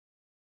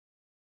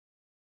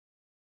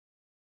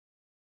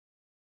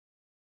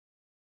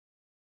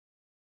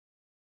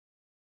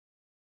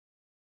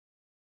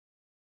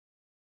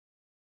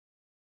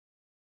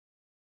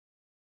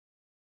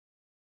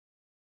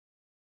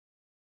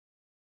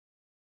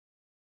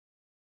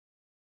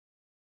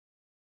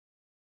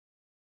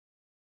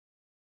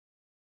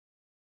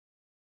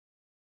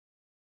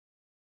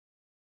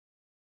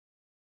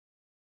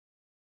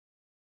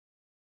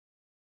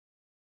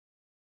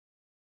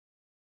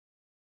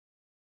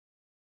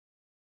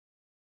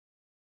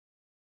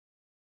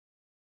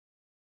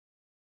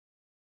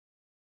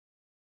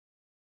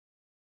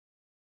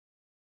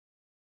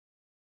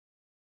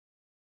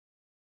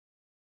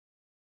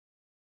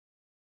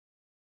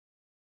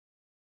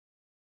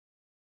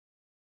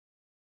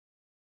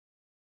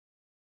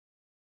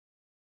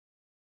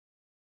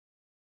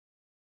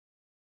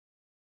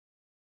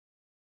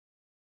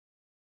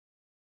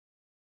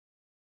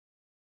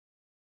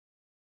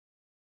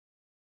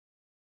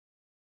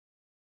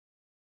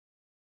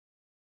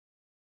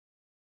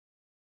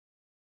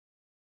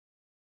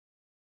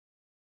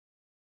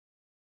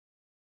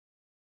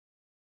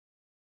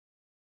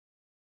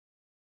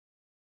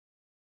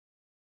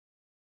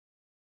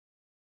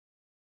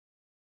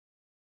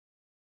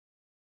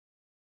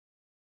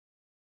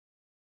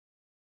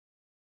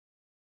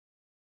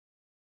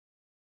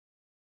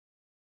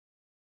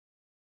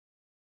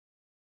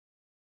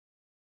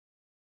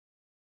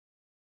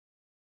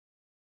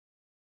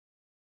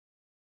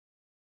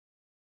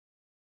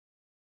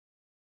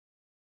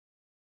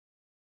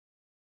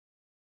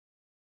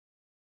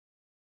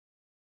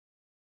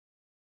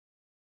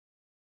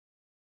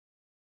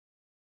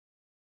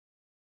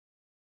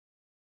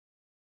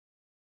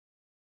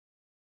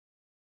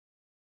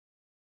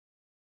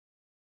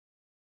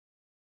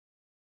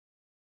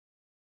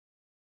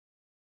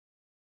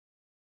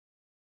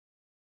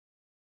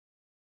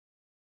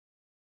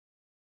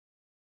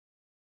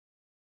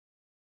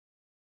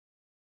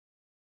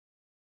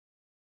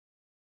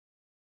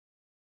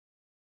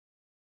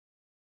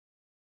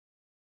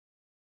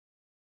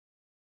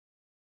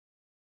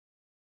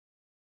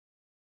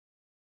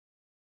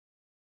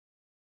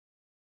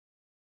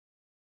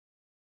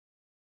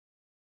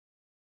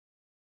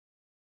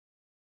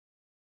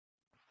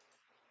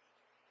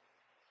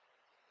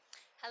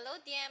Hello,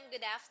 DM.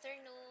 Good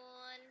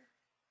afternoon.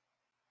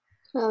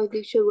 Hello,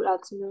 teacher. Good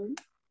afternoon.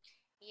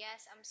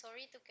 Yes, I'm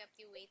sorry to kept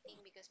you waiting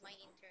because my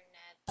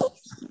internet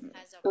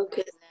has a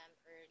Okay. problem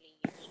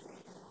earlier.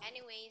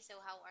 Anyway,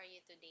 so how are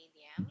you today,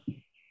 DM?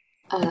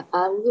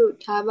 I'm good.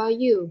 How about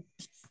you?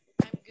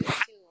 I'm good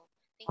too.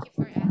 Thank you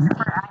for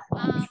asking.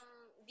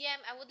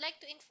 DM, I would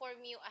like to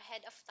inform you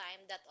ahead of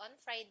time that on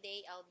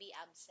Friday I'll be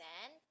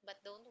absent,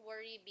 but don't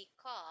worry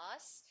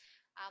because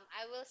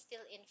I will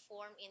still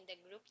inform in the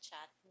group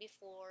chat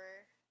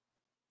before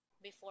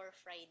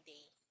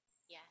Friday.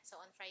 Yeah,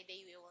 so on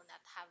Friday we will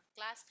not have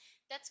class.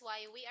 That's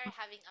why we are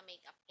having a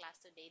makeup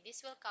class today.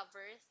 This will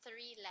cover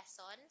three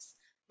lessons: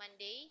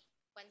 Monday,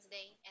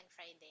 Wednesday, and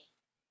Friday.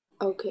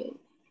 Okay.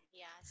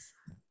 Yes.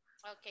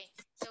 Okay.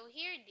 So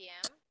here,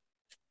 DM.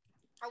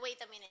 Oh, wait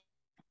a minute.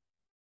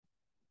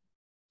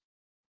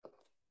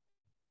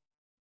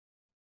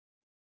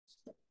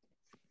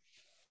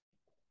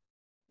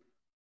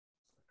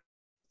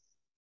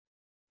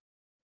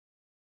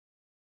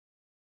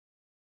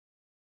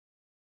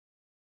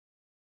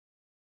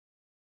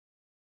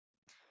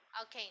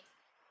 Okay.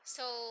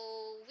 So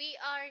we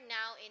are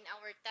now in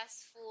our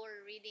test for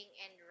reading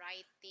and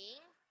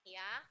writing.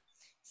 Yeah.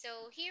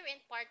 So here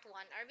in part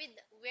one,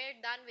 we're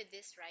done with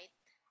this, right?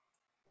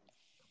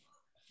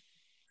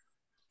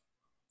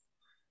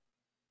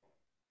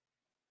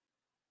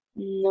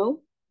 No,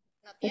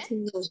 Not I yet?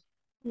 think no.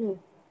 No.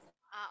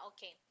 Ah,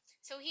 okay.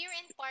 So here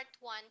in part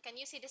one, can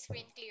you see the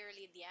screen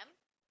clearly, DM?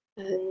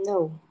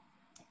 No.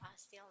 Ah,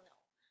 still no.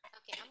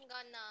 Okay, I'm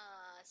gonna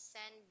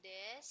send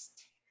this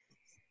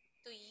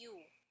to you.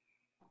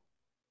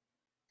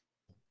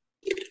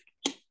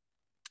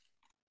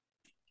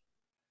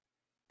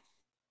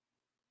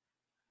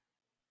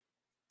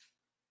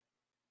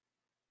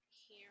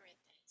 Here it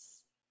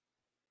is.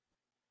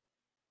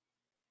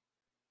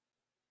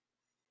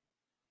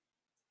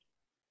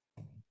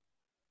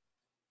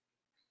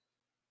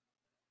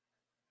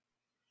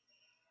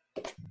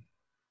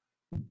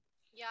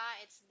 Yeah,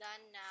 it's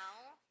done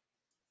now.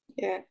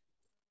 Yeah.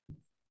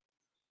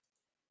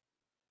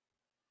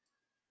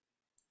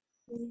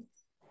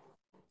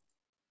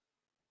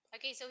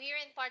 Okay, so here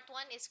in part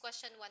one is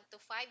question one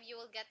to five. You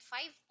will get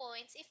 5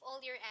 points if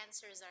all your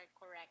answers are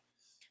correct.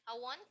 I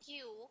want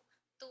you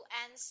to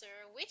answer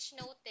which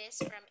notice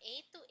from A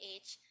to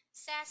H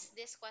says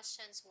these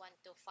questions 1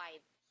 to 5.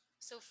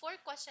 So for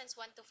questions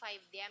 1 to 5,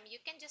 DM, you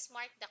can just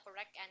mark the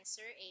correct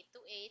answer A to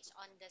H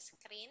on the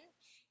screen.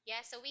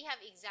 Yeah, so we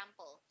have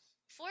example.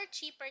 For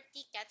cheaper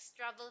tickets,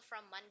 travel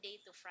from Monday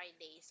to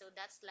Friday. So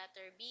that's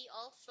letter B,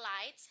 all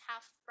flights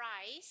half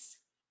price,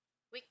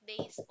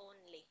 weekdays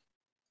only.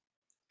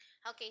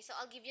 Okay, so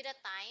I'll give you the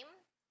time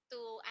to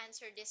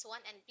answer this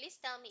one and please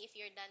tell me if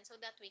you're done so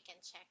that we can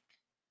check.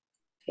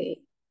 Okay.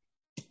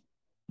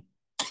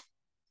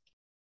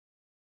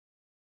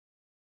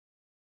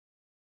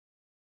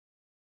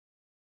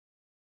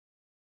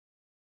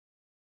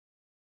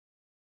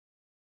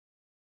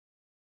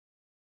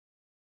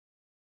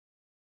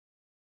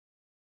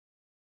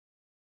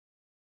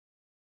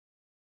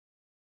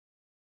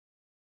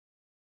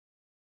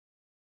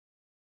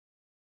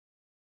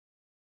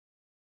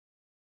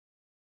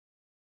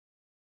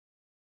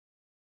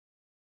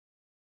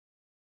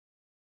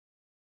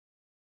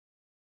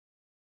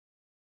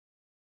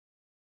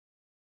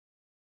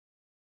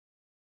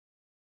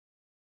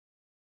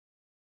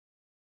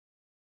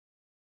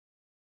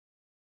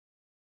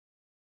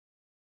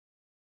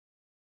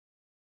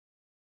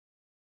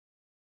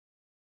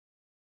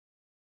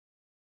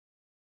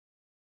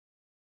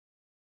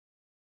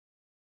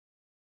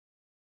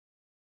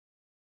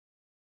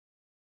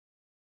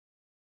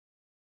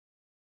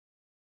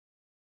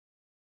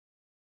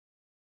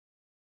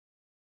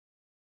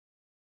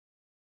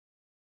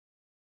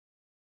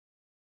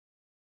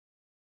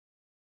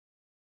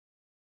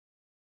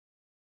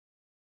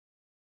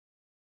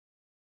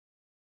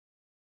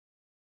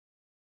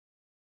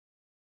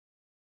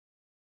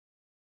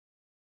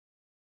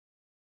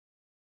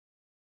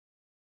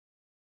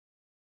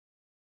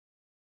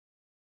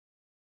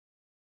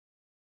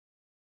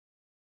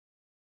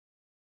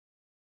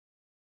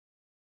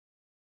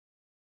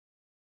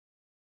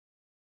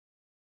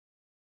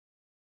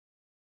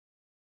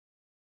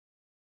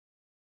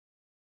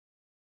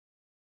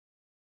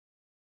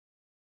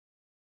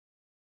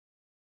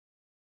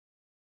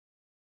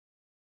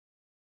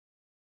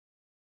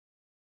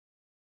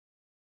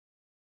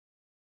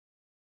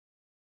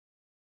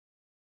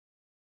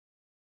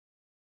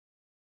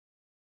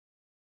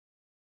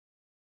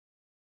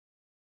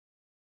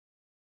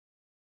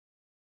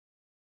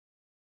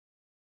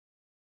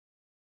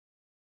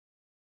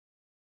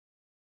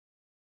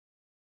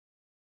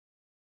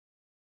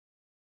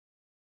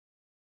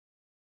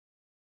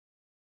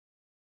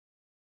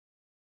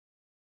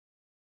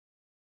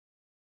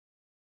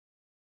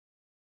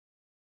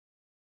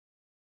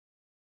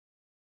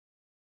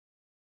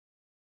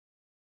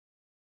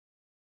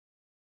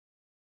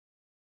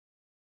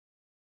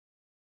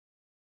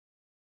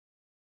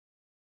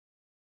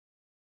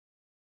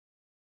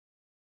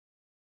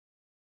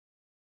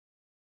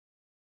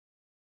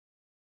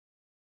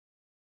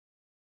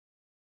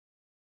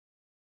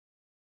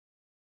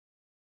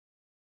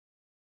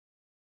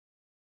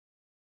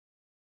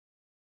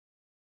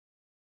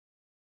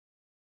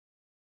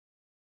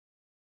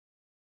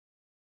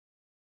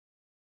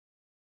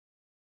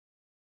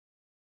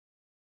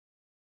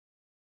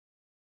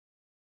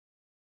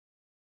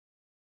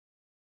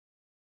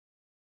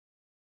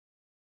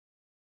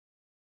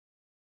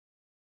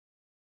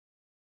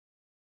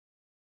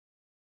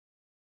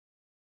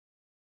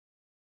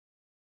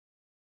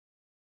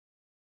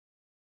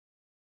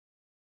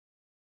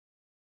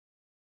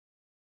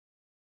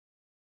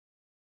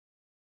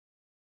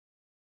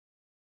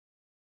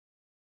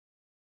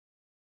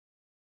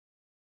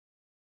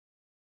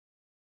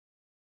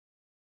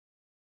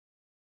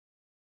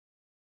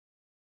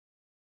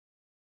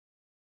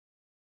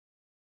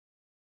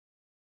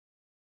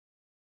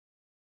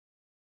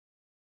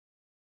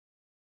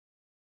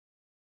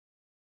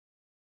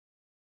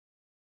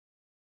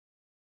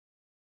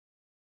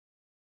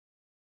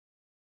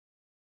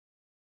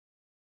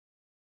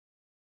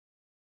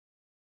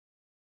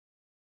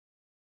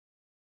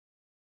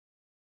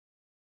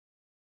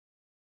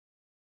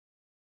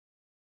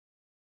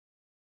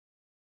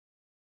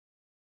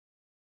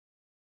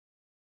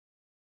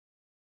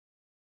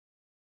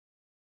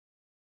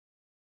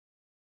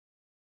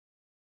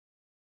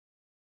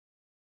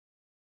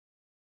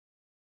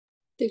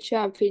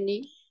 Teacher, I'm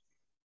finished.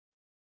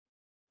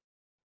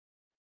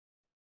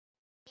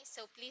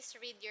 So please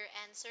read your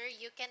answer.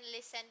 You can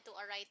listen to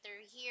a writer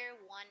here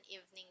one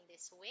evening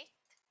this week.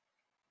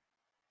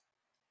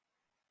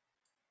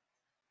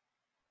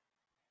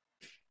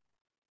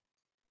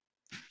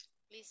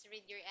 Please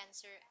read your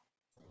answer,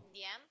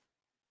 DM.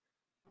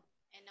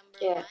 And number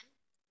Yeah.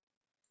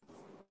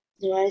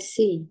 one. I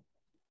see.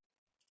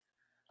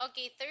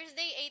 Okay,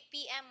 Thursday, 8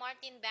 p.m.,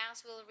 Martin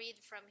Banks will read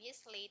from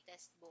his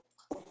latest book.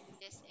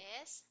 This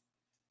is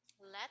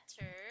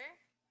letter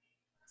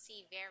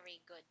C.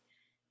 Very good.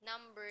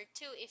 Number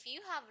two, if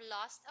you have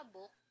lost a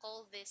book,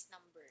 call this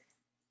number.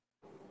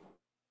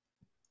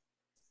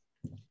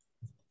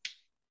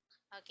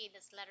 Okay,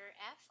 that's letter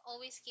F.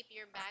 Always keep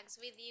your bags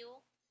with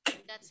you.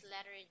 That's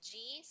letter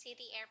G.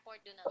 City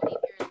airport, do not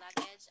leave your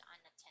luggage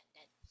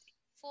unattended.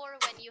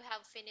 4, when you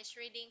have finished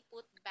reading,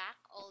 put back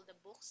all the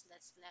books.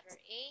 That's letter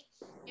A.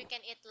 You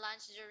can eat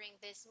lunch during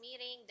this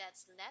meeting.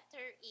 That's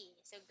letter E.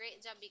 So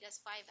great job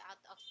because 5 out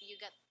of, you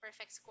got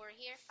perfect score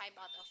here, 5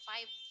 out of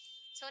 5.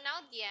 So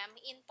now, DM,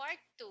 in part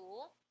 2,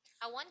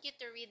 I want you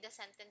to read the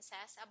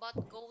sentences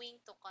about going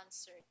to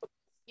concert.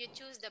 You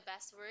choose the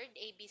best word,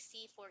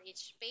 ABC, for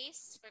each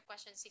space. For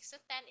question 6 to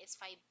 10, it's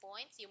 5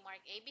 points. You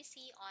mark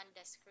ABC on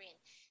the screen.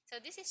 So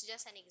this is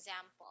just an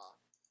example.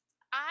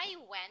 I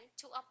went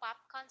to a pop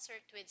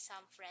concert with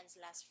some friends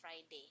last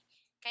Friday.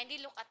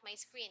 Kindly look at my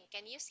screen.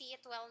 Can you see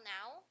it well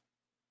now?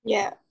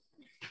 Yeah.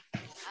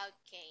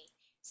 Okay.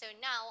 So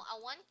now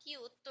I want you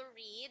to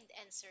read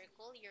and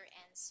circle your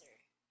answer.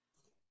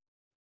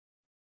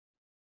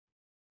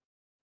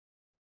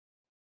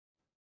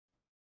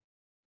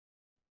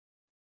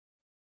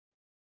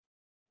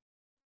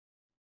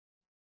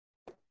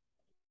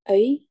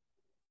 Ấy.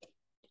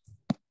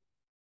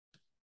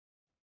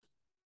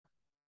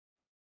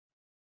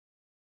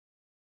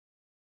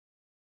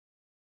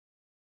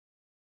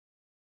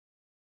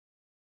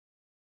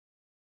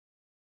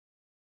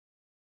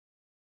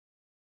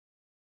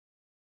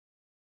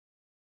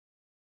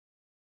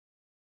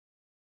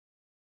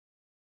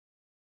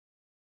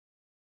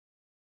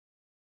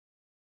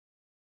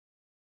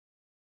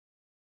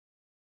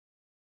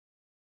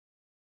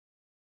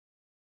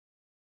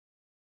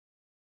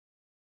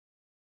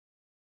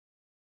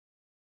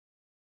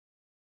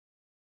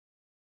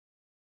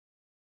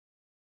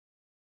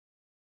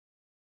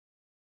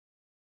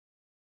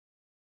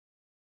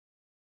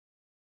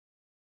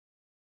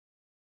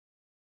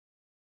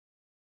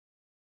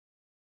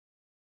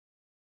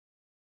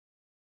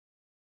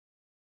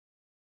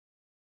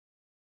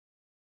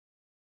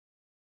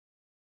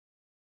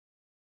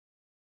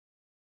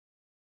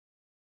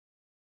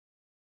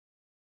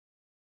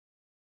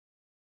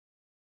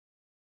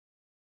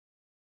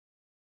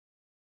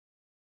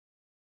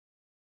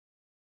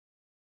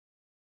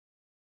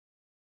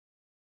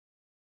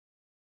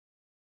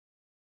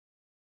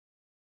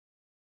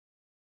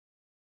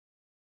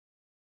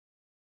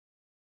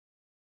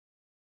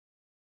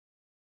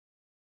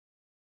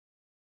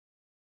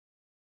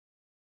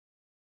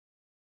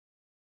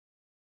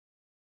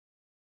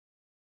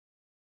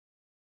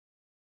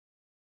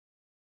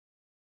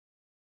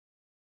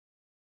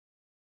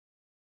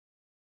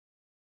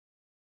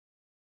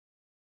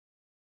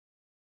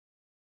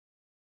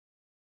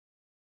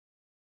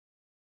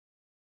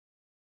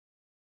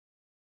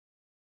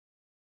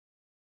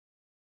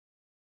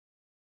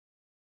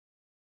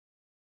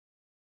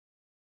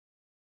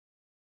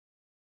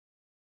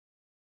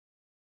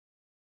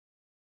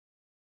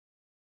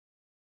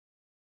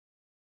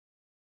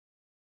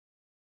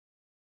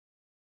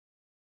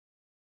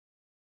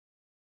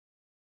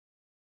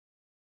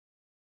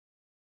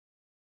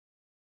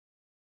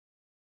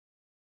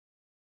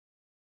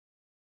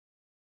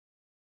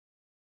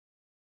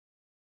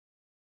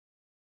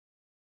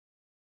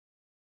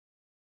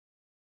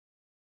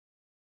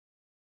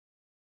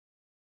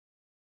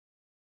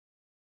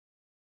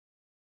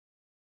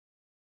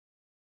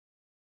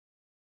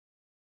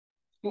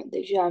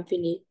 Teacher, I'm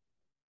finished.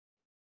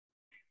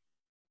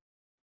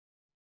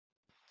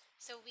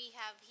 So we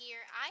have here,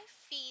 I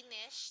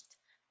finished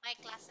my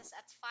classes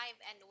at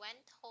 5 and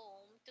went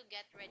home to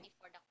get ready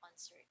for the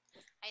concert.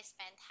 I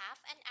spent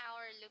half an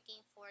hour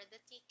looking for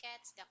the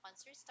tickets. The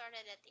concert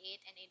started at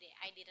 8 and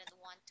I didn't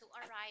want to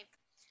arrive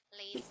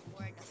late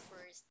for the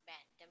first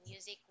band. The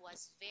music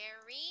was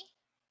very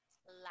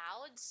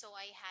loud, so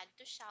I had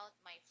to shout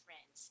my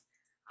friends.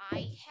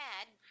 I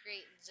had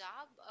great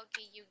job.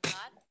 Okay, you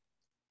got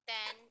 10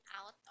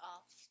 out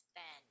of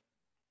 10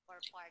 for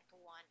part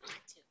 1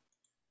 and 2.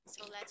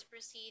 So let's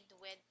proceed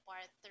with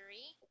part 3.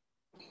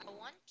 I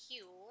want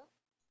you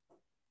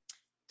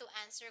to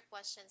answer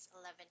questions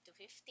 11 to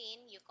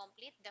 15. You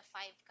complete the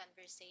 5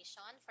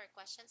 conversation. For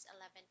questions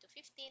 11 to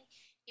 15,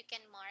 you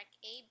can mark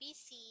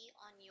ABC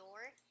on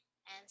your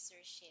answer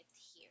sheet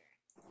here.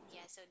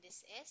 Yeah, so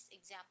this is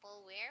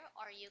example, where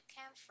are you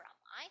came from?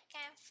 I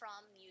came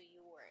from New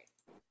York.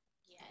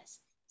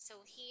 Yes. So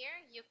here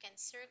you can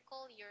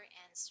circle your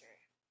answer.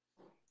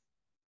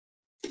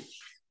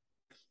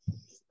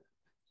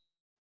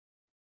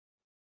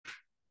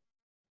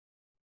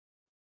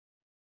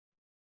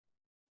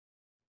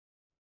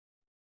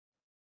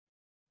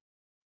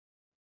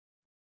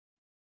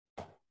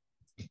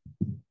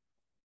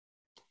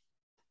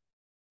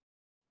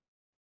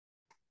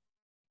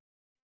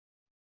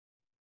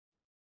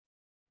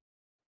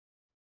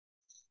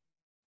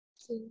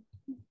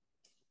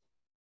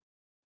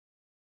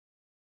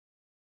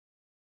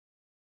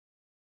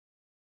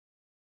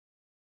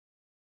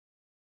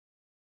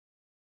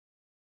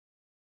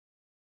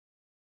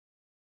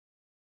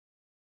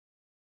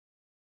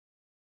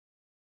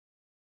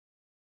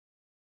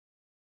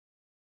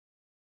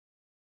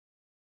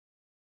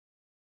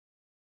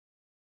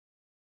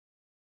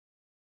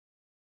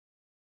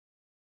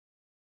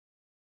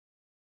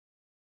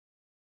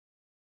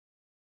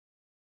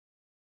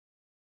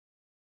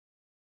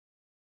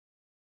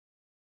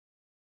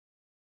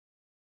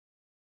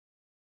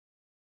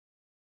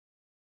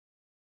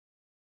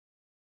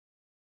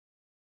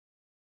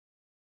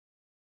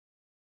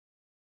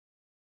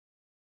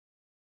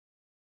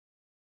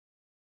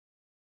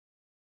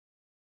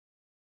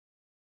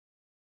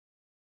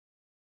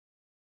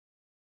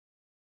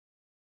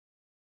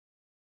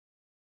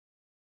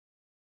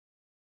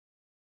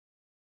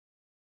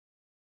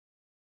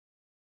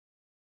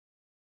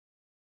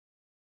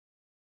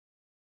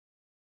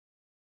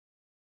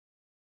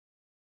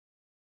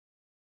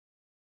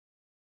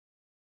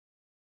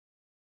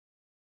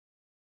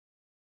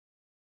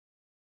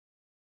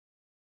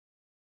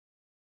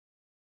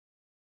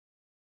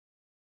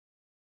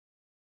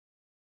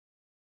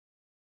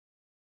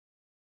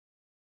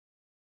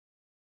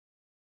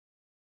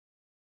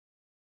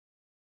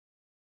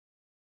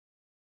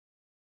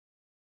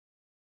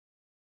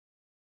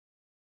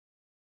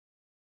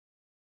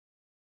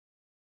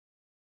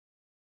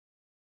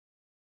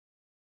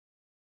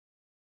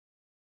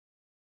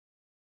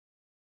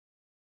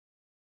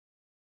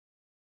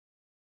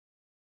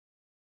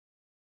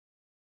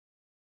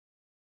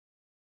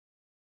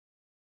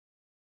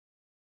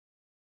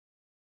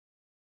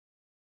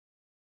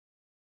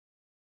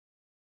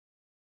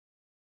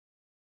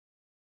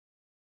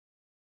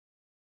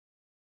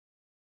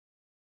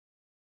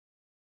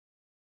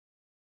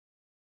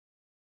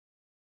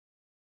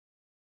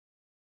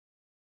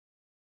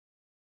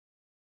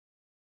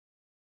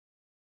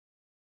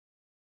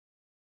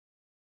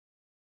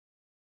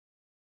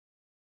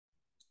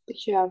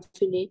 Picture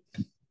infinite.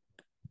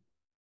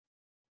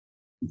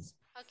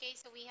 Okay,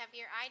 so we have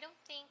here, I don't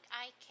think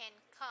I can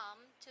come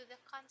to the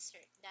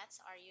concert. That's,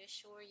 are you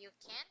sure you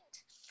can't?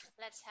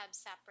 Let's have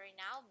supper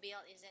now.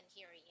 Bill isn't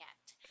here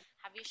yet.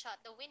 Have you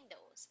shut the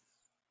windows?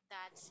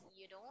 That's,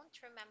 you don't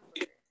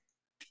remember.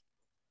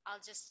 I'll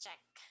just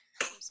check.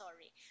 I'm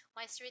sorry.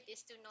 My street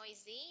is too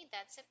noisy.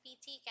 That's a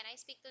pity. Can I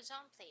speak to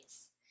John,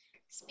 please?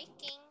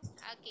 Speaking.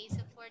 Okay,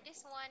 so for this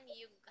one,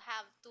 you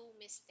have two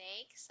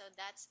mistakes. So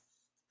that's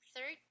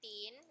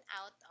 13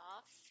 out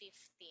of 15.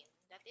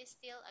 That is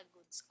still a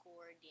good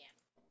score, DM.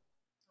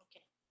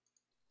 Okay.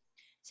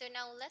 So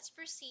now let's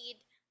proceed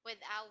with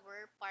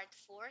our part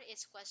 4.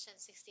 It's question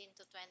 16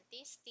 to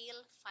 20, still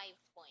 5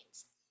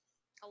 points.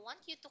 I want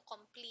you to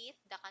complete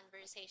the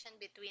conversation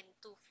between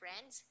two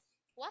friends.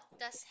 What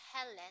does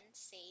Helen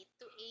say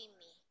to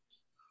Amy?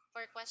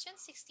 For question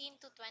 16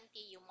 to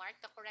 20, you mark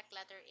the correct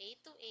letter A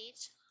to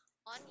H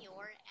on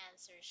your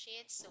answer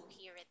sheet. So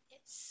here it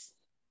is.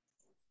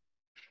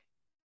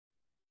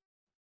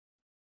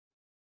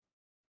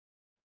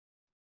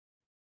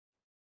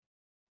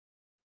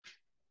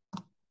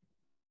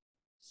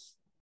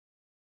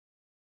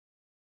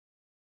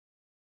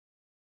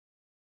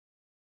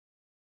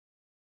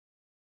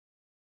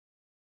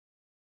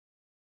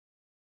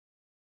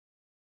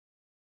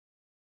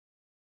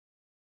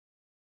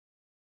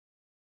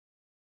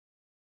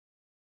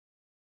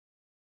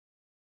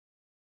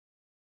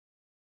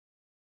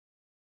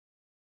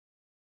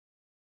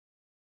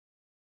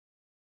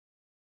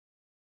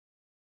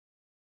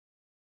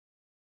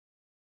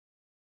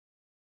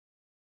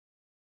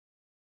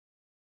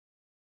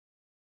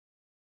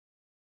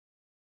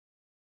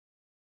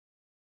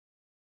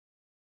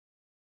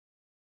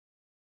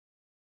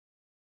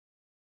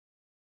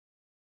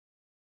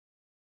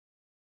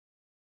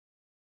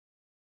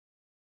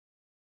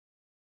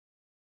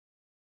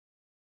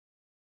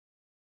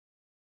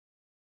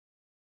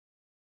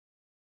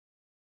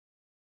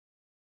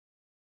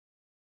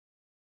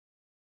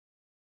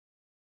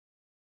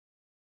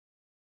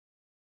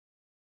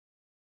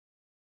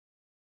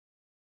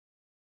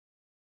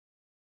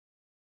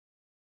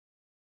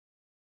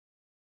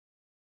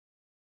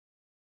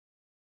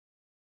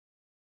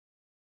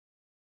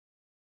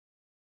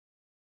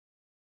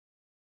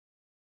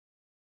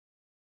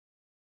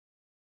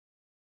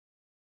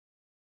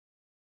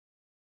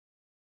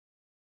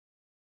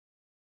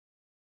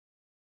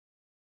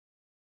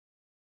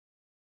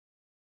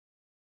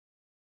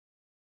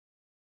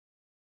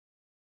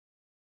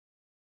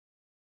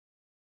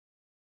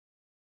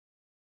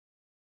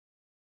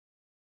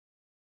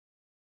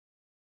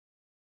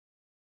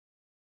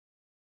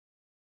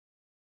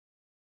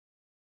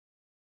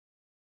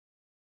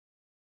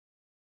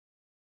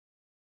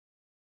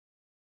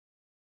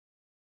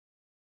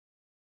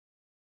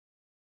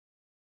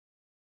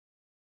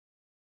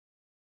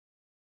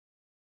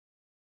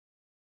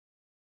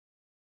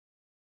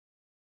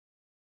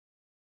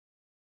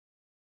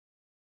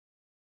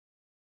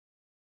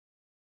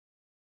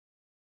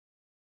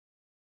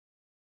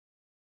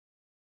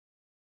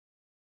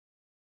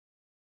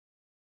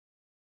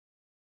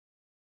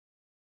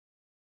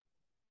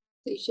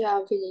 Teacher,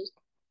 I'm finished.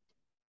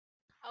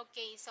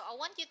 Okay, so I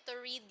want you to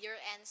read your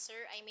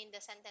answer. I mean,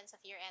 the sentence of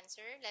your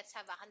answer. Let's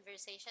have a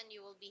conversation.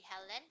 You will be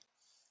Helen.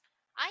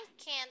 I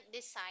can't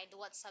decide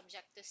what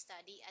subject to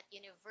study at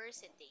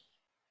university.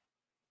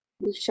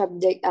 Which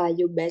subject are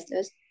you best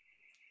at?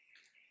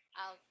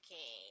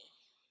 Okay,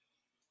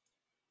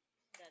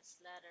 that's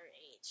letter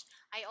H.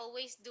 I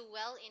always do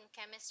well in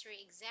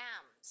chemistry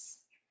exams.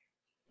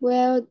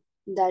 Well,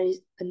 that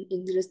is an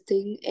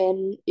interesting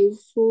and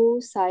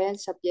useful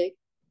science subject.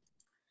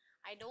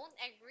 I don't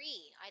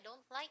agree. I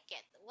don't like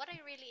it. What I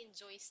really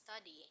enjoy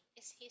studying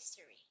is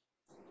history.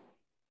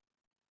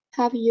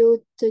 Have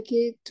you talked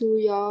to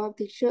your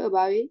teacher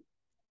about it?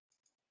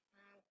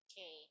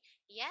 Okay.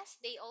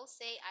 Yes, they all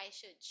say I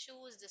should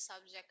choose the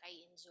subject I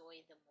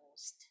enjoy the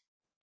most.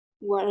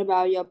 What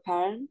about your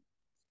parents?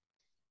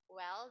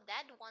 Well,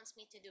 dad wants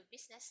me to do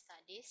business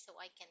studies so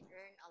I can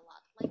earn a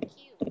lot like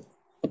you.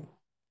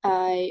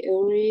 I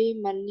agree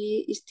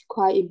money is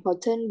quite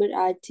important, but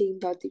I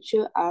think your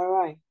teacher are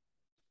right.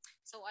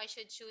 So I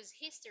should choose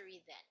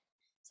history then.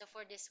 So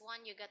for this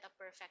one, you got a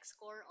perfect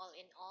score. All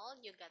in all,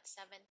 you got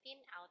 17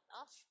 out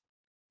of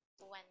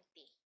 20.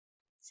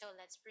 So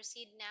let's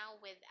proceed now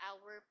with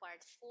our part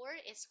 4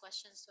 is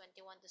questions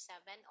 21 to 7.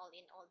 All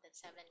in all,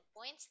 that's 7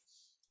 points.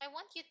 I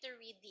want you to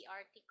read the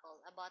article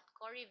about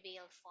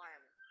Corryvale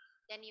Farm.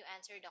 Then you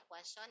answer the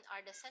question,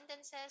 are the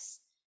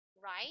sentences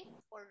right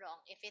or wrong?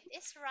 If it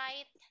is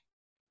right,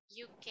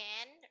 you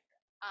can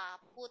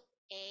put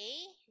A.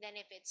 Then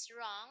if it's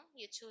wrong,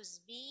 you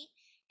choose B.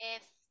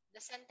 If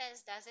the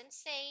sentence doesn't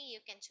say, you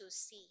can choose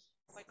C.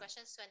 For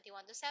questions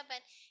 21 to 7,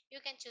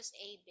 you can choose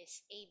A,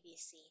 B,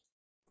 C.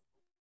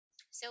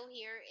 So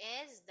here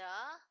is the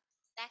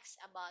text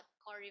about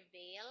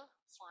Corryvale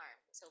Farm.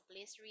 So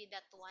please read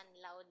that one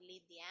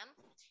loudly, DM,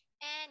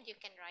 and you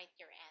can write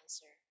your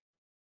answer.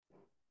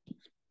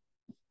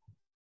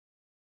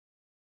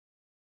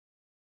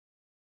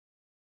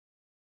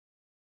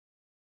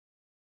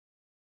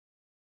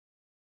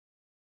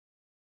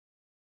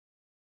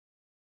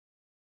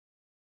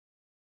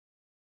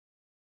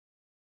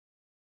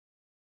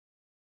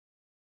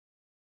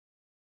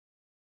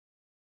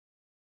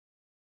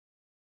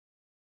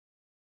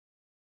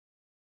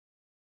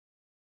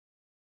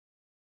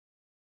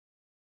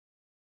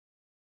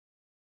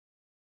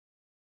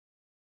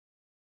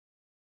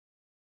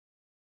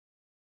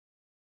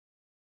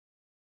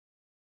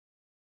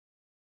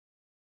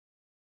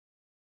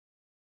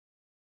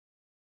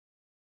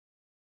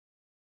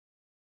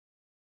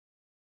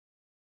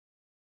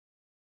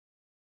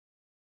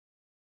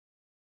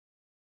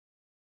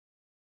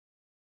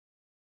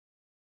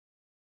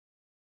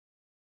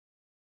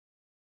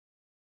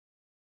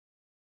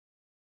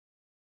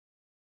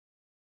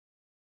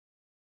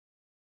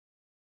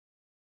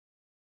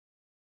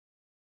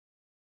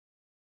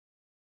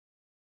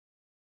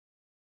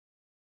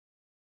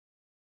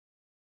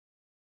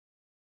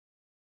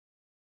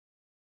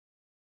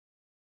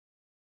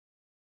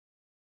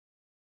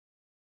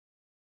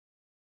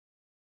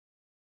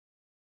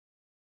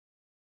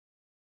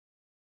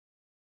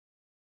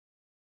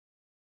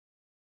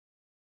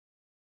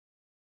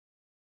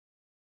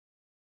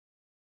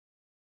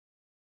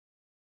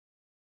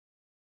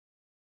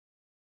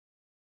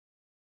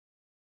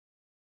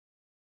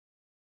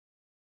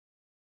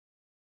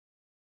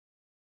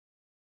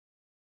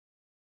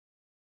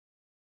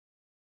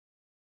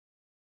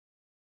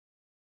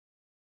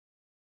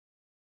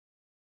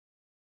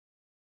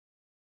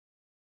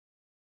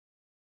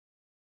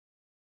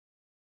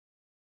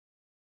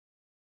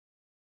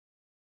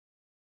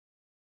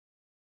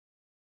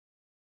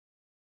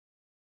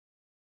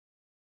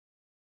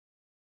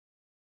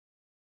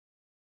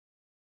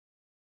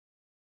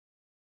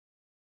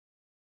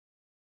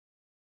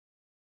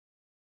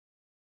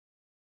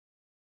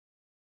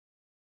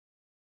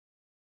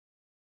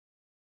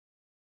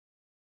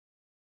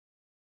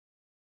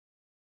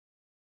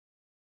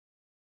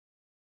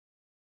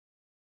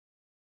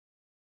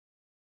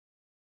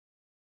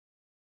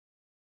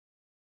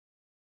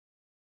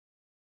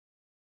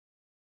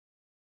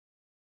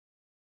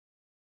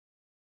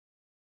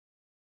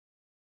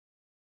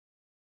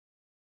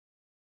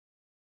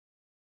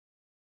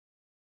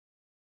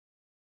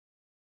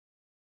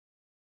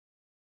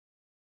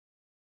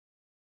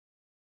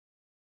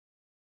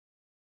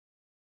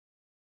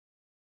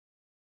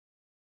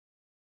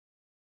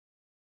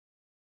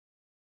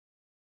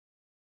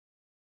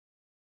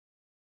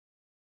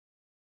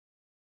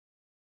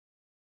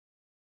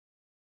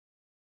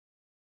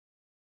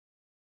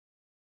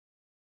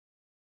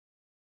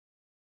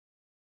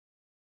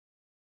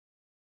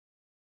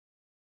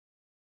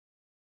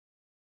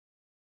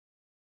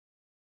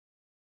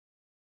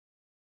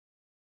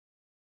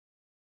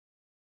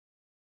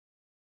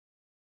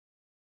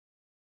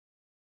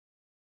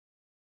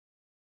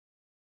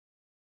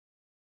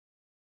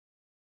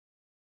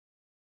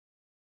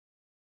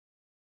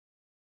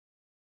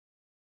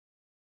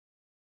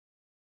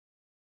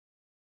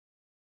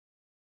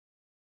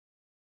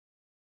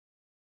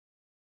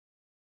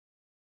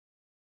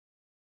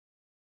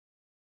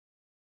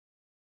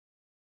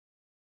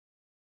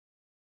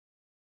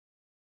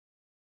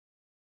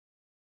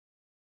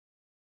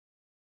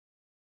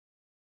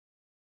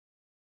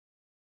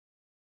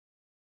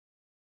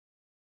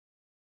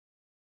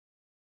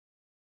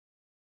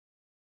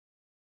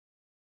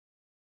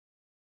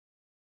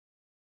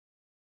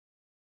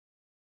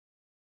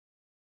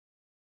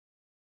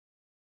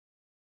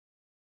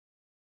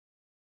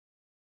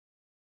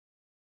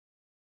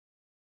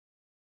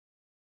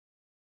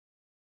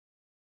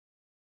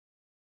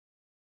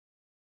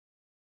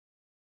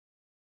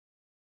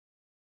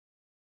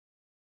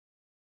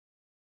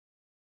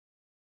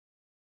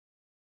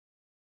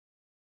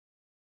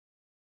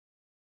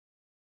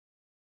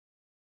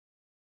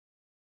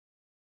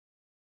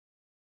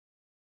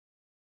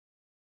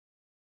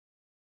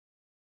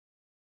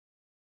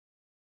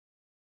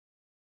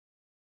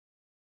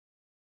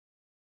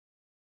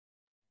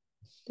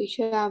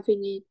 Teacher, I'm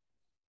finished.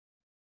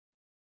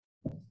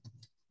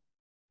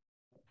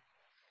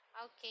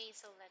 Okay,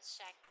 so let's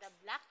check. The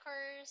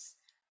blackers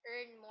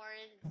earn more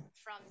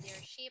from their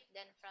sheep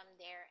than from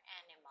their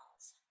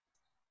animals.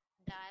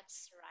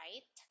 That's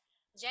right.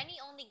 Jenny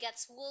only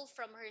gets wool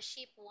from her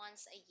sheep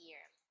once a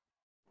year.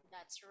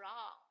 That's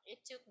wrong.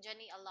 It took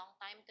Jenny a long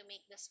time to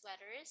make the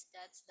sweaters.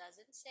 That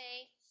doesn't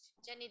say.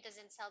 Jenny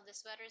doesn't sell the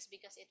sweaters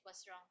because it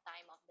was wrong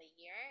time of the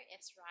year.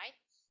 It's right.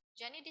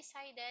 Jenny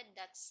decided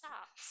that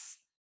socks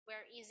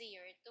were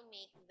easier to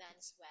make than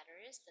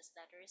sweaters. That's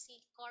letter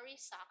C. Cory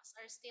socks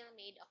are still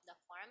made of the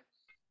farm.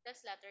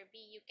 That's letter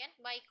B. You can't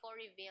buy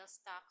Cory Vale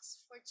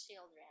socks for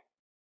children.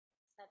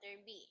 Letter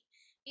B.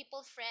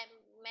 People from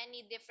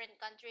many different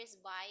countries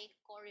buy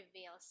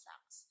Corrievale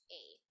socks.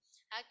 A.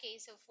 Okay,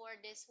 so for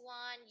this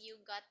one, you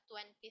got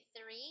 23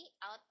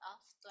 out of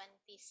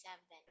 27.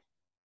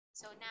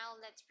 So now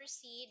let's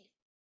proceed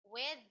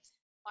with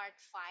part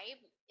 5.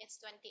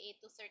 It's 28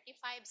 to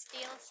 35,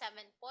 still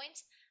 7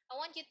 points. I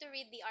want you to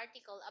read the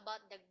article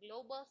about the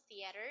global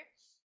theater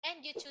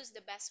and you choose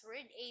the best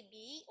word A,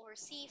 B, or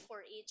C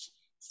for each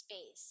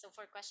space. So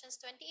for questions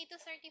 28 to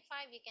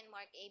 35, you can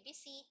mark A, B,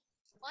 C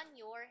on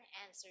your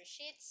answer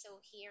sheet. So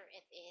here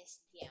it is,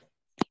 DM.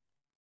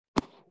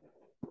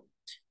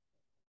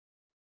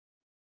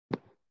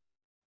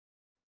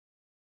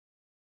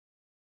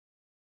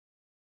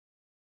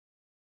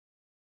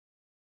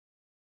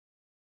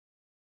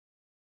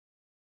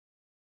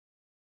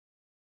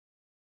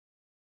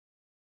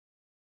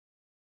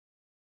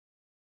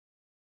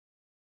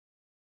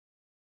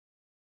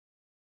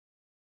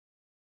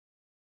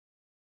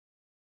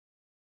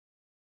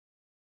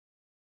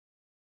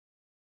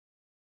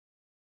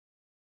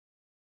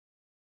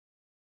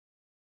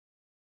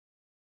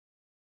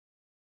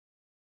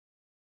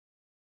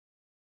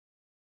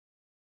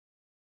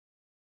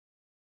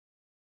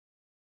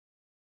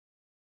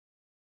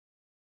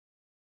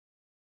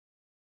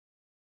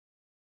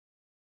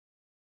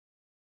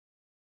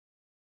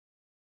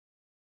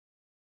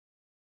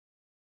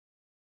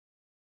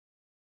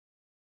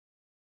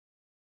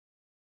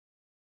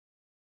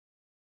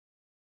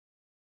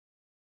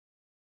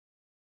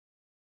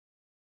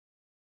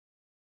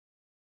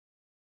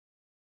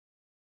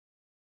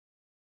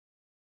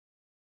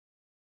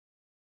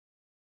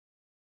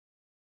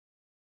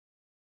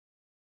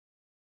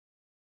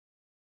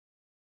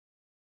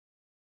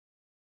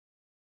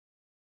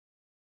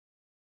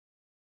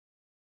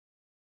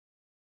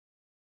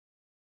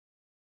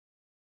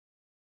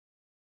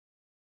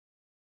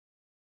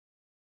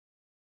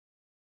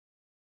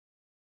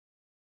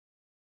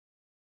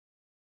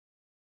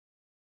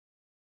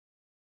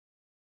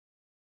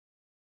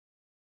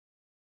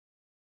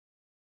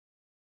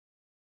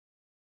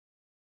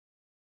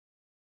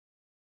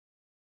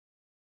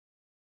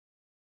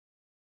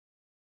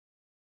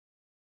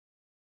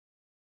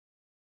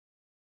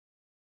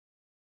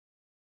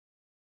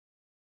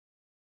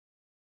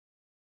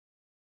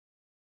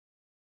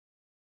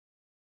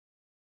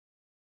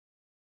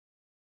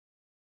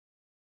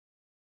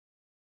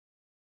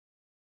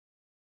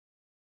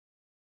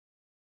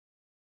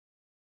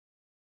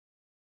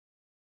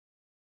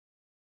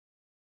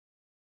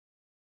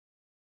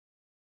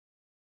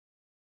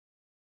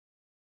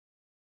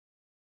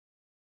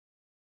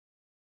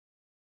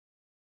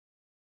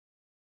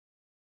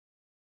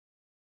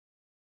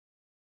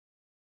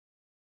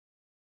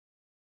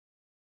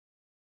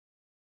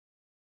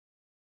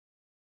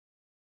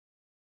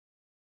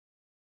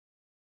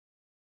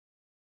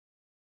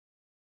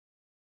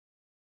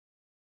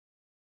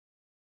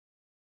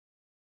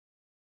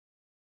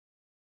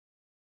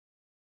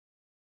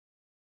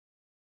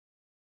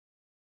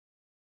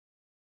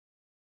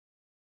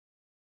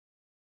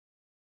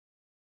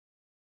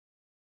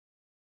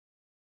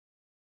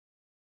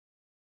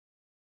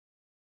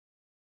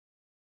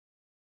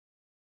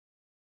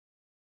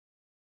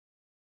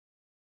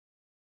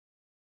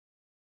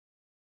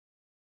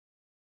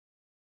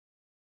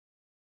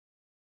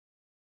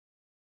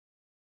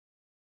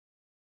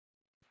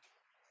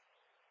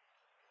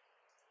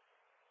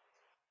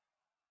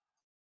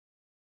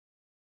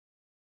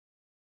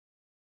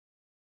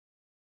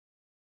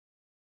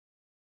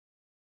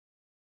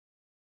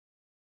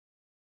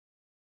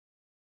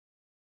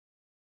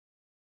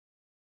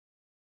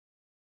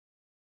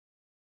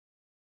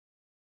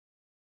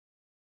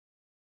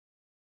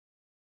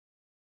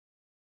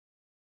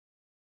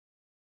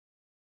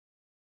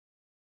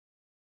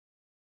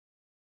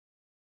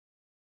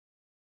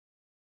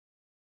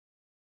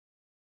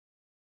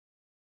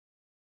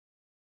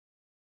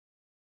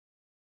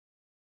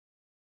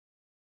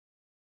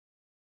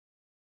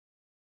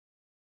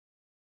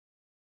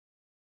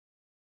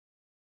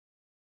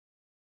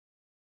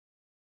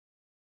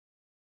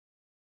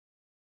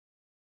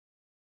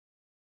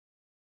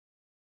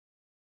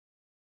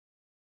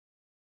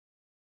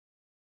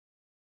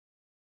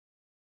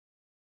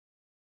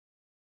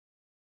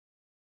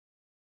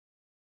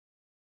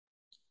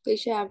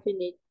 Teacher, I'm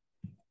finished.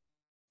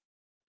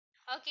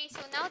 Okay,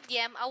 so now,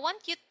 DM, I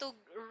want you to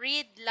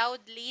read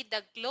loudly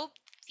the Globe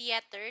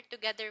Theater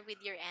together with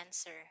your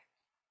answer.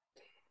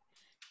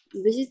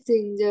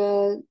 visiting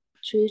the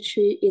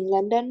tree in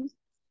London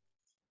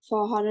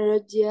for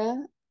 100 years.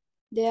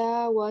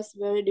 There was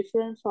very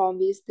different from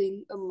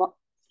visiting a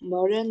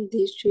modern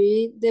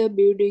history. The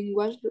building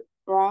was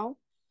round.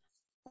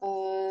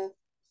 Uh,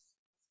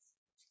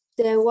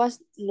 there was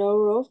no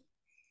roof,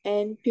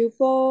 and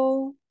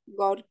people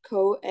got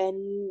cold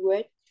and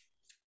wet.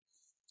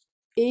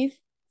 If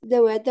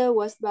the weather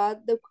was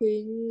bad, the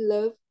queen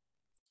loved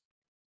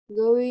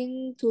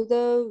going to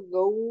the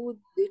gold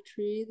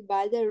tree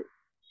by the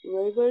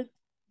river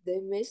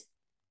Thames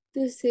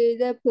to see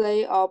the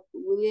play of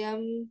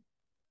William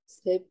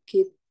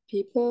Shakespeare.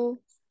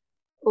 People,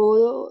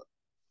 all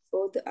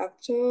for the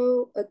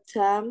actual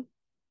time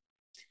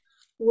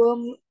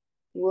were,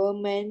 were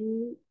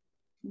men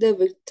the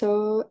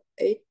victor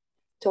eight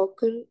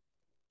talking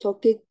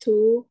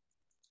to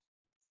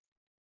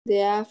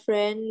their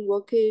friend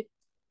working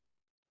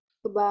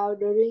about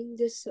during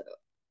the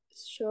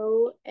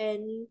show,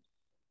 and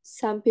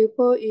some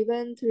people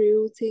even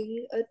threw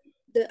things at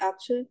the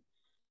action.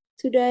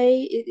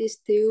 Today it is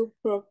still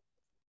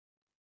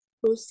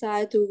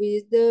prophesied to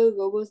visit the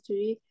global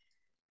tree.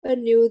 A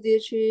new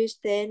tree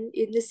stand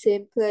in the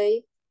same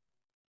place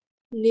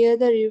near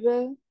the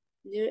river.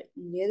 Near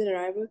the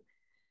river,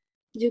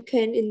 you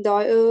can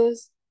enjoy a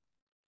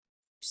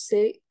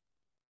sick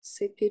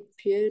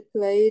Shakespeare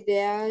play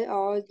there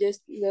or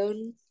just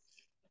learn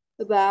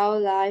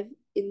about life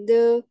in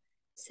the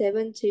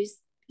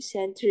 17th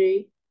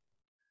century.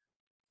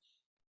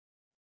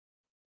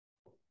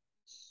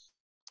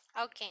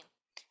 Okay.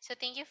 So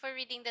thank you for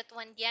reading that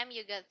one, Diam.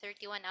 You got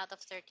 31 out of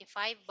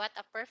 35, but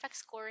a perfect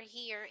score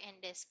here in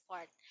this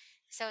part.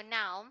 So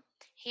now,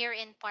 here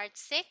in part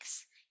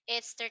 6,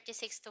 it's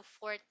 36 to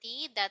 40.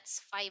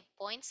 That's 5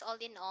 points all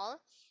in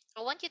all.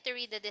 I want you to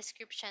read the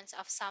descriptions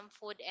of some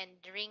food and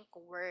drink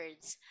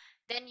words.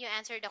 Then you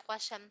answer the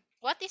question,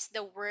 what is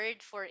the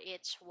word for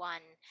each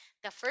one?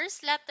 The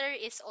first letter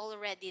is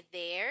already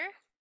there.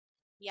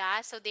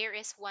 Yeah, so there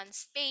is one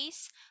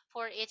space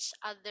for each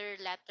other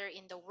letter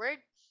in the word.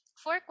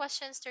 For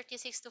questions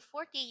 36 to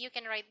 40, you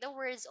can write the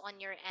words on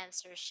your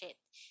answer sheet.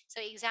 So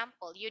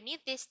example, you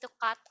need this to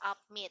cut up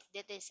meat.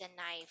 That is a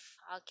knife.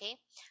 Okay.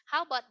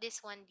 How about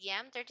this one,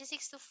 Diam?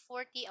 36 to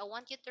 40, I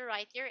want you to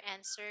write your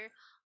answer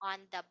on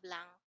the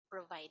blank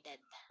provided.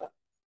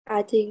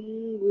 I think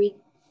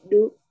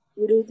do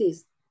we do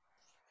this.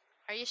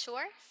 Are you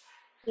sure?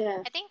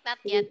 Yeah, I think not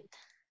we yet. do.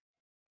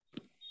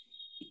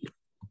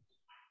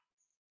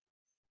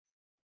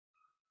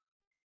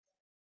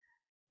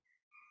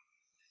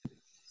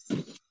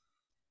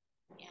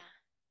 Yeah.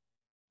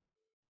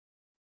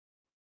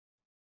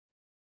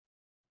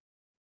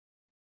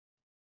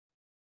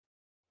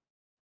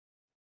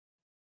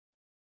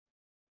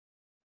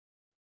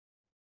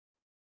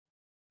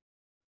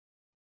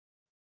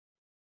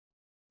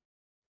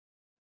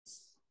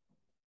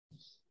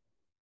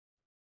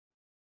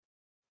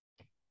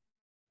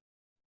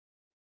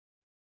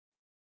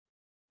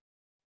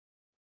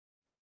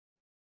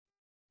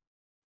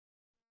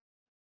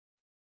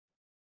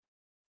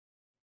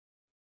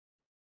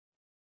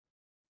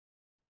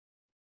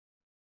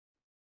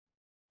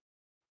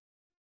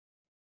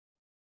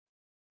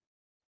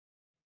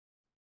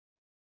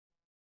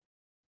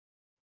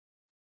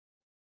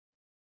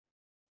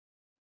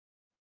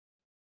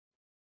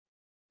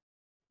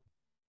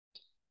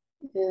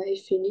 Yeah,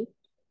 it's finished.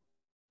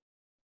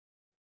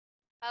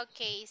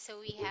 Okay,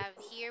 so we have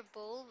here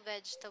bowl,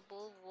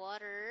 vegetable,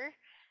 water,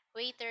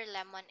 waiter,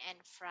 lemon, and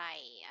fry.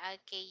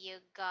 Okay,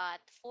 you got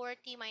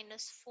 40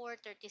 minus 4,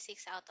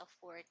 36 out of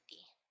 40.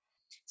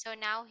 So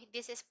now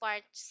this is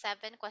part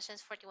 7,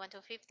 questions 41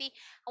 to 50.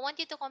 I want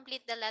you to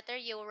complete the letter.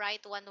 You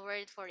write one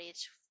word for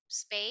each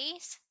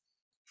space.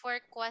 For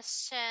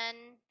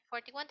question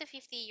 41 to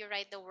 50, you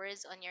write the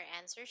words on your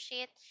answer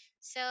sheet.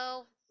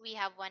 So we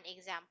have one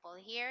example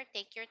here.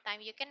 Take your time.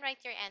 You can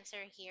write your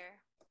answer here.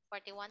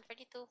 41,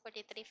 42,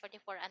 43,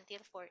 44 until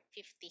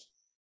 50.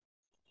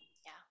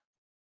 Yeah.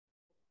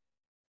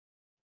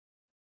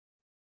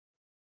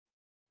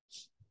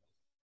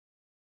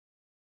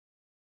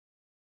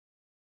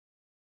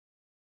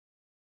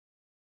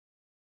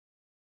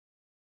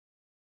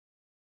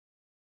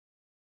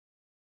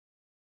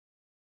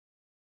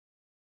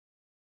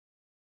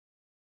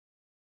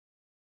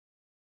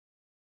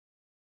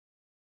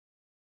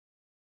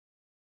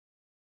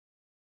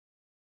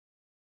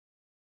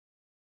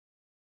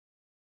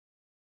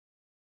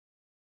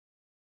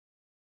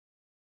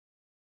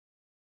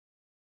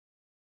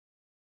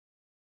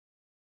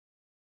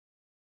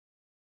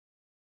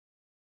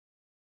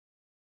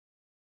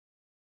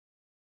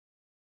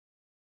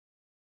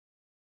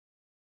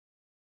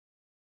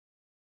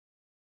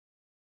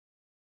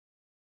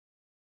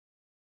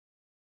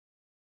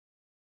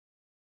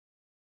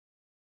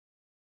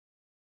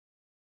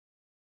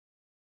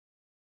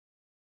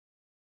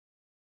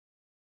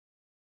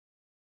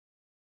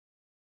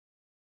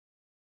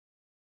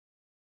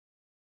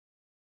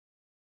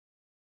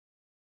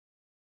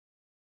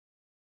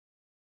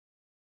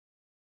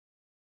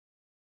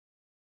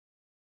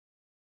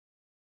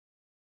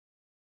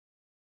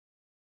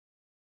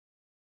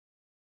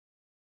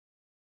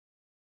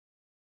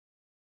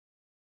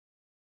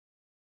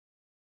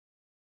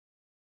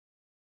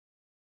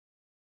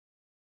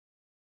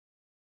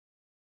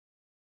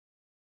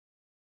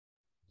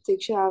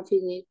 Teacher, I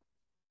finished.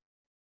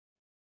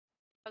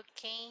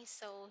 Okay,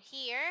 so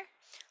here,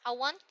 I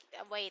want,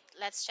 wait,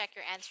 let's check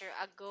your answer.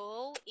 A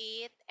go,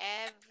 eat,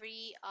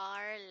 every,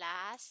 hour,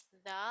 last,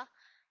 the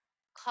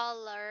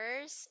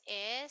colors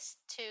is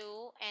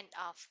to and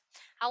off.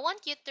 I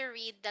want you to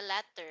read the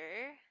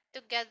letter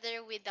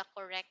together with the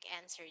correct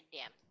answer,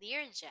 Dem.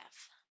 Dear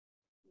Jeff.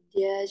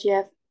 Dear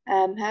Jeff,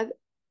 I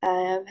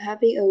am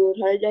having a good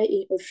holiday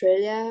in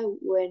Australia.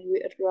 When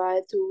we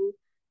arrived 2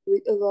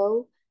 weeks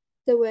ago,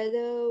 the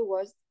weather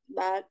was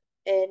bad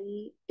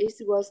and it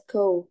was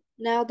cold.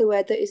 Now the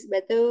weather is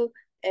better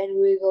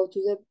and we go to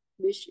the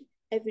beach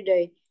every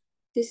day.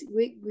 This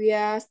week we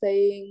are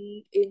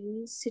staying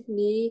in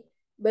Sydney,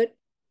 but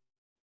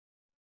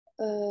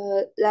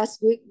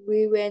last week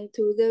we went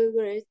to the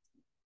Great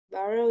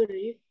Barrier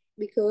Reef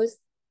because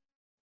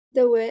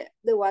the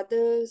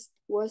water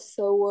was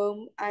so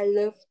warm. I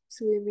loved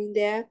swimming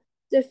there.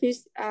 The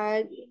fish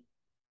are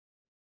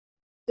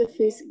the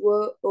fish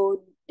were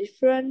all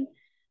different,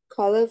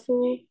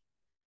 colorful,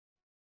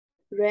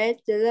 red,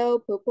 yellow,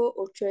 purple.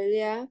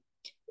 Australia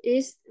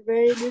is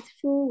very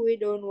beautiful. We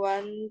don't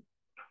want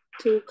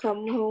to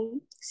come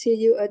home. See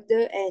you at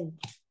the end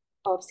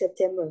of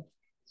September.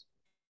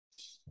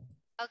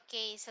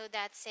 Okay, so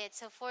that's it.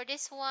 So for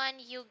this one,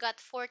 you got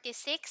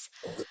 46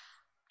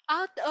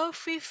 out of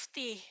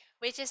 50,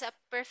 which is a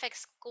perfect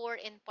score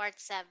in part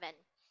 7.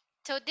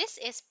 So this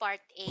is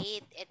part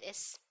 8. It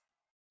is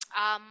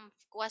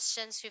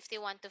questions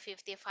 51 to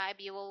 55.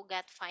 You will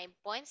get 5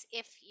 points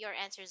if your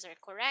answers are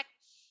correct.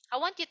 I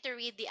want you to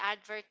read the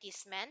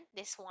advertisement,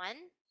 this one,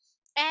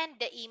 and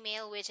the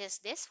email, which is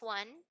this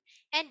one,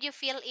 and you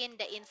fill in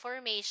the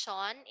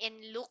information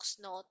in Luke's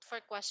note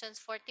for questions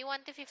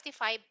 41 to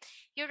 55.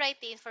 You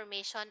write the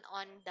information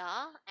on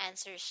the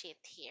answer sheet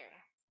here.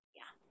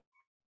 Yeah.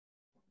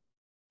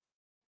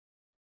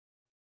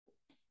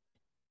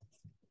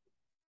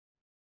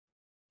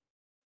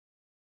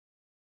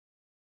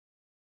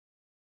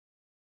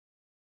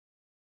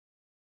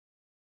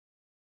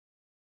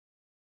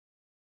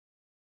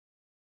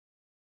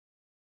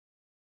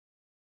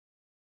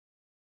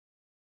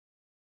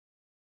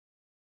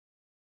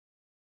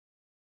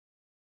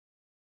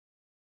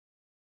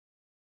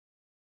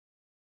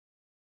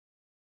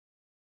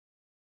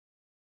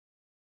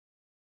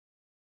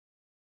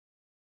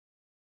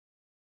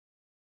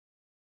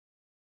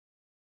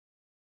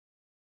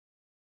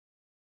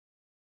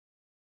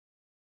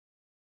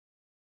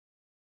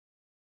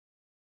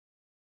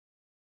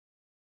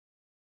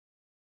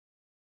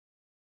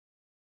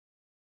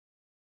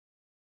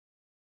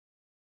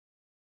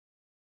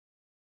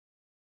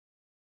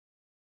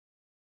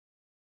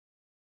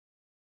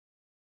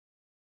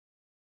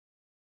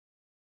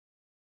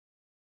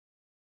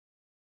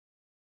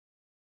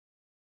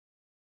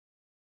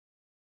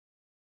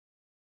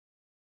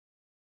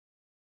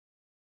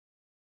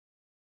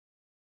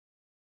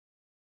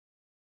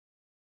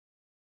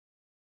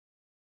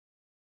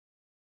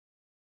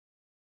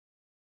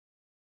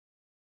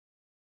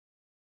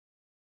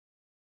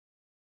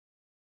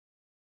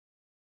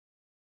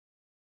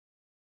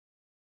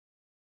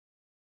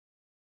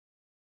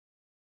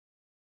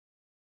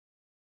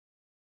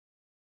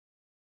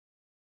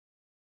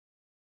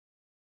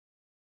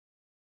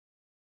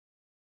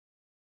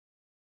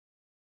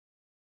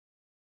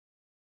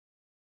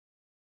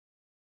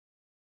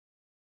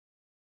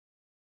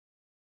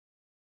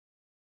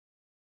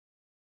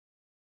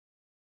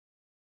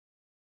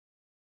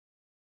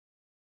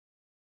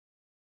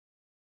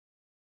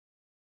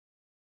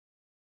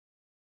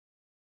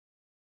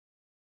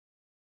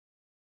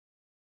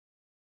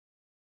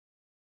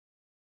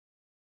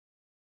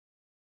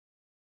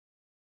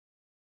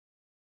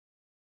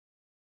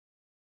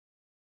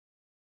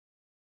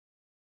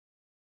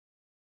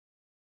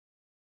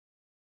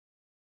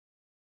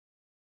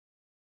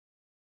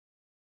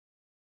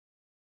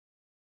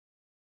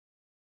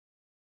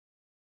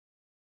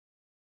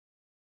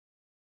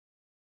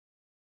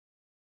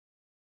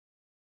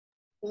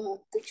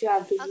 Teacher,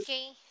 I finished.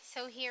 Okay,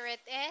 so here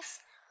it is.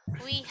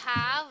 We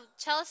have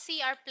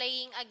Chelsea are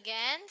playing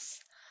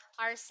against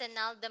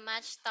Arsenal. The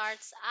match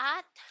starts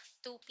at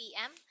 2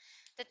 p.m.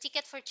 The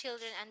ticket for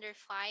children under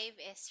 5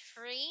 is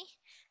free.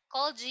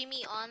 Call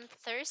Jimmy on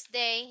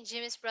Thursday.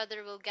 Jimmy's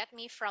brother will get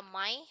me from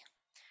my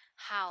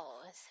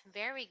house.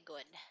 Very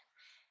good.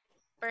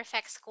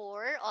 Perfect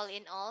score, all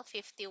in all,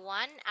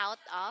 51 out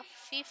of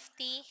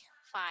 55.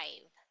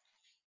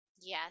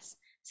 Yes.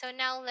 So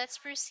now let's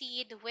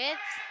proceed with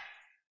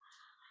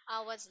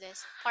what's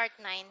this? Part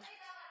 9.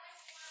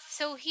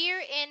 So here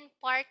in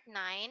part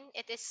 9,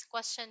 it is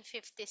question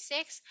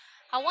 56.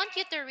 I want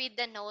you to read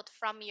the note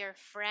from your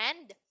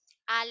friend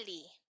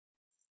Ali.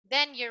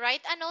 Then you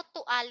write a note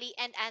to Ali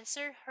and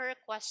answer her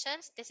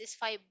questions. This is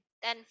 10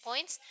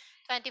 points,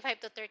 25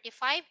 to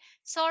 35.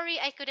 Sorry,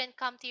 I couldn't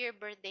come to your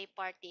birthday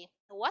party.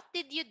 What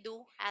did you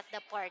do at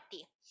the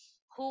party?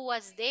 Who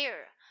was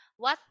there?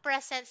 What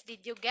presents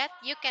did you get?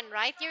 You can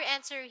write your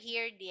answer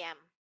here, DM,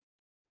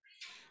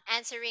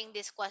 answering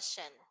this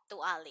question to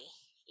Ali.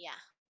 Yeah.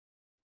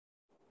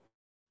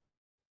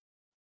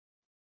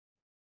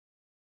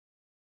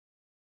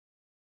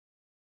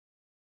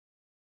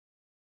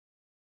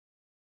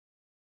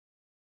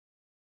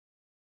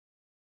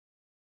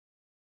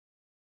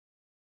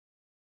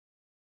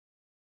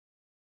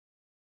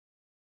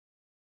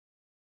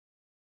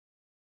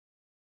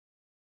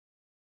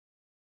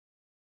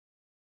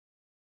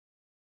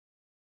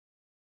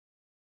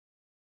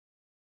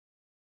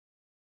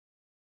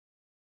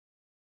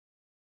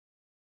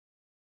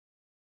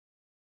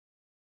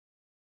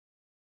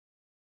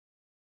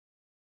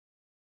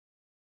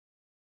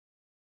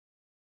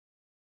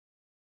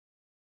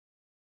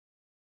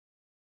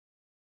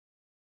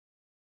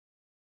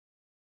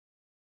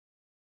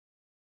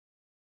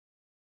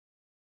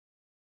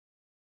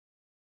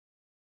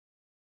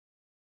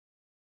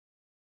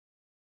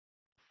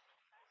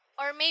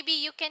 Or maybe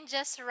you can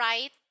just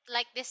write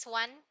like this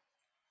one,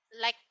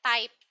 like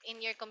type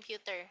in your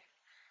computer.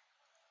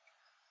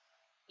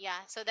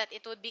 Yeah, so that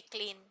it would be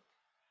clean.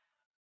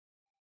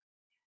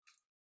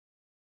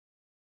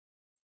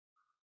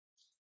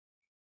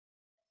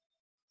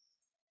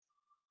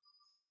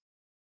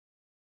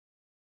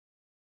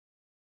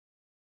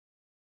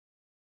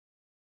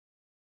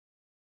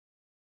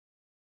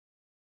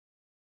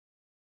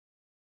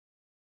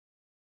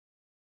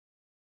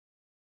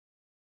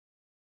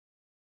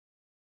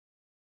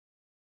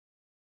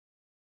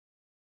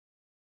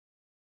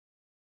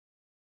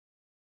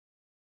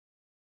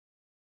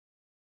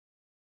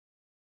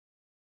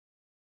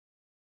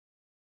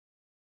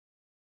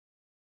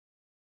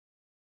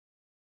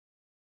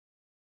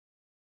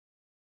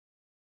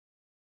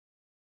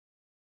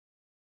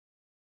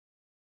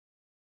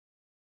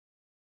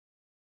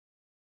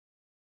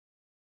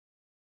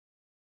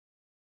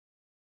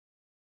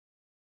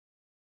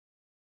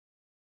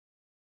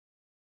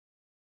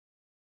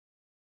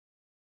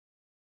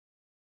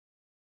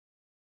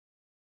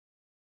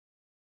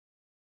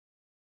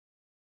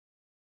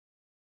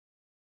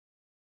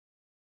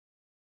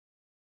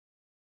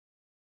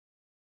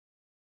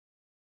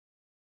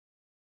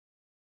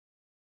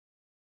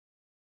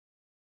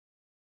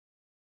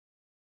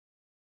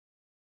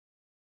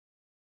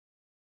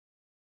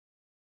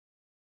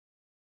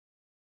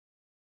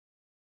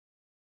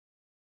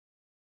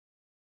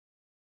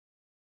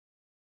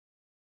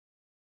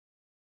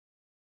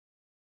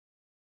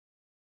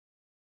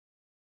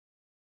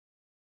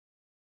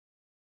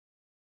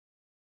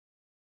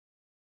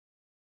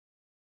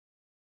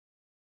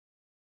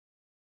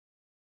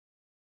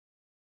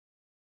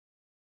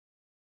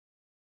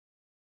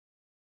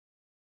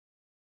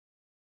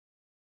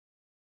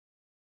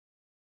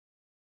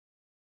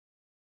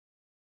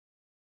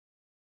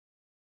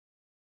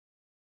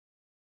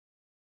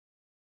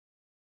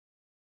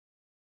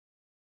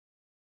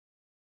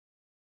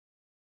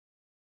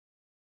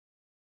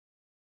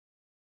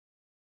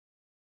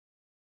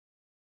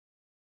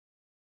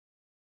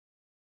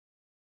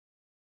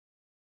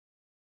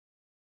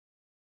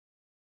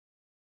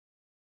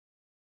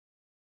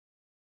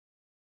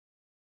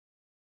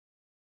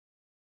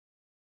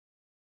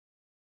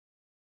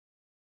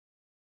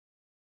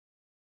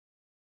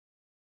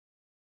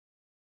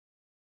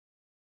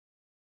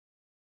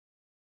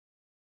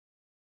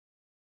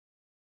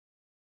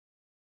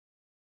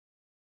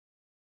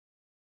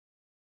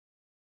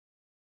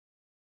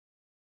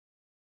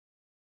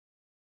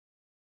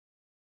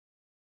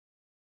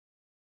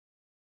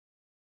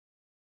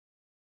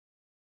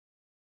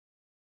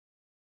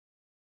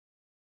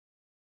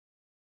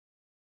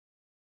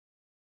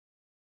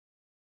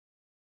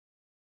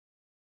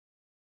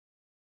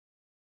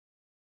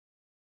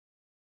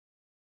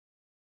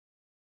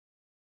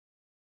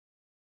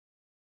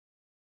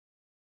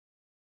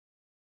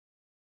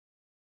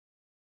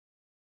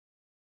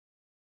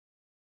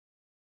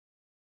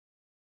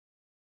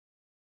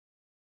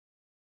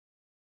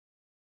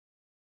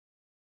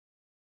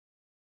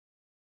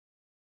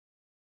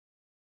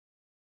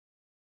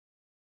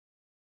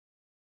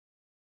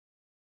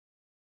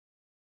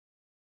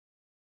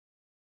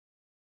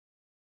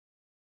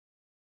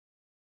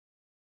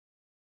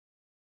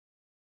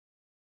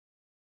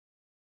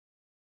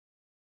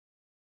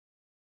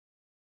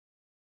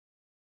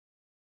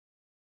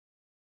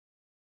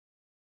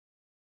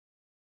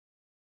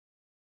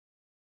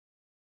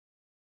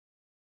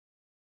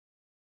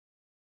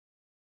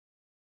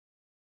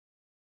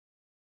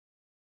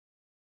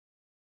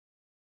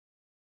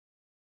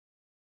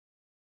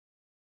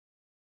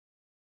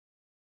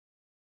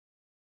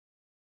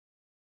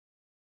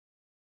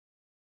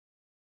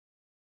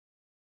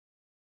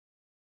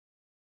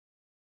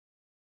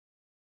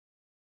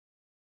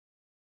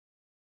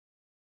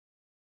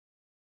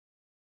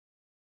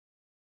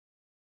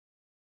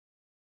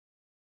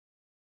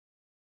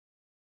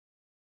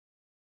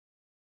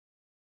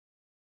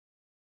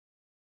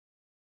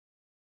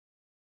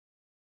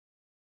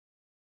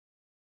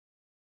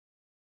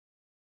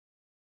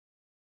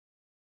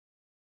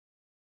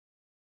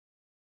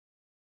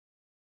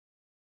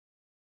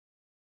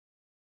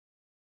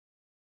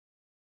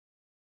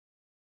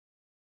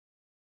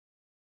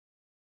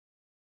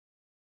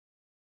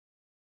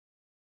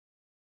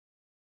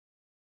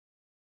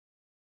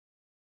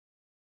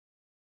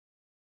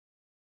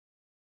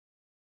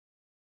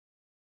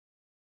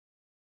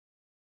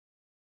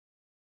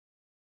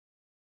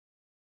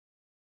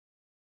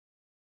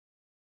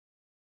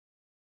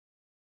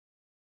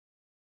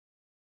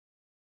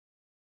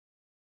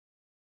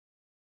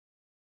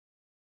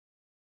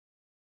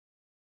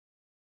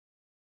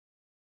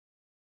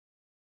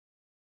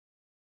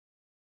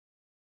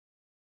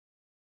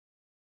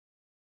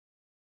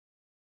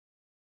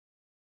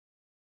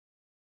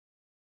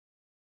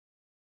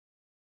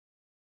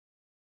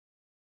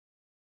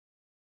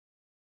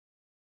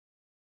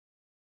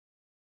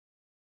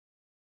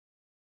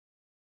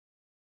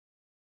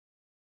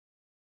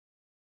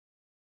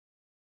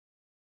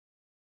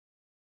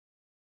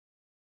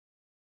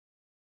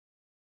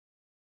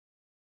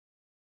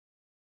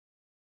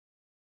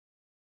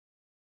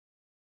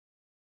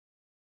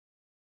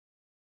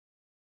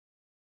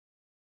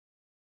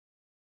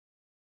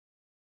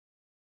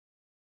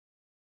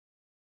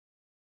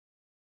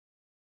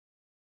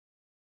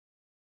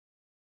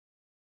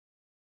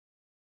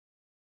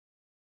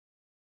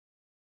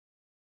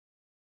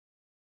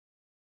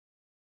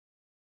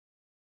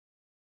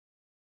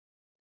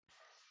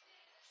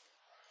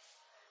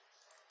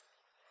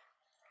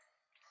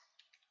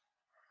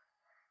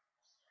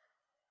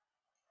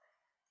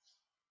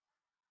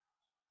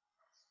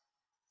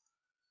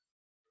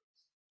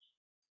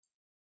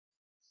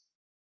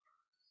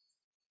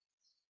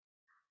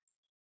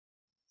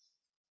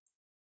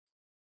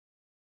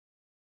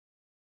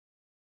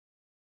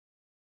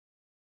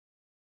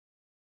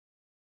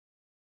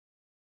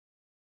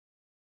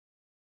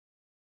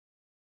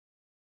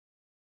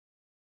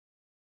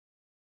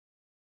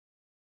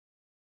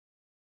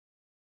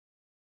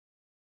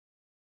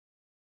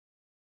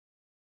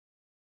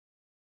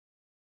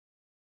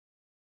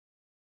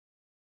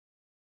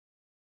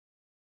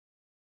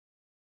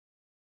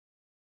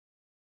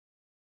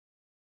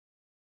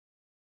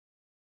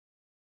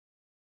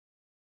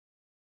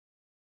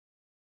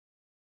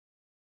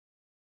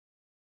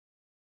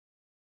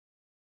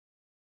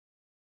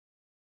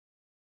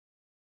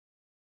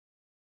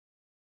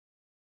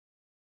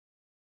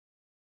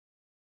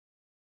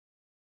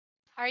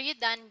 Are you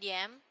done,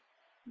 Diem?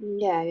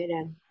 Yeah, you're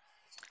done.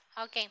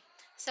 Okay,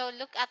 so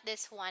look at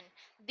this one.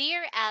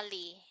 Dear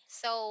Ali.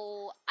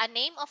 So, a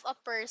name of a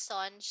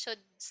person should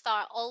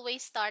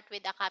always start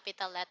with a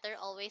capital letter.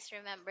 Always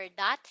remember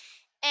that.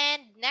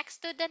 And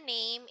next to the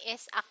name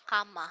is a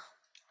comma,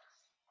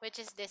 which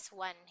is this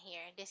one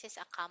here. This is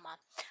a comma.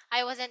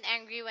 I wasn't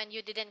angry when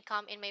you didn't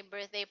come in my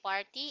birthday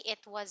party. It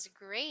was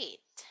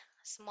great.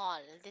 Small.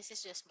 This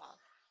is just small.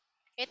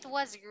 It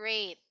was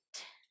great.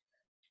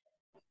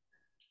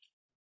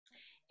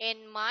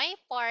 In my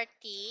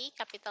party,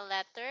 capital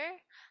letter,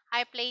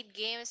 I played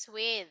games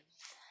with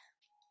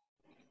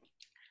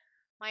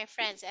my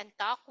friends and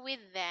talked with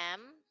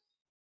them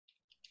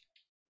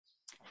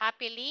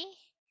happily,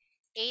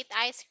 ate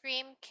ice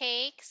cream,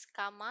 cakes,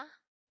 comma,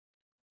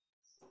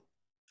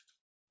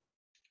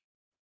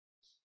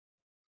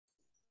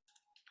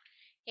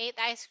 ate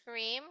ice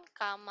cream,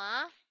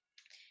 comma,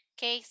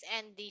 cakes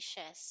and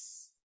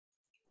dishes.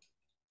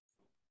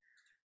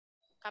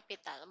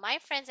 Capital. My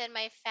friends and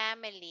my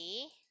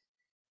family,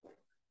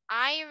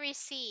 I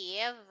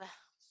receive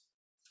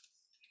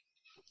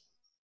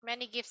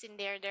many gifts in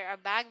there. There are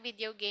bag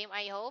video game.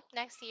 I hope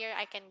next year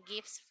I can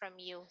gifts from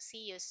you.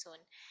 See you soon.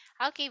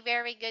 Okay,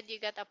 very good. You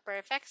got a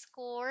perfect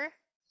score.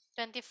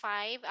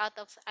 25 out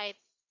of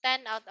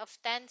 10 out of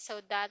 10.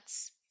 So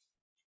that's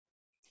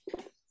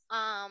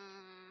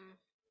um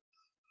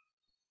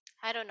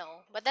I don't know,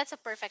 but that's a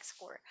perfect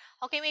score.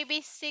 Okay, maybe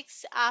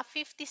 56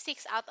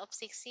 out of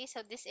 60.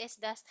 So this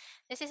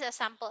is a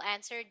sample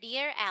answer.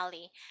 Dear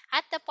Ali,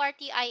 at the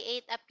party I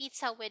ate a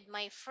pizza with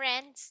my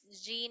friends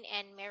Jean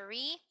and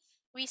Marie.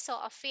 We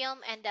saw a film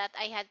and that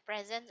I had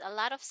presents, a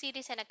lot of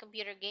CDs and a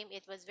computer game.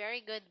 It was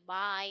very good.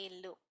 Bye,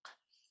 Luke.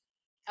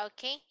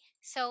 Okay,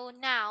 so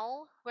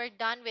now we're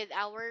done with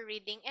our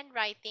reading and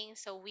writing.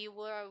 So we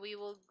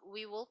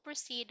will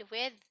proceed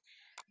with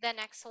the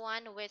next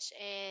one, which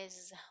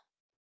is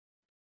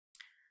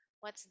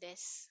what's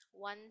this?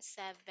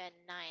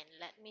 179.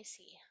 Let me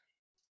see.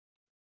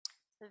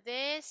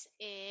 This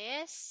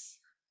is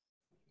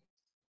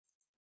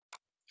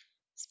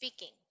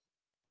speaking.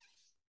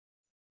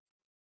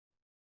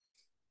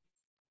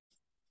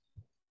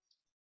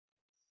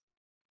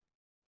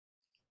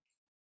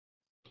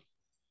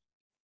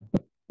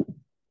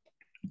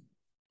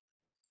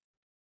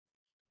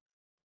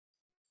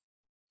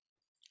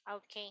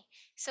 Okay.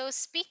 So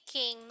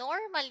speaking,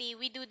 normally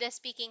we do the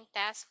speaking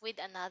test with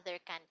another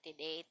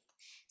candidate.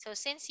 So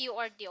since you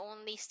are the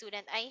only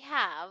student I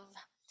have,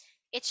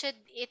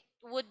 it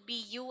would be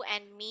you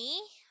and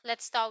me.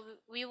 Let's talk.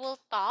 We will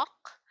talk.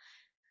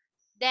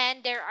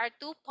 Then there are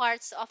two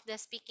parts of the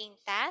speaking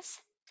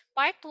test.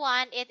 Part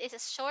 1, it is a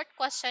short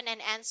question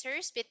and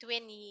answers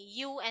between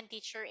you and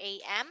teacher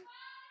AM.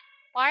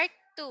 Part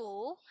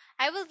 2,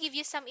 I will give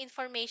you some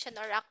information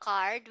or a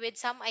card with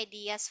some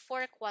ideas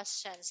for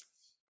questions.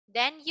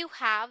 Then you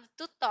have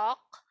to talk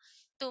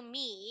to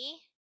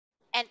me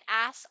and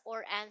ask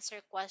or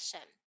answer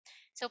question.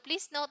 So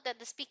please note that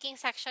the speaking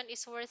section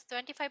is worth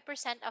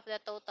 25% of the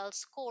total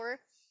score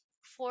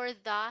for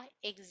the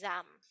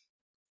exam.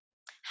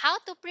 How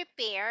to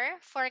prepare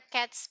for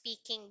cat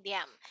speaking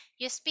them.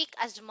 You speak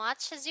as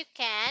much as you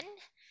can,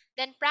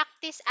 then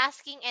practice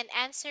asking and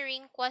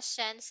answering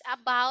questions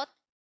about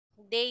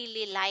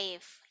daily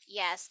life.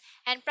 Yes.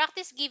 And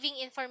practice giving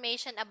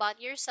information about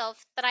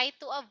yourself. Try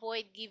to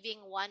avoid giving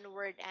one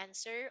word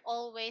answer.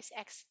 Always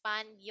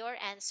expand your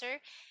answer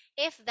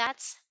if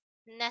that's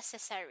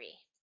necessary.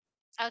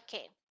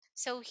 Okay.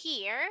 So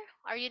here,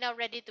 are you now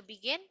ready to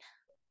begin?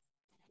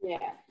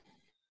 Yeah.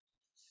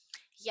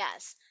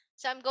 Yes.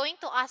 So I'm going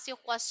to ask you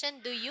a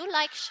question. Do you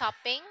like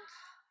shopping?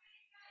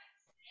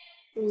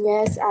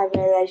 Yes, I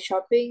will like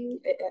shopping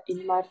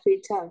in my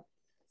free time.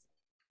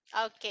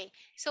 Okay.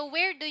 So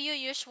where do you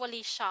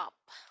usually shop?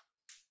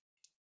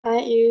 I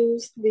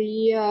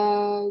usually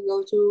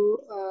go to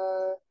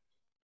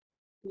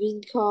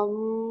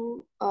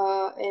Vincom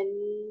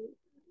and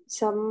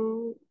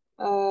some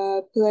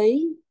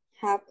play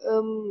have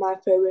my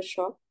favorite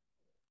shop.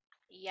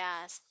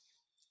 Yes.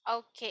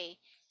 Okay.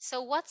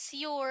 So what's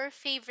your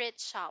favorite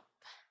shop?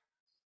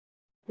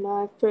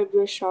 My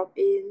favorite shop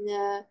in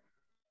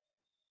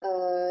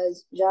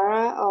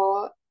Zara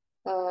or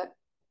uh,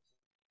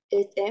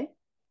 H&M.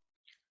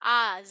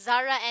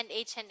 Zara and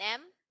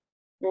H&M?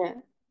 Yeah.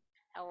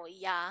 Oh,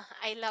 yeah.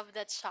 I love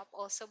that shop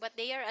also, but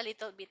they are a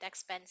little bit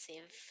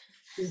expensive,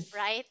 Mm.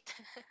 right?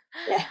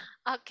 Yeah.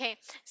 Okay.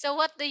 So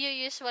what do you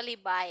usually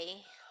buy?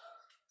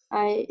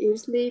 I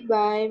usually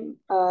buy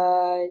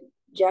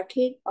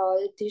jacket or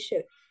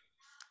t-shirt.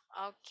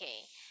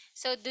 Okay.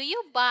 So do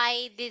you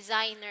buy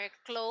designer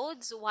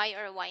clothes? Why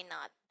or why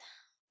not?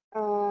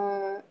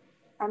 Uh,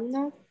 I'm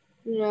not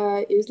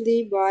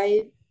usually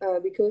buy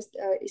because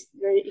it's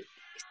very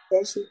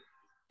expensive.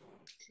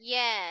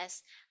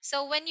 Yes.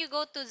 So when you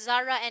go to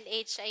Zara and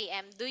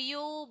H&M, do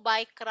you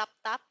buy crop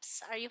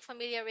tops? Are you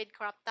familiar with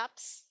crop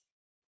tops?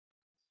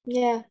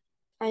 Yeah,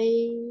 I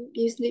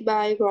usually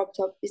buy crop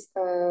top. Is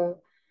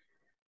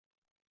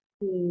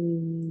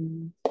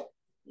hmm,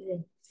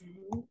 yeah.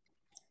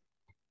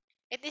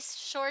 It is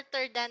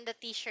shorter than the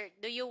t-shirt.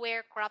 Do you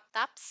wear crop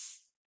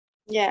tops?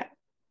 Yeah.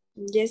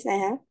 Yes, I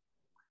have.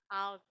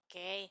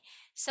 Okay.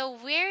 So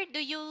where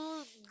do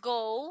you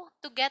go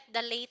to get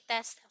the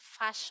latest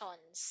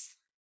fashions?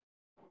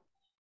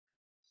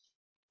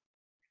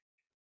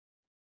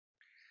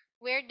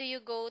 Where do you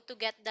go to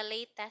get the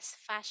latest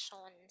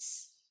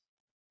fashions?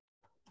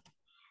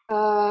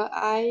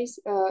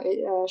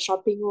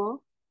 Shopping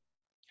mall.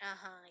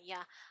 Uh-huh,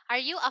 yeah. Are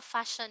you a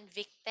fashion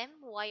victim?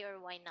 Why or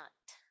why not?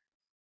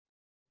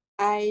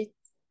 I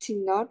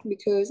think not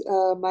because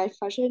my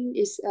fashion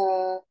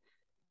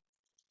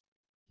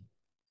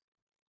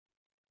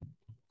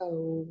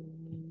um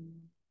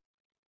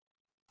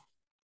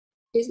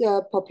is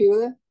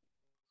popular.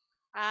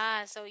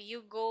 Ah, so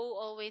you go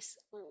always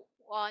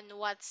on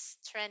what's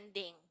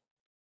trending.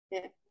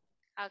 Yeah.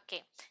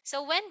 Okay.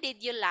 So when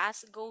did you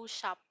last go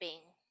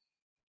shopping?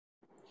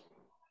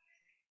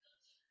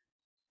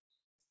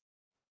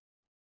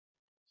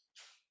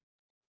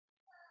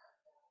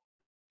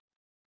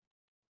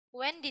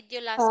 When did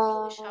you last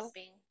go Uh,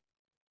 shopping?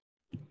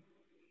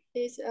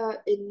 it's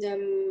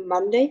in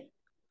Monday.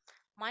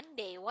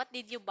 Monday. What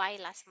did you buy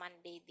last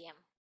Monday, DM?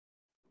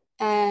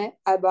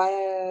 I buy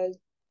a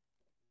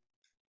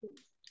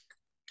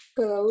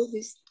clothes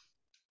this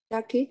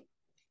jacket.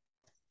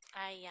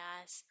 Ah,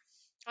 yes.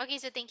 Okay,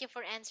 so thank you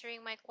for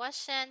answering my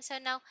question. So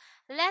now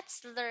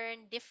let's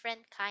learn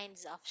different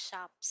kinds of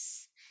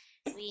shops.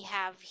 We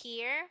have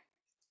here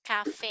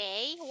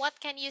cafe. What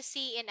can you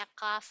see in a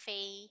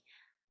cafe,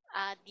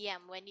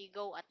 DM, when you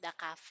go at the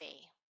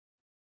cafe?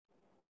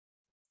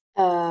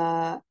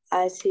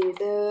 I see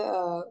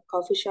the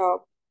coffee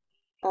shop,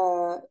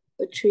 a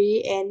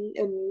tree and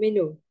a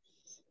menu.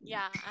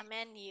 Yeah, a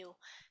menu.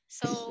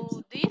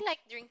 So, do you like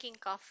drinking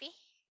coffee?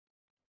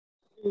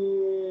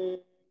 Mm,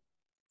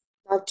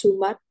 not too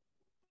much.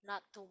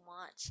 Not too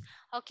much.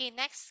 Okay,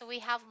 next we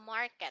have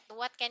market.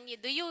 What can you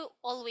do? You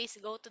always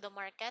go to the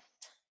market?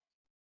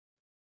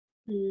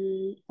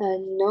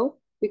 No,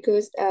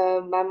 because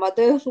my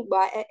mother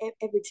buy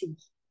everything.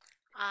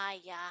 Ah,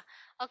 yeah.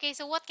 Okay,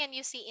 so what can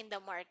you see in the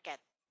market?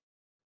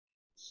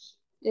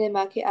 In the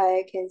market,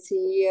 I can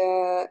see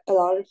a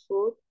lot of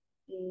food.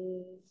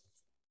 Mm,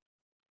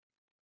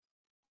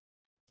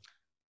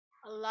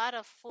 A lot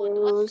of food.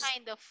 What First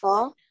kind of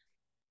food?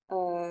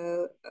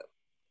 stock,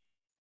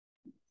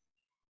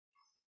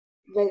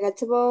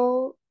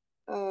 vegetable,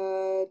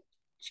 uh,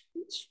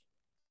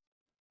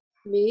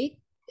 meat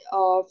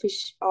or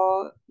fish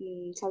or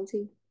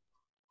something.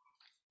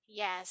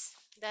 Yes,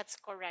 that's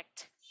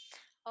correct.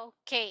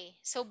 Okay,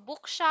 so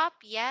bookshop,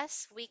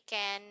 yes, we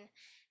can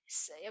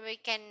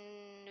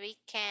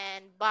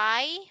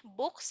buy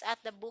books at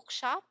the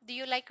bookshop. Do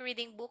you like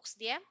reading books,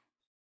 DM?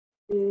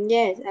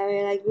 Yes,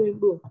 I like reading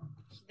book.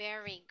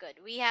 Very good.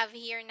 We have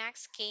here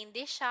next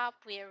candy shop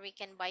where we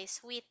can buy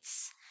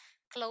sweets,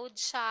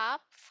 clothes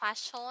shop,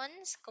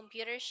 fashions,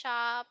 computer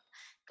shop,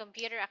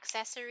 computer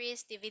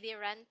accessories, DVD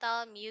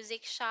rental,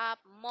 music shop,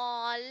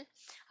 mall.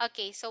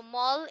 Okay, so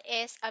mall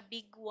is a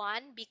big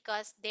one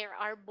because there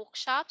are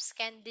bookshops,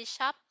 candy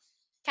shop,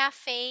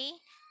 cafe,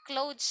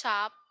 clothes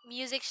shop,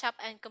 music shop,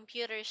 and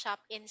computer shop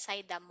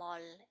inside the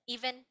mall.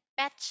 Even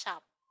pet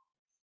shop.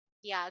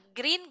 Yeah,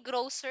 green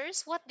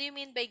grocers. What do you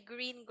mean by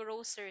green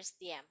grocers,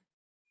 DM?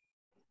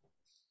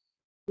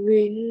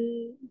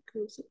 Green,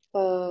 it's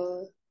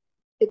a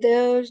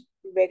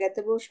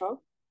vegetable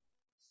shop.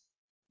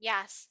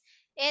 Yes,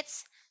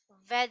 it's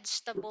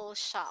vegetable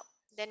shop.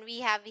 Then we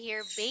have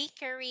here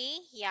bakery.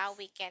 Yeah,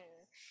 we can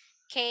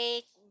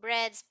cake,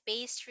 breads,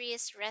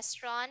 pastries,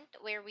 restaurant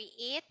where we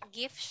eat,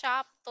 gift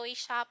shop, toy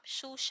shop,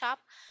 shoe shop,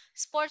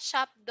 sports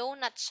shop,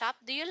 donut shop.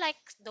 Do you like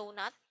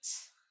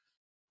donuts?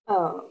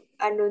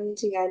 I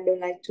don't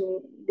like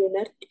to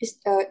donut.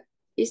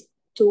 It's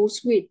too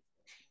sweet.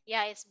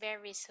 Yeah, it's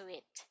very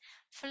sweet.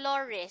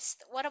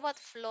 Florist. What about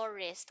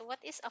florist? What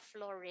is a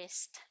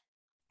florist?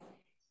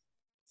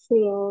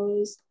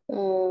 Flowers,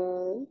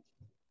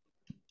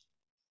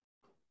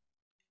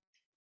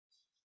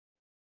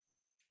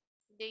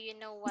 Do you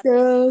know what is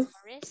the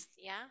florist?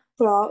 Yeah.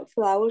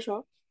 flower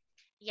shop.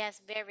 Yes,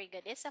 very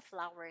good. It's a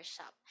flower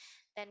shop.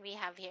 Then we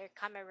have here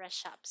camera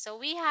shop. So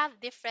we have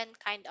different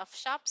kind of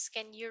shops.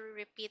 Can you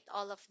repeat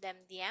all of them,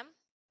 DM?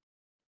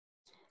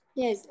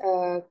 Yes,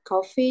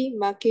 coffee,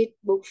 market,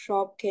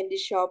 bookshop, candy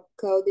shop,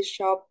 clothes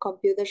shop,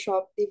 computer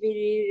shop,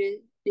 DVD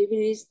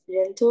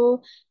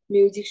rental,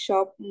 music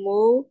shop,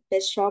 mall,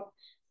 pet shop,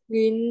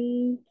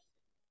 green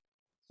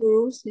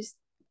cruise,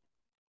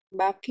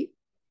 market,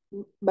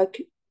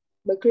 bakery,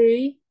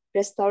 bakery,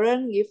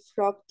 restaurant, gift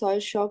shop, toy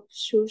shop,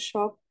 shoe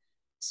shop,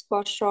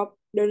 sports shop,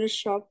 donut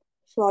shop,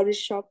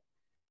 florist shop,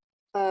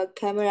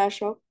 camera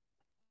shop.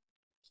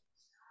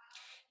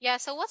 Yeah,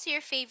 so what's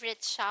your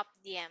favorite shop,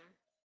 DM?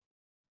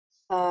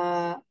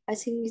 I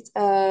think it's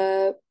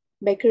a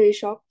bakery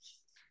shop.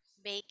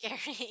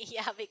 Bakery,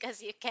 yeah,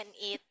 because you can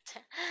eat.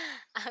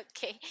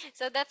 Okay,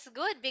 so that's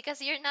good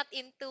because you're not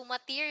into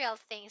material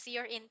things,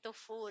 you're into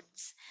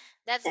foods.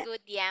 That's Yeah.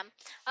 good, yeah.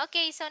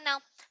 Okay, so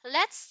now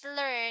let's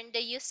learn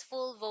the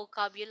useful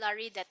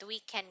vocabulary that we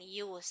can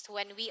use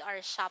when we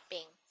are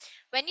shopping.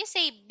 When you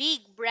say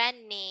big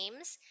brand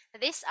names,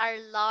 these are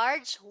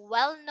large,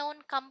 well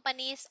known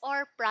companies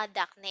or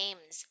product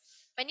names.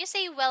 When you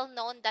say well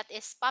known, that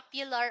is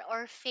popular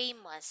or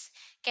famous.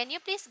 Can you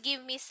please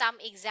give me some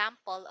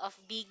example of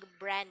big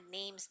brand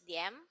names,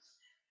 DM?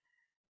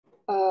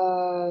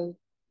 Uh,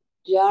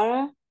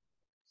 Zara.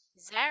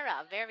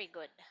 Zara, very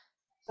good.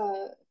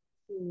 Uh,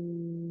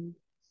 mm,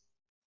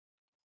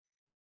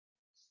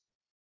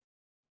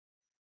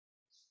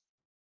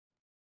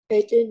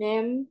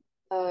 H&M.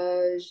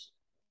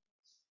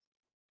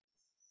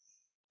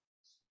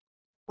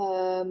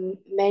 Uh,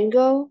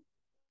 Mango.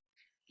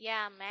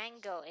 Yeah,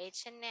 Mango,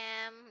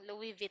 H&M,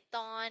 Louis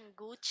Vuitton,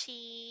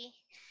 Gucci,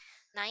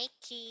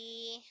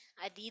 Nike,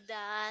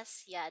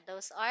 Adidas. Yeah,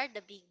 those are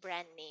the big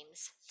brand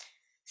names.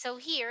 So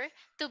here,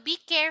 to be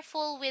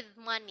careful with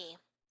money.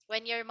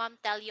 When your mom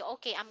tell you,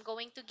 "Okay, I'm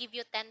going to give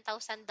you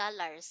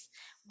 $10,000,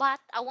 but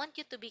I want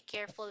you to be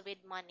careful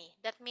with money."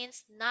 That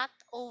means not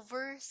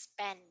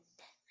overspend.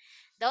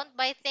 Don't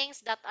buy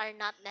things that are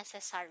not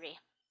necessary.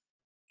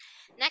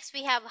 Next,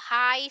 we have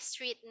high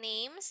street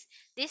names.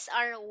 These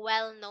are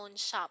well known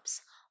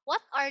shops.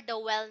 What are the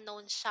well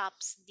known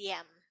shops,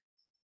 DM?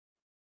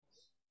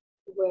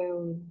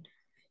 Well,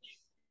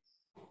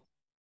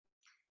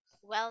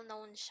 Well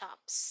known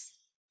shops.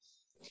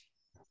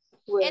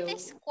 It well.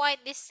 is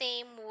quite the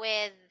same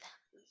with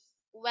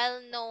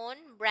well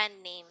known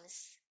brand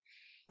names.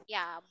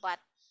 Yeah, but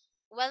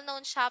well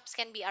known shops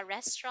can be a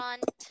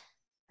restaurant,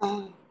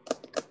 Ah,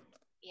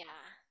 yeah,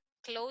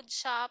 clothes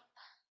shop.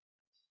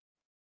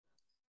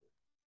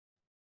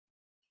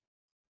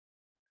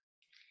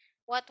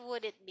 What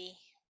would it be?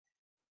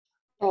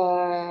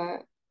 uh,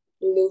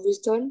 Louis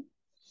Vuitton.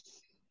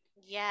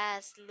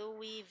 Yes,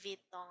 Louis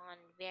Vuitton.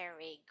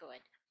 Very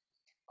good.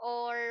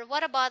 Or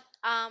what about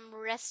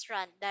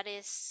restaurant that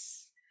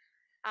is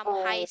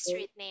high Uh,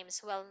 street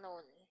names, well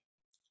known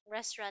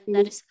restaurant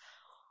that Mi- is.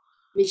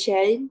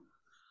 Michelin.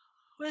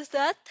 What's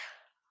that?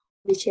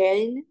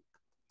 Michelin.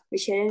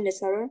 Michelin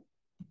restaurant.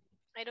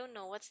 I don't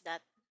know what's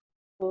that.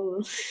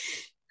 Oh.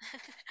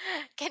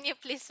 Can you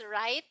please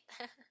write?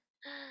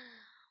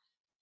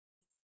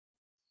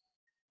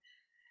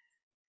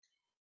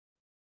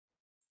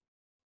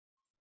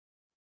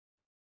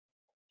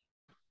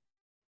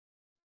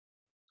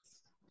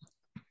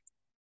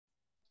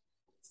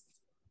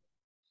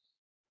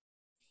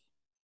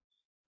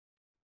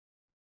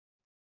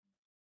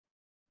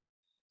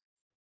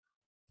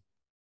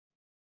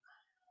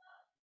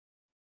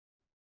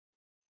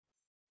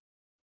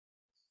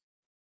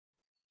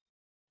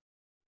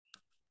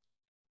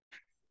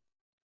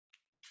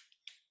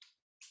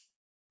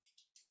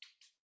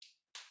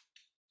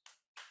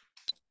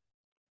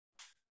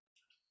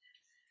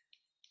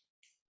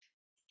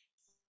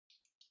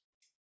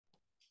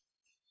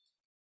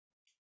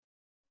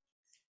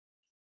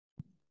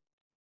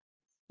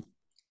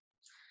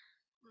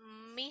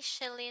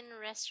 Michelin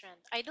restaurant.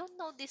 I don't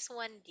know this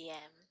one,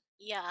 DM.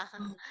 Yeah.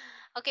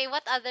 Okay,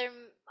 what other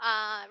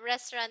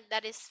restaurant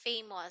that is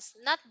famous?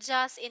 Not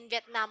just in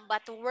Vietnam,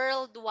 but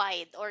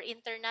worldwide or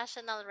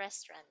international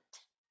restaurant.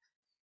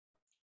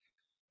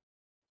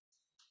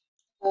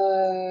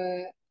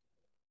 Uh,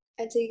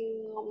 I think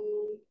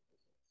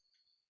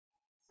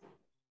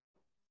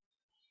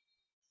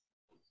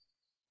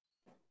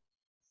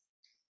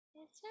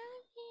let's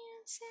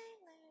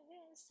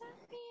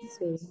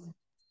see.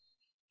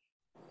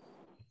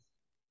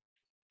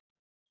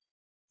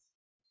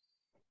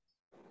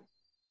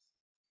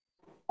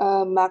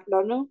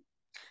 McDonald.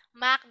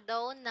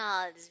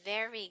 McDonald's,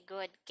 very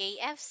good.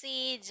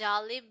 KFC,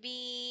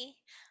 Jollibee,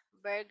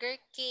 Burger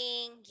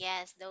King.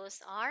 Yes,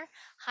 those are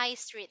high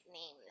street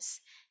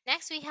names.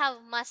 Next, we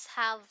have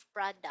must-have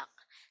product.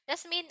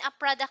 That's mean a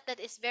product that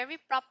is very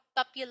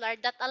popular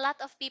that a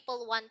lot of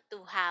people want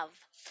to have.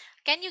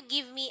 Can you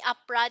give me a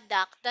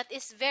product that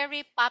is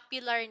very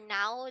popular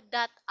now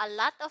that a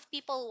lot of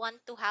people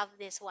want to have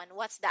this one?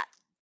 What's that?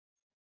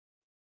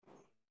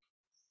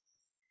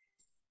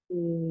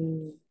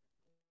 Mm.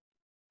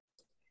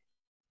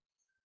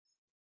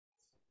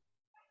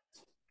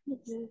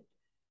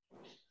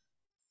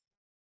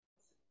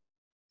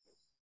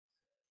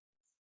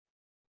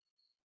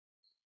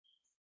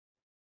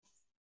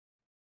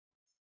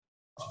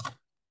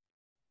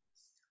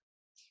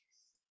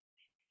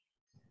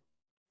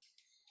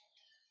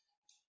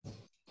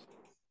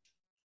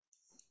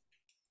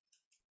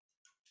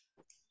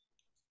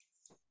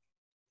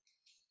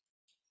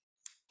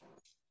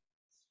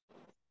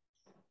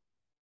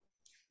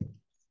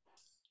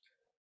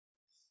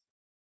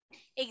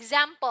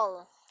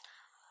 Example,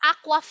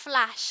 Aqua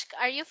Flash.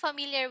 Are you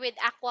familiar with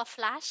Aqua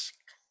Flash?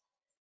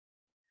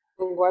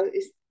 What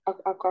is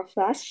aqua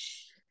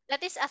flash?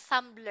 That is a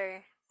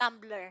tumbler.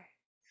 Tumbler.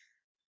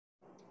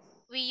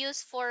 we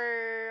use for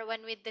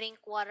when we drink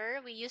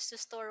water. We used to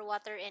store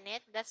water in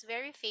it. That's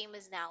very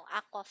famous now.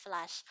 Aqua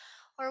Flash.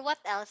 Or what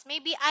else?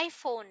 Maybe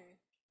iPhone.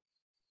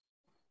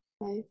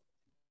 Five.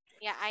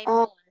 Yeah,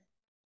 Uh, iPhone.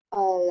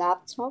 a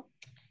laptop.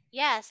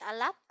 Yes, a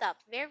laptop.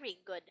 Very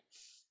good.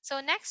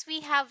 So next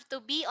we have to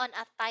be on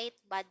a tight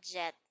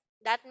budget.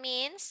 That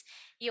means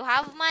you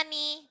have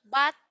money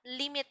but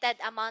limited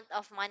amount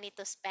of money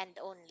to spend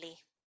only.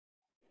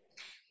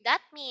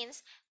 That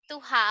means to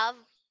have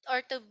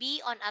or to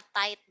be on a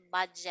tight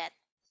budget.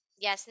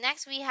 Yes,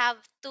 next we have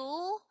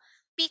to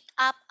pick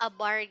up a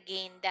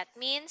bargain. That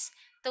means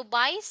to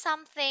buy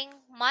something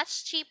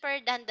much cheaper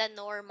than the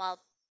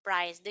normal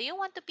price. Do you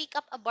want to pick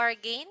up a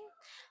bargain?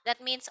 That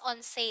means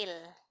on sale.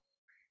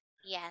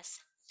 Yes.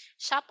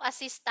 Shop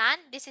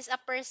assistant, this is a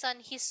person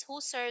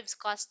who serves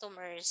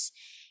customers.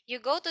 You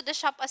go to the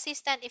shop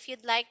assistant if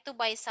you'd like to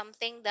buy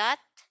something that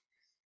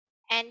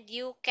and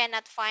you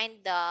cannot find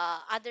the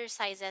other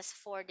sizes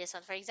for this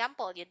one. For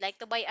example, you'd like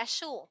to buy a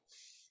shoe.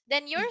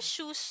 Then your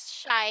shoe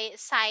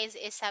size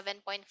is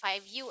 7.5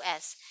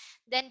 US.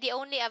 Then the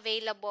only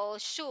available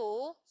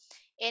shoe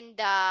in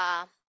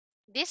the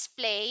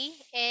display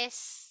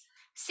is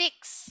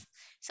 6.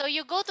 So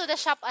you go to the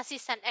shop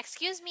assistant,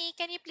 "Excuse me,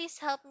 can you please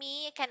help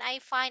me? Can I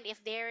find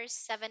if there's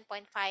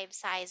 7.5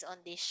 size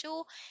on this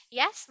shoe?"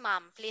 "Yes,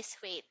 ma'am. Please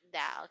wait."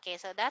 Okay,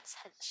 so that's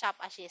shop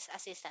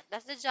assistant.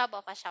 That's the job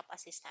of a shop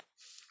assistant.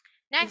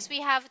 Next,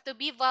 we have to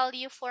be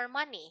value for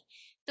money,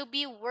 to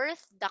be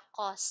worth the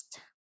cost.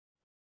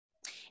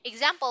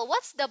 Example,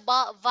 what's the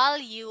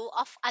value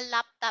of a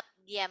laptop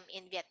game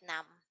in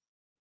Vietnam?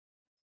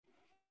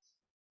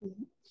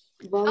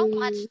 How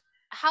much Value.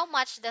 how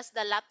much does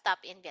the laptop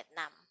in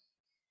Vietnam?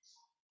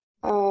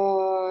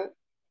 Uh,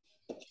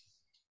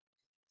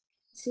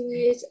 think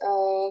it's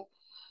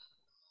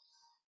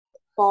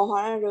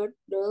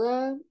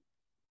 $400.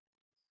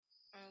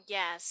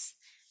 Yes,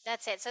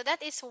 that's it. So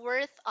that is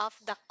worth of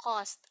the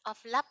cost of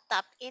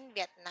laptop in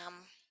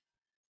Vietnam.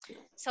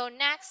 So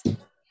next,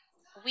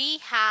 we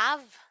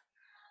have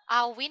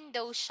a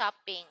window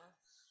shopping.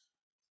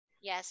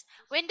 Yes,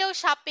 window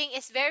shopping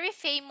is very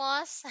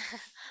famous.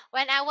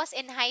 When I was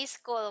in high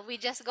school, we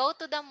just go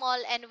to the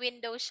mall and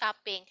window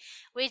shopping.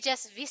 We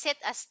just visit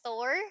a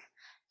store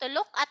to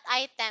look at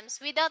items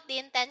without the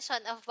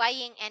intention of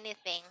buying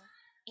anything.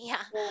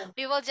 Yeah, Yeah,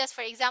 we will just,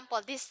 for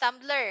example, this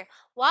tumbler.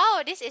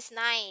 Wow, this is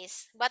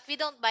nice. But we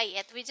don't buy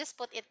it. We just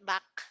put it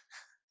back.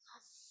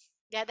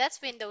 Yeah,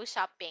 that's window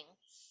shopping.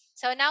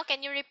 So now,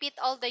 can you repeat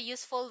all the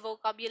useful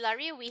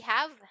vocabulary we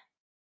have?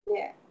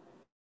 yeah.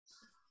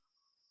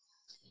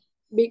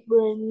 Big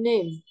brand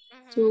name.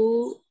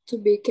 Mm-hmm. To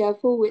be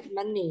careful with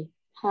money.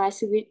 High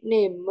sweet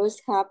name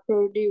must have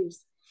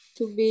produce.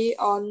 To be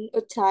on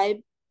a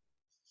tight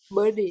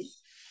budget.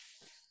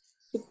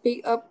 To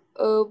pick up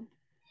a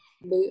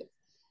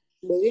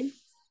bargain.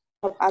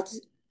 Shop,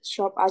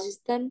 shop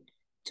assistant.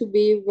 To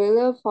be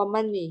value for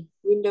money.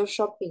 Window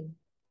shopping.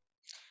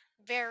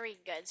 Very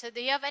good. So,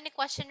 do you have any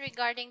question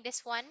regarding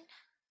this one?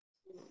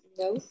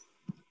 No.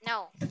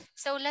 No.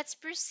 So, let's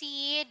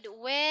proceed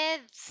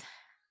with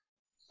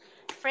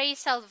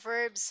phrasal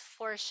verbs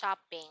for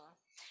shopping.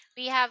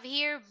 We have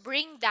here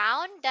bring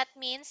down, that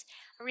means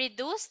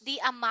reduce the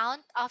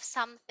amount of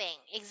something.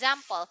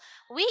 Example,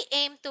 we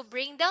aim to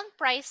bring down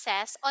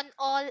prices on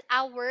all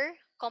our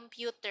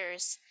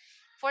computers.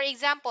 For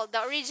example,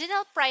 the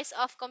original price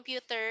of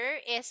computer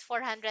is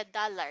 $400.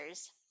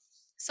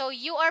 So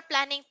you are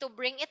planning to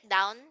bring it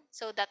down,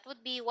 so that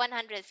would be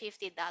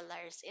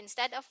 $150.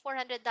 Instead of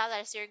 $400,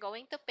 you're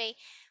going to pay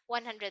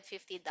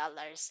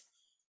 $150.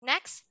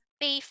 Next,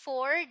 pay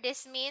for.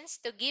 This means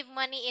to give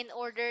money in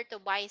order to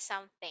buy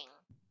something.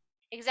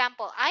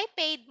 Example, I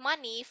paid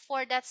money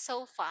for that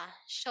sofa,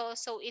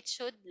 so it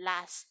should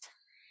last.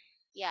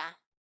 Yeah.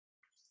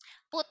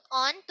 Put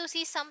on, to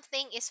see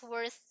something is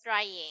worth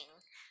trying.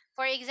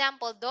 For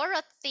example,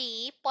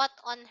 Dorothy put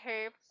on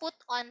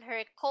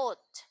her coat.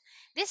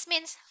 This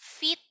means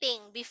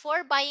fitting.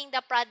 Before buying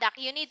the product,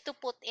 you need to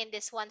put in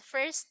this one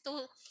first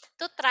to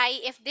try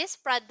if this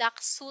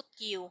product suit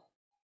you.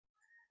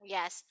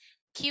 Yes.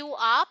 Queue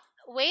up,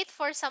 wait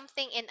for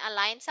something in a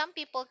line. Some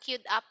people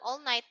queued up all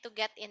night to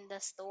get in the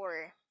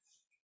store.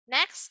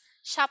 Next,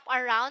 shop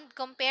around,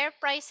 compare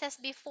prices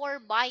before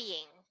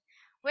buying.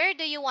 Where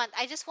do you want?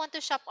 I just want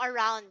to shop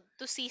around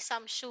to see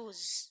some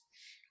shoes.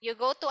 You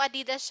go to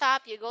Adidas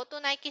shop, you go to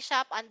Nike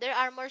shop, Under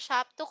Armour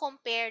shop to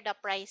compare the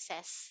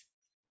prices.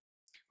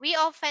 We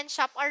often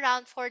shop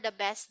around for the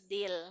best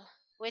deal,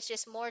 which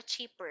is more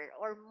cheaper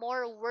or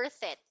more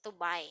worth it to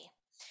buy.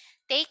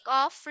 Take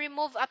off,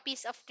 remove a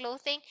piece of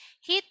clothing.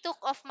 He took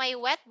off my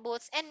wet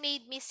boots and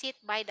made me sit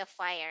by the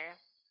fire.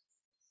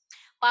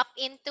 Pop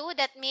into,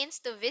 that means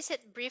to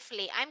visit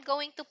briefly. I'm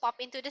going to pop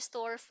into the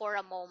store for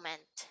a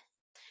moment.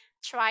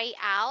 Try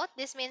out,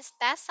 this means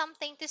test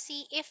something to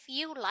see if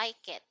you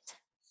like it.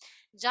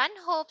 John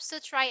hopes to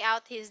try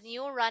out his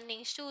new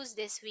running shoes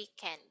this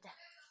weekend.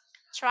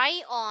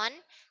 Try on,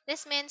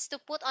 this means to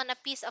put on a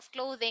piece of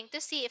clothing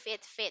to see if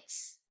it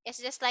fits. It's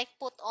just like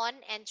put on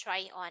and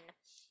try on.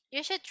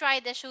 You should try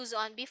the shoes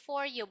on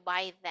before you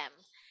buy them.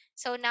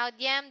 So now,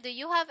 Diem, do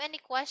you have any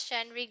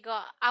question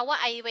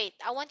wait.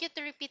 I want you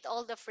to repeat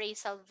all the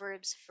phrasal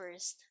verbs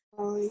first.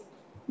 I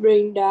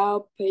bring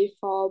down, pay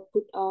for,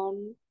 put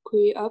on,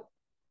 queue up,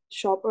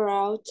 shop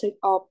around, take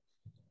off,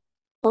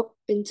 up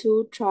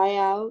into, try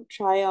out,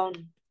 try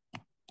on.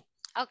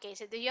 Okay,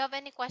 so do you have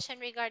any question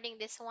regarding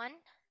this one?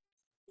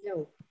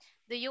 No.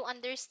 Do you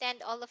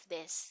understand all of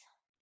this?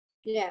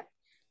 Yeah.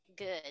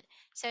 Good.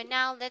 So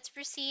now let's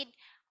proceed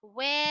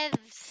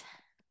with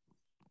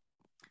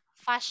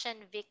fashion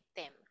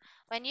victim.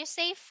 When you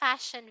say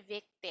fashion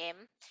victim,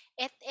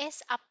 it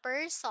is a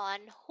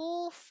person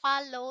who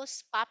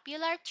follows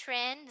popular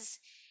trends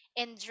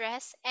in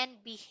dress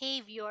and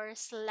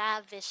behaviors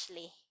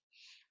lavishly.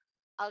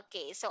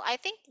 Okay, so I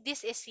think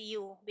this is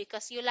you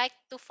because you like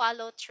to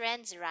follow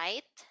trends,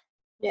 right?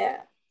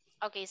 Yeah.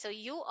 Okay, so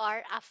you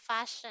are a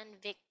fashion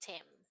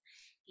victim.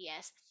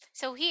 Yes.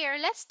 So here,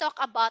 let's talk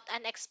about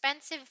an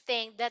expensive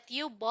thing that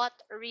you bought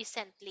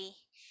recently.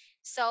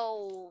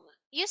 So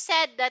you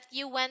said that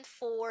you went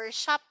for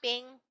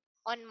shopping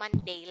on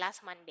Monday,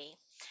 last Monday.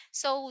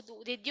 So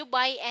did you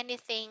buy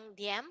anything,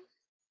 Diem?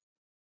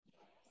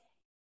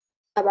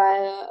 I buy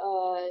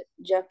a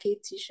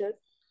jacket t-shirt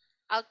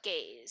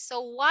Okay,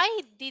 so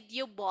why did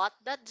you bought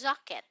that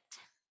jacket?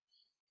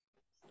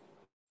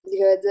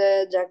 because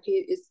the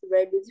jacket is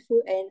very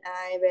beautiful and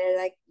I very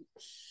like.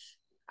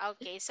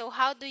 Okay, so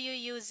how do you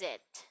use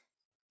it?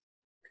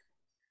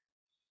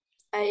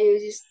 I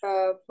use this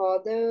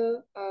for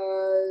the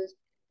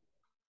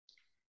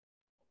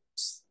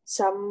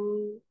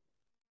some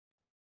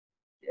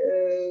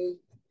uh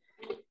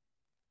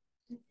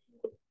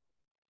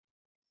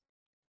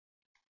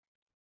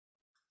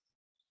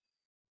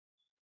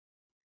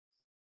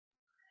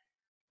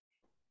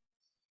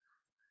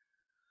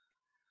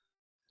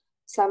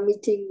some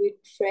meeting with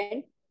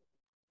friend.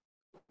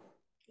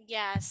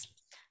 Yes.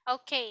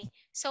 Okay.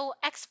 So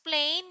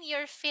explain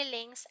your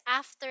feelings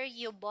after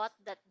you bought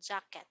that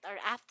jacket or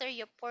after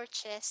you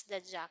purchased the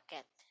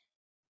jacket.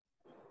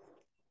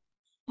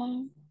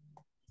 Um,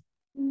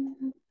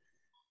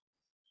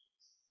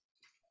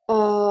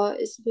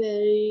 it's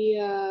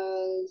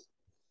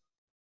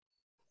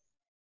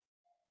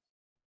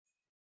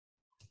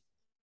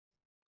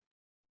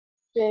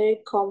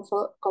very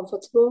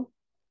comfortable.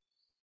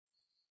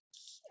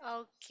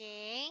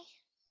 Okay.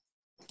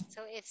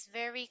 So it's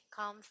very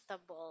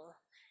comfortable.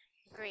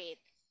 Great.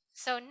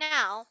 So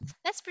now,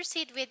 let's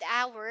proceed with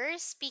our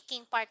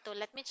speaking part 2.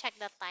 Let me check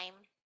the time.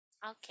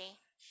 Okay.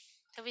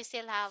 So we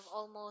still have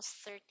almost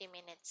 30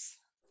 minutes.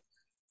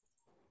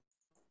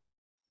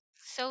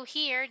 So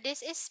here,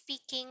 this is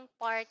speaking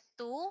part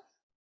 2.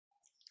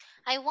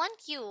 I want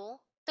you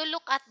to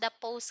look at the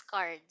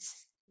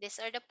postcards. These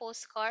are the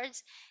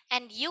postcards.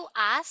 And you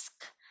ask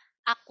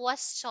a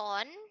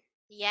question.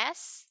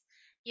 Yes.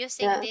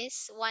 Using Yeah.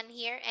 this one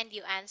here, and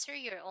you answer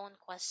your own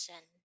question.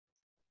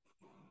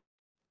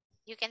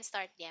 You can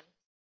start them.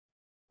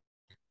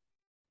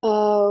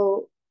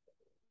 Uh,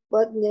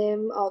 what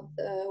name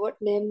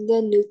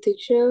the new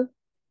teacher?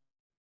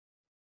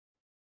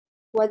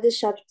 What the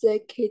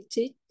subject he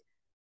teach?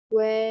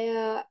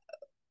 Where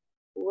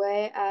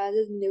where are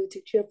the new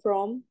teacher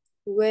from?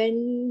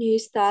 When he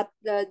start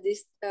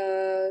this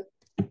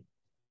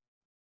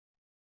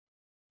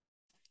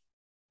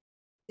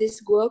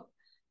work?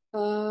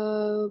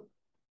 Uh,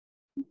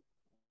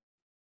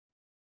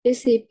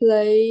 is he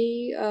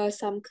play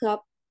some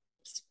club?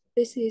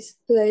 Is he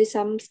play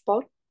some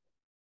sport?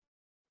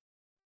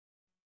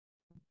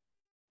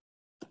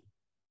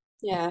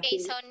 Yeah, I Okay,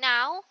 think so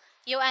now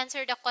you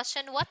answer the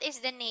question, what is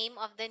the name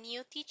of the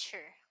new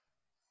teacher?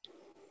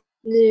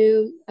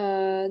 the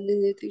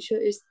new teacher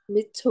is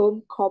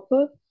Midterm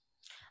Copper.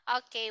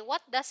 Okay,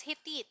 what does he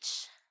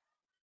teach?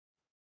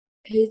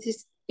 He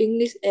is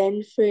English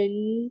and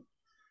French.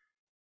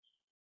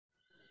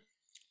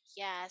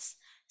 Yes.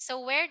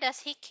 So where does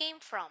he came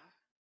from?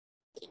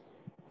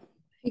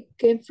 He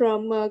came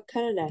from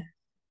Canada.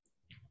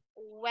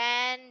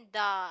 When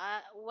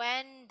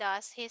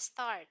does he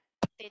start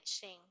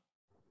teaching?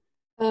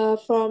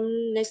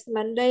 From next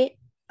Monday,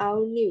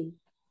 our new.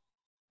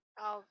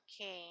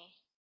 Okay.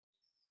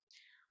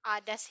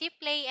 Does he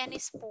play any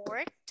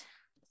sport?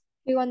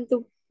 He want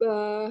to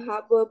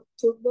have a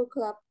football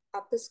club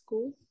after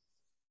school.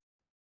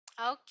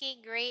 Okay,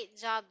 great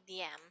job,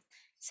 DM.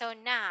 So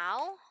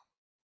now,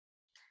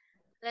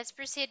 let's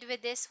proceed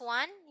with this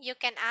one. You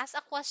can ask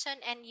a question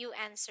and you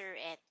answer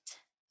it.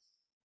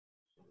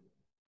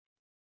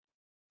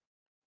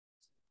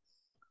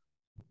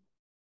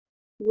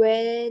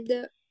 Where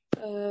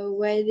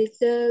is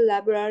the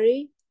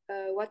library?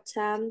 What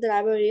time the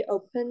library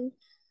open?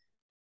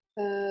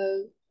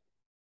 Uh,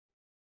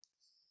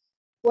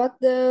 what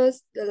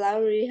does the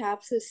library have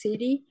the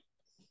CD?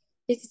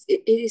 It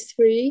is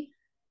free.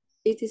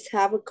 It is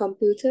have a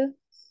computer.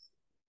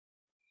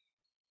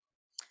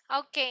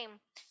 Okay,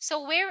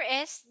 so where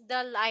is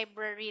the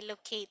library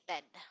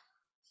located?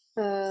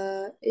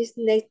 It's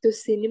next to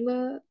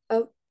cinema.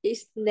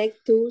 It's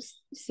next to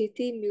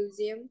city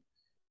museum.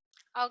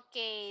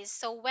 Okay,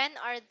 so when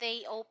are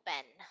they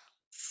open?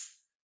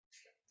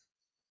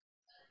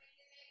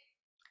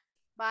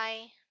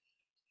 Bye.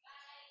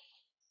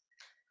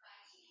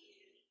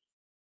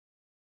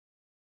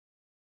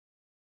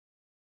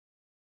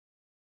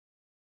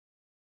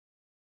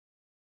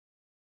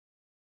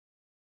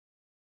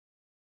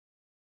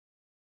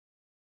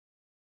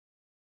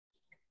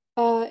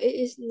 It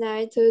is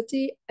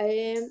 9:30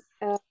 a.m.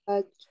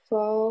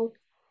 For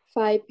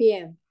 5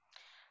 p.m.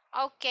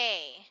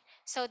 Okay,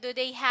 so do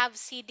they have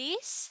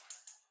CDs?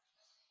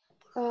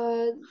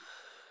 Uh,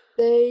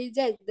 they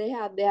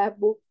have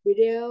book,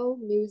 video,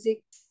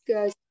 music,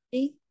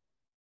 CD.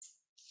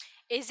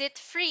 Is it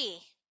free?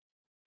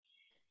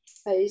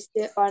 It's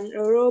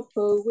 €1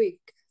 per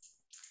week.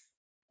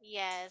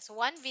 Yes,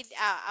 one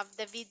of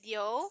the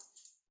video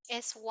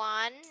is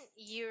 €1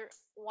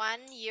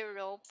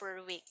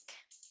 per week.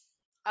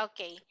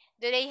 Okay.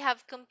 Do they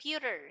have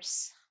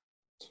computers?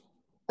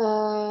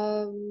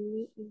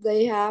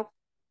 They have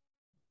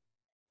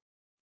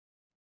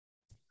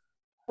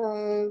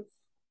uh,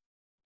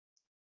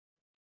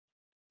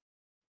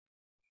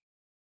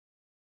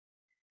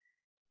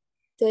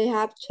 they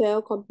have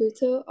 12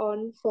 computer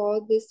on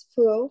for this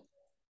floor.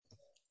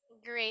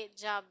 Great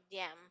job,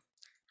 Diam.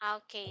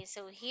 Okay,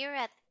 so here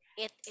at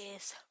it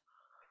is.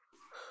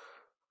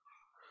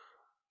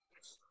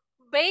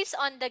 Based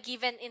on the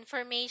given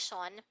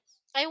information,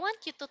 I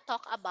want you to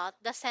talk about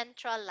the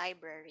central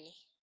library.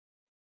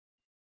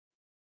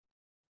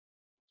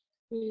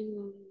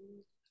 Mm,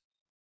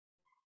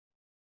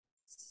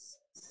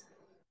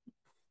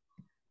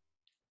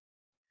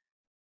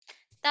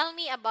 Tell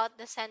me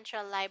about the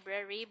central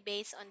library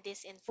based on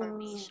this uh,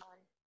 information.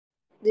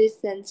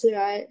 this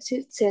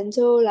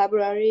central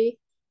library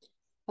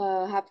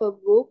have a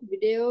book,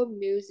 video,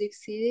 music,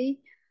 CD.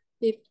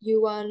 If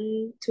you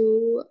want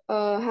to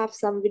have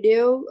some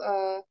video,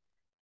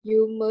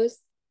 you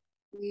must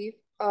give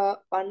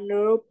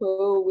 €1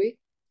 per week.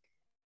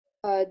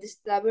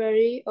 This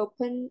library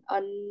open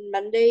on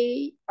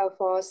Monday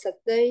for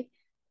Saturday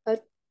at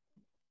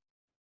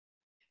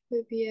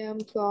 3 p.m.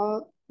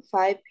 for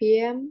 5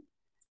 p.m.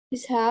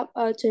 It have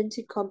a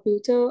 20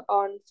 computer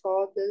on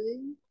for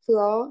the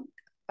floor.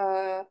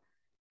 Uh,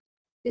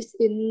 it's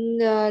in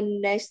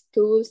next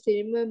to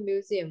cinema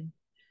museum,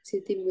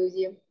 city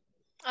museum.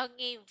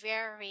 Okay,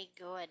 very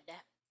good.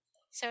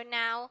 So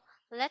now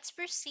let's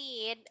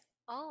proceed.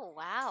 Oh,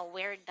 wow,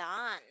 we're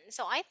done.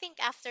 So I think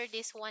after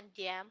this one,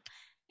 Diam,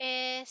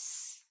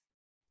 is.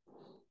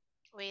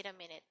 Wait a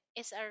minute.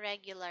 Is a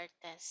regular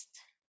test.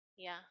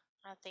 Yeah,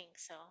 I think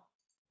so.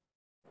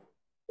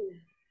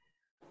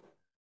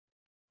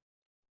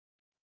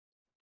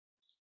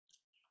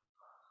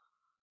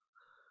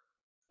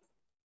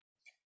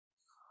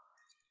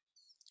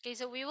 Okay,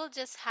 so we will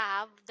just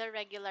have the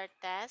regular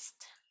test.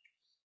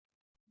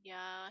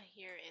 Yeah,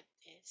 here it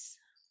is.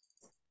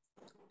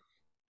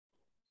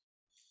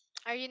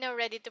 Are you now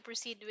ready to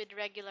proceed with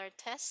regular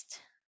test?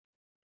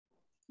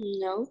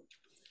 No.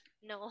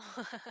 No.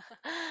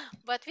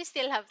 But we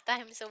still have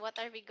time, so what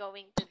are we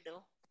going to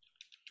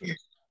do?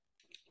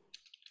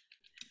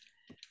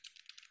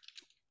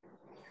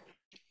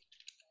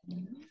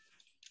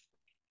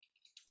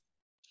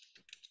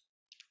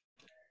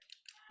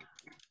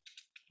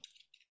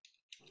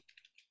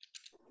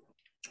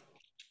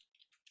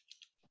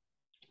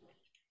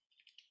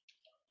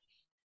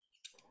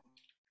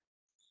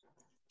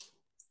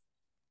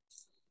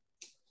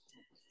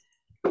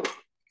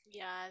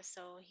 Yeah,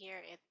 so here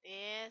it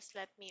is.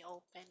 Let me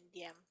open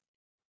them.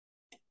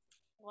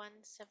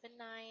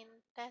 179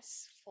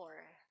 test 4.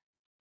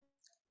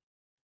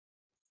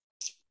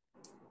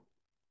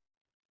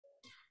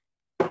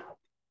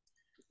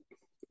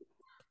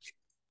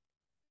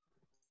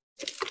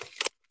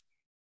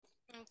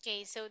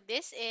 Okay, so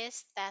this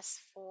is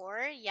test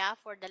 4. Yeah,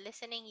 for the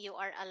listening, you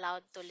are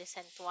allowed to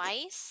listen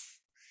twice.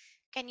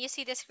 Can you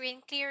see the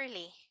screen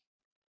clearly?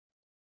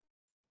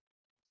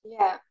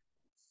 Yeah.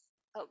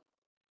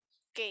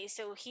 Okay,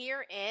 so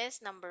here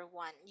is number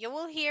 1. You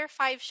will hear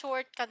 5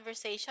 short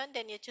conversation,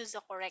 then you choose the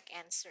correct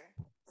answer.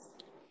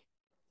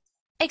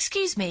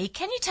 Excuse me,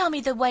 can you tell me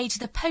the way to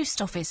the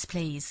post office,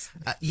 please?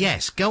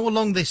 Yes, go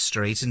along this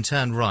street and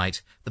turn right.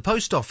 The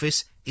post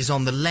office is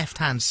on the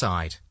left-hand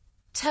side.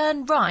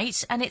 Turn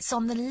right and it's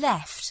on the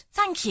left.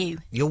 Thank you.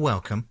 You're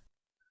welcome.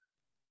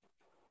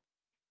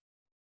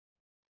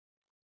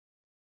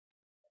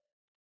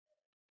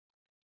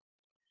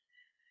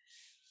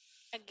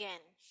 Again.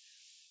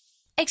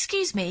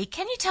 Excuse me,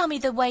 can you tell me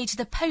the way to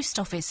the post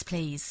office,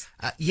 please?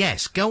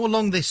 Yes, go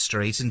along this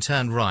street and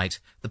turn right.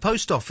 The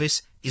post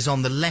office is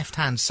on the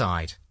left-hand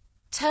side.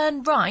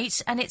 Turn right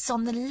and it's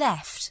on the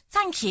left.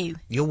 Thank you.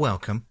 You're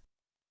welcome.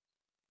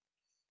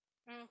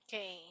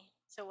 Okay,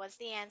 so what's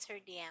the answer,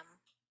 DM?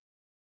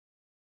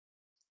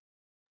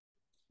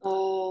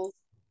 Uh,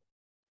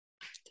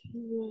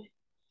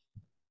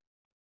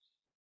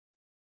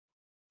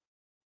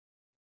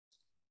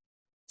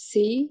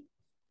 C.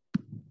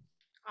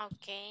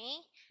 Okay.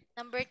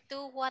 Number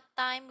 2, what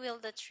time will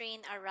the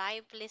train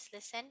arrive? Please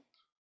listen.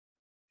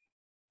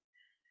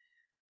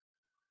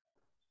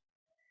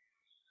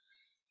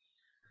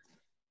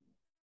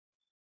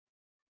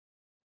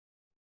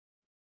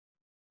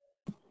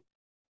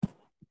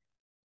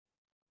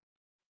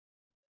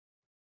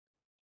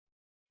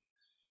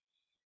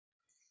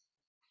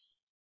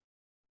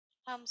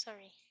 I'm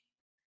sorry.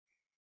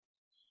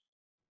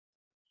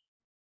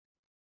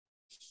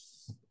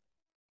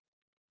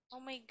 Oh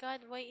my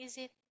God, why is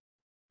it?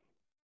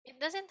 It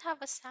doesn't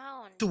have a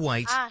sound. To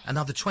wait Ah,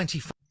 another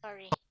 25.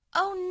 sorry.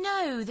 Oh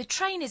no, the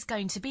train is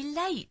going to be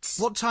late.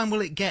 What time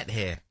will it get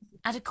here?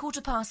 At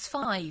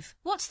 5:15.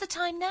 What's the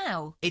time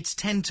now? It's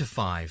 10 to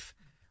 5.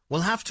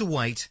 We'll have to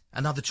wait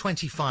another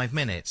 25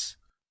 minutes.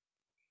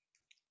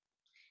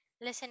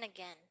 Listen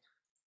again.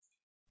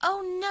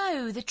 Oh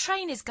no, the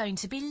train is going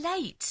to be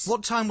late.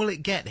 What time will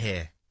it get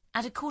here?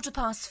 At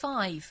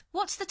 5:15.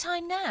 What's the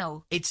time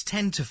now? It's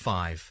 10 to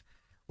 5.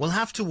 We'll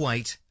have to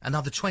wait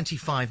another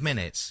 25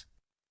 minutes.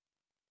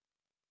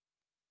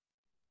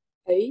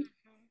 8.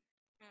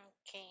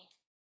 Okay.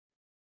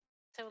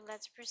 So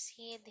let's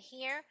proceed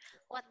here.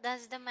 What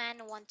does the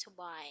man want to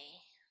buy?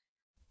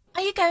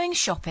 Are you going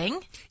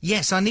shopping?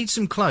 Yes, I need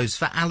some clothes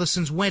for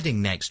Alison's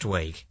wedding next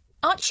week.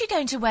 Aren't you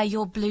going to wear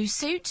your blue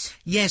suit?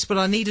 Yes, but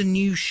I need a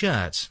new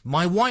shirt.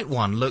 My white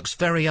one looks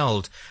very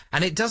old,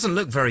 and it doesn't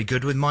look very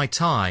good with my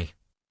tie.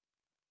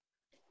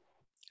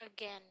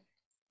 Again.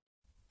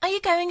 Are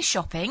you going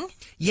shopping?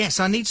 Yes,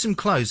 I need some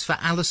clothes for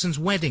Alison's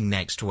wedding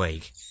next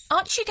week.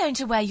 Aren't you going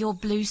to wear your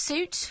blue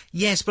suit?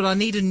 Yes, but I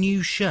need a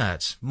new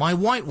shirt. My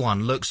white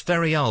one looks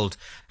very old,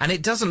 and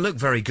it doesn't look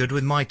very good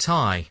with my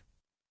tie.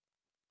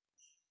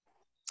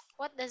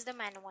 What does the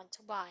man want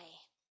to buy?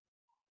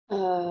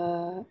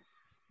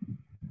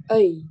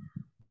 8.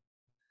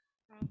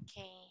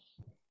 Okay.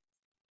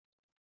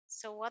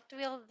 So what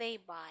will they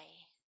buy?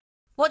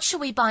 What shall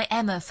we buy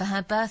Emma for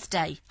her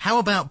birthday? How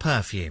about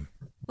perfume?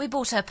 We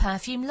bought her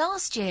perfume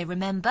last year,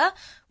 remember?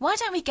 Why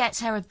don't we get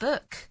her a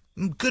book?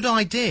 Good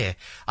idea.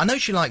 I know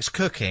she likes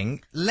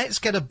cooking. Let's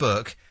get a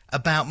book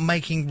about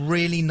making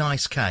really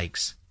nice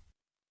cakes.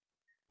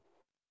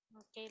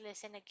 Okay,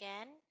 listen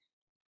again.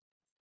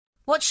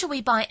 What shall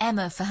we buy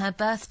Emma for her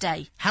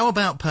birthday? How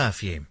about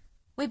perfume?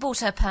 We bought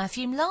her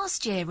perfume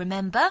last year,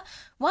 remember?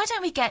 Why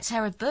don't we get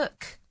her a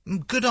book?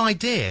 Good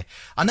idea.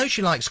 I know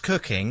she likes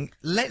cooking.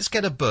 Let's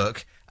get a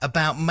book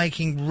about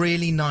making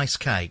really nice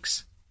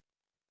cakes.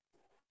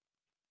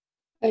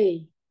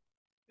 8.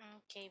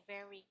 Okay,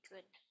 very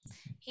good.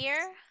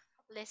 Here,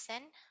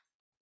 listen.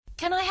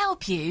 Can I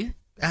help you?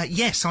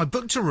 Yes, I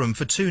booked a room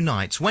for 2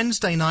 nights,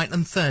 Wednesday night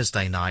and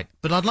Thursday night,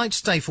 but I'd like to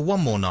stay for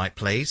one more night,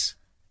 please.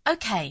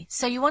 OK,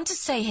 so you want to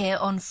stay here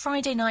on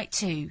Friday night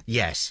too?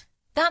 Yes.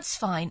 That's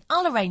fine.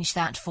 I'll arrange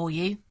that for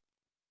you.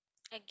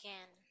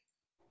 Again.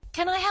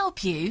 Can I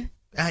help you?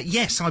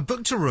 Yes, I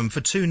booked a room for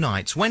 2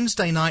 nights,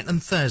 Wednesday night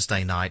and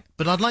Thursday night,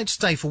 but I'd like to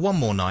stay for one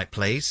more night,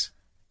 please.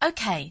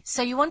 OK,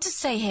 so you want to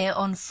stay here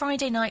on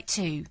Friday night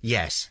too?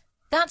 Yes.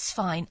 That's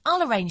fine.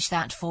 I'll arrange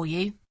that for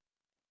you.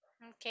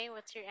 Okay,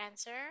 what's your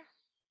answer?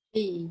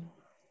 2.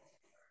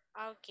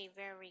 Okay,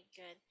 very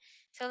good.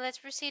 So let's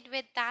proceed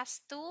with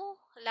task 2.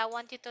 I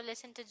want you to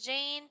listen to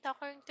Jane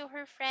talking to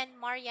her friend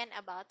Marian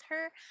about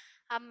her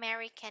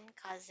American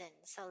cousin.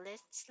 So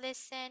let's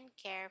listen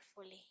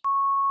carefully.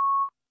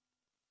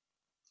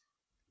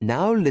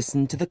 Now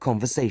listen to the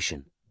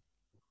conversation.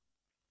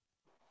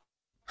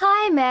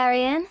 Hi,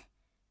 Marian.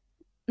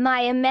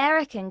 My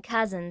American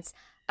cousins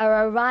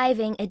are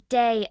arriving a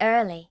day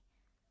early,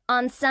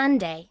 on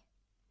Sunday,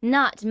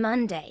 not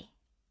Monday.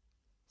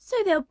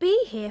 So they'll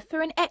be here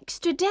for an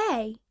extra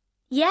day.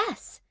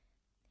 Yes.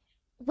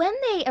 When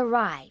they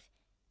arrive,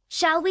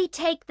 shall we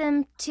take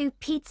them to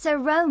Pizza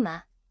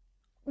Roma?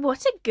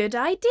 What a good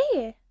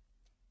idea.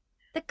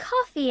 The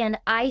coffee and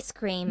ice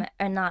cream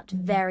are not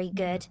very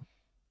good,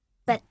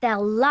 but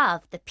they'll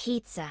love the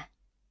pizza.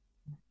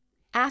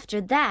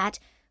 After that,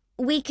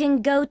 we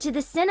can go to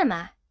the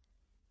cinema.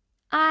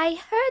 I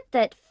heard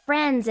that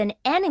Friends and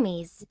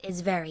Enemies is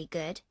very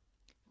good.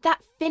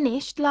 That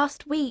finished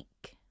last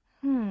week.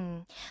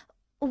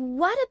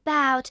 What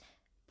about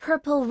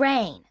Purple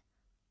Rain?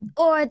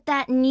 Or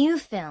that new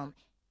film,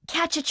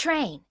 Catch a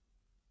Train?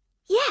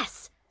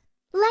 Yes,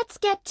 let's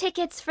get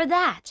tickets for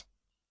that.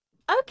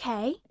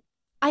 Okay,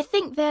 I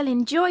think they'll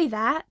enjoy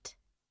that.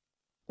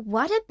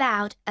 What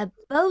about a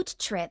boat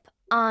trip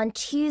on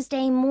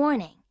Tuesday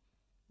morning?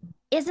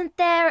 Isn't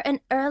there an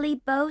early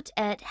boat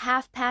at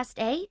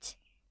 8:30?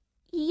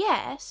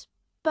 Yes,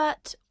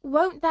 but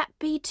won't that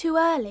be too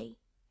early?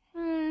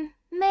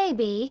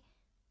 Maybe.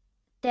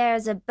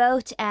 There's a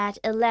boat at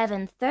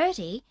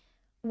 11:30,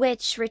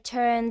 which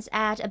returns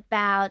at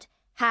about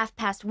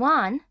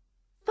 1:30.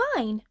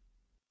 Fine.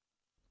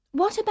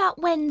 What about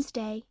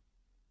Wednesday?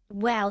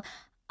 Well,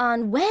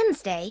 on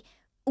Wednesday,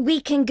 we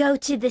can go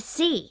to the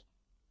sea.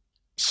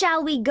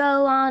 Shall we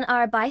go on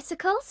our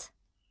bicycles?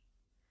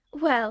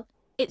 Well,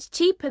 it's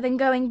cheaper than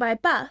going by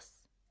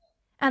bus.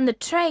 And the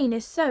train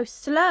is so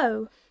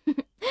slow.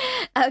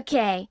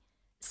 Okay,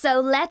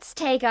 so let's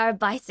take our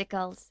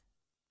bicycles.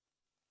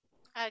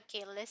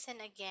 Okay, listen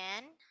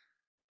again.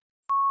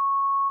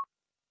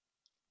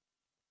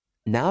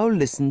 Now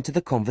listen to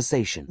the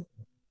conversation.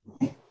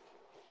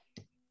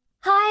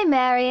 Hi,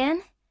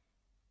 Marian.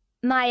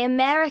 My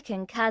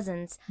American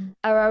cousins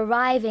are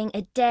arriving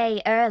a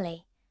day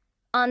early,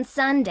 on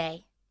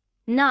Sunday,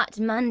 not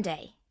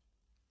Monday.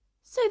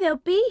 So they'll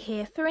be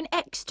here for an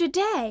extra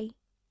day.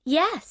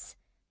 Yes.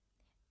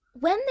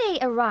 When they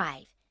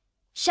arrive,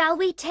 shall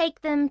we take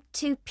them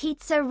to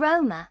Pizza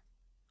Roma?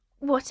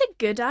 What a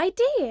good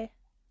idea.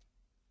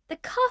 The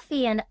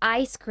coffee and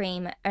ice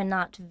cream are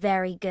not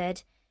very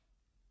good,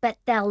 but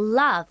they'll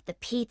love the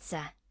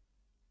pizza.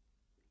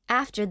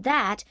 After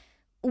that,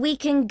 we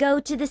can go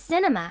to the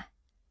cinema.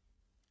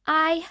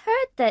 I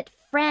heard that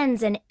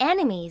Friends and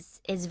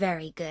Enemies is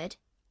very good.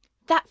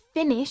 That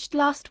finished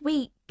last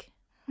week.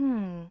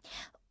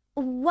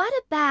 What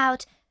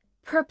about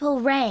Purple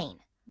Rain?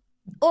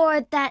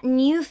 Or that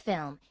new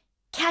film,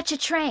 Catch a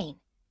Train?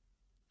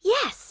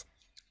 Yes,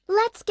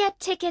 let's get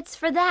tickets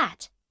for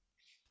that.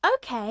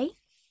 Okay,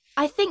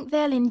 I think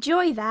they'll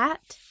enjoy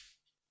that.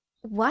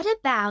 What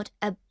about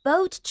a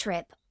boat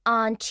trip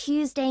on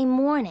Tuesday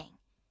morning?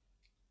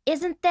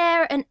 Isn't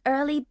there an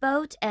early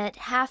boat at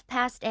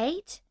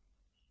 8:30?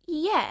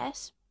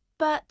 Yes,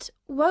 but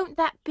won't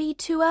that be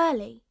too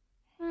early?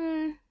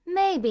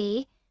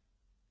 Maybe.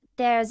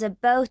 There's a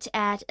boat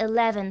at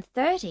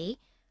 11:30,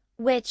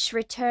 which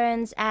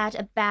returns at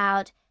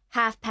about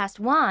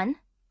 1:30.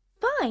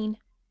 Fine.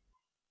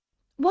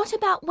 What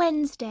about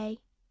Wednesday?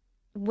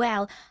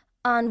 Well,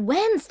 on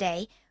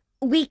Wednesday,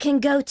 we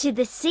can go to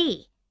the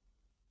sea.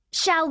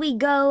 Shall we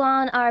go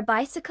on our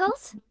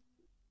bicycles?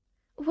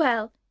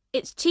 Well,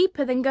 it's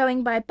cheaper than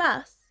going by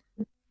bus.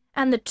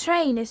 And the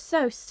train is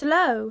so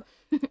slow.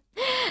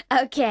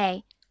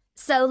 Okay,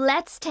 so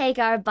let's take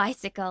our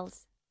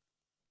bicycles.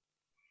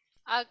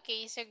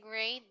 Okay, so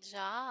great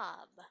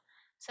job.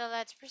 So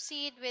let's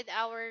proceed with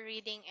our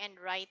reading and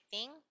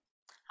writing.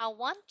 I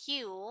want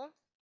you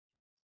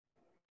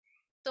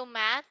to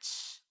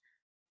match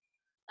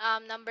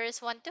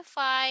numbers 1 to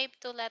 5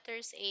 to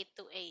letters A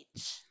to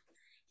H.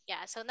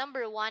 Yeah, so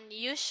number 1,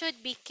 you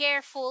should be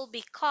careful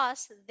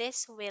because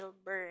this will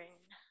burn.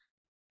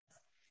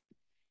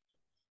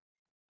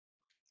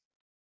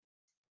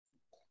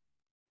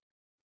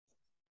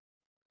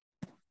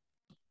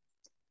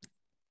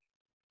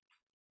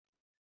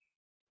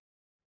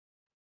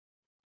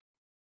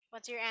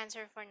 What's your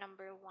answer for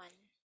number 1?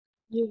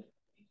 You.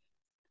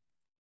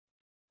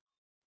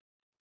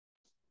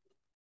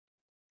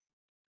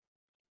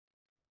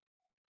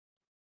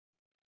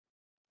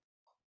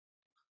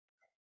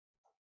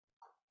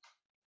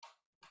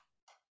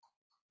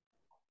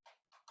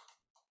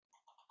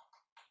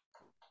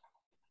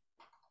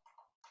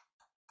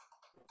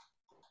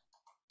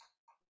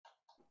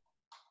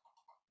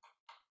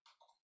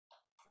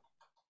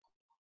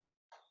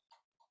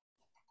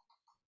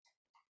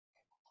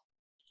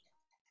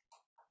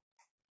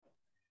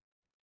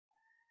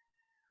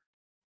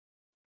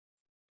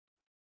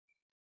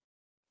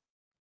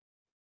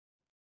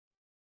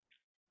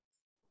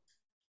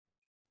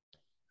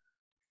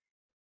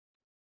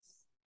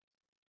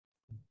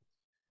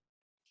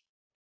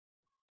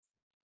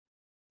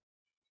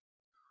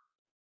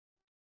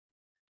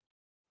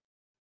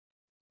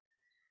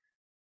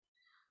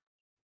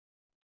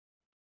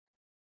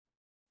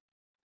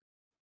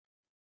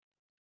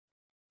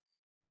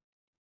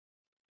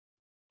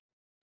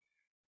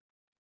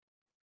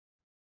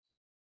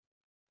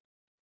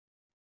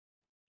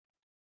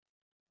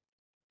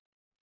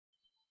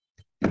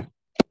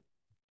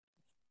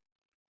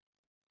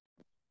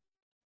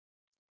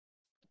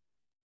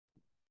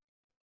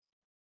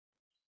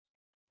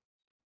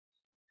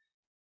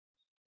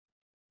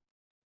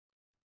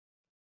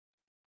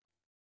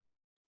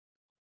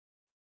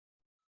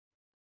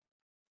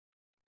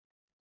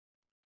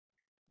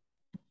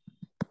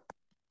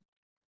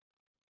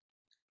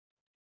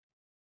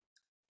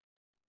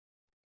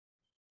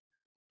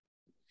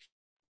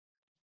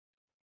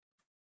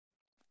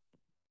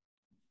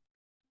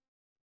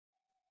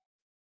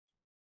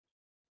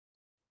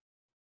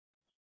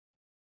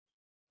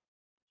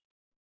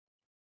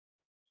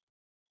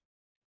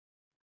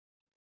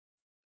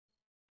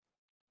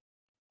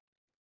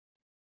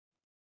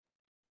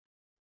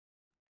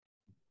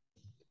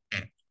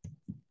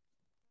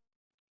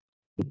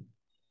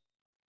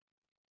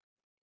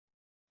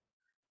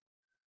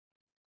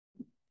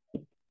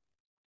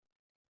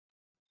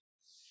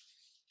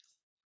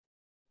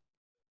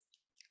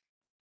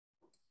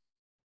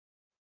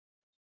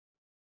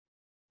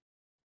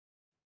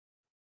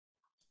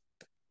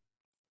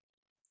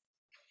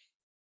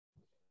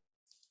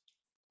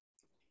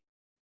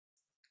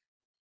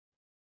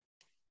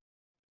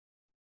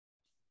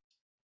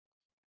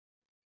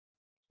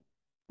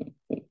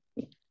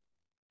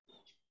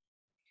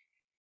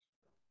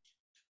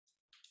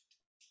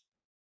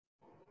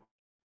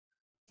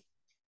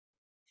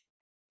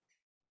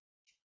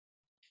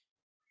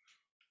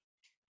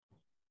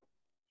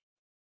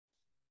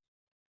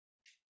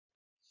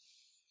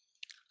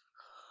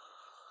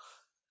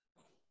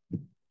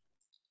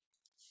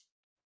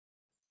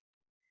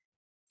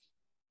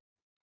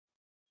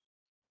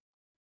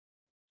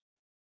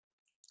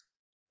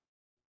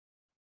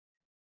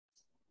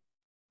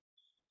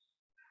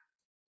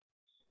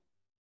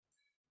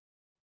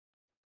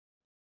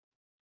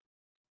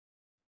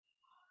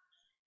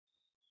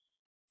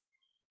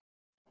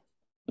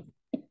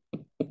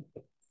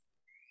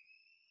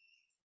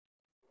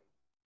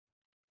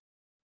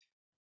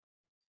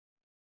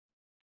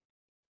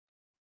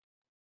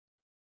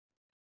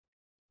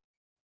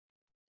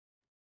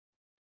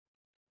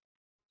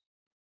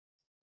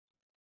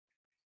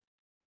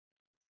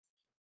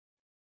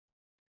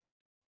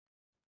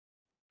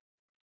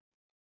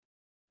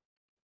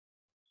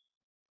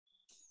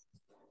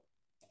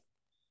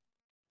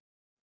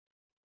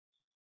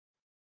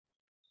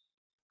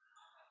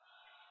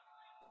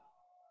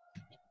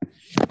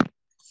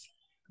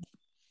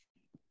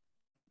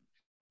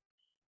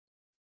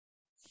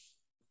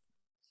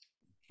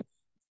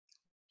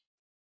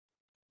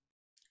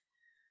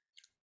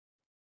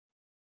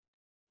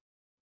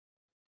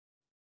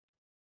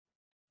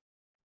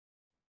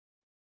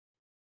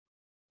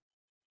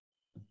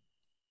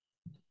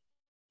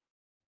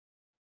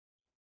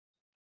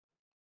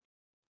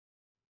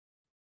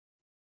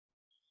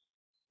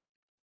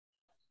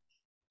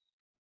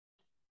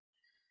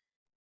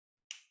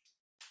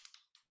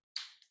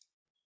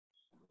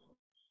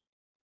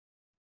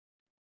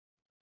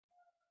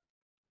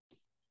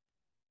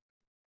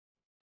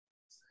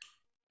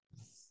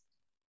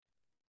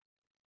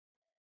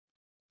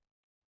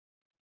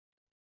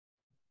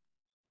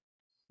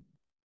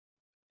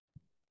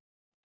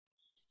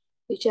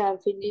 Teacher, I'm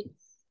finished.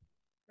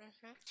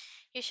 Mm-hmm.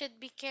 You should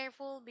be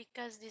careful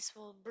because this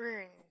will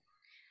burn.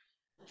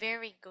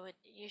 Very good.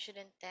 You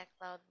shouldn't talk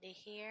loudly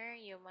here.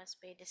 You must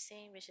be the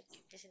same. We should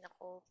keep this in a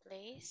cool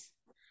place.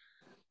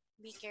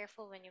 Be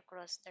careful when you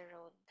cross the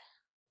road.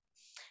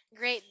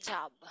 Great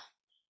job.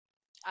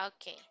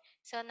 Okay,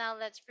 so now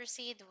let's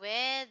proceed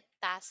with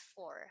task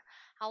 4.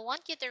 I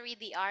want you to read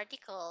the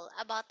article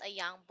about a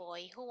young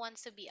boy who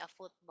wants to be a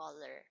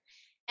footballer.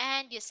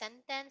 And you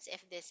sentence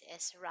if this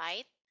is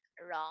right,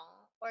 wrong,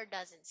 or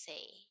doesn't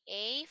say.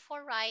 A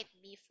for right,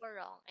 B for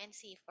wrong, and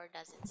C for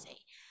doesn't say.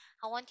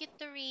 I want you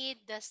to read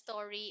the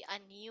story A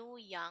New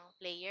Young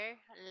Player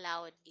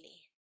loudly.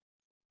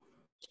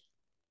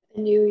 A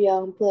new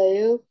young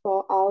player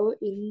for our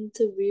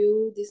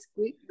interview this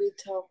week. We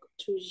talked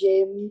to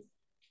James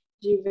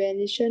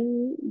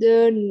Givenison,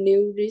 the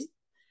newest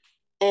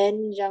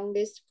and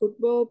youngest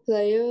football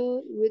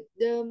player with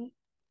the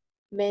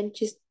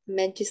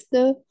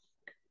Manchester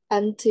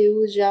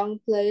until young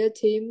player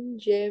team.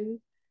 James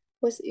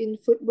was in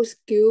football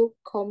skill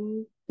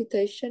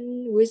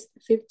competition with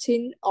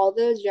 15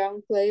 other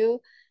young players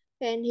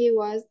and he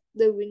was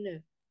the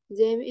winner.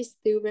 James is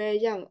still very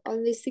young,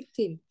 only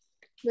 16,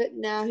 but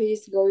now he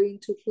is going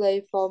to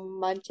play for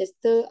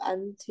Manchester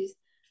and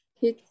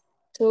he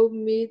told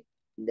me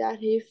that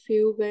he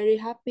feel very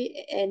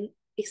happy and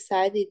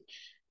excited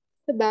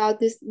about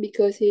this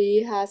because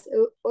he has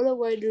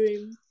always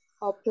dreamed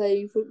of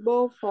playing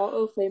football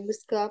for a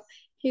famous club.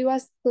 He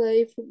was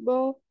playing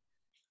football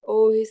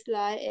all his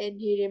life and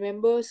he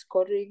remembers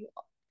scoring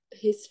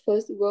his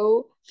first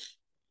goal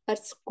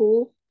at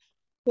school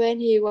when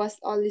he was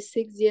only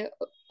 6 years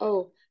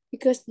old.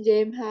 Because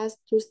James has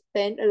to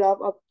spend a lot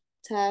of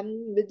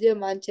time with the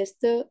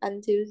Manchester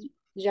until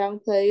young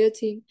player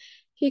team,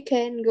 he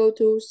can go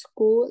to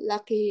school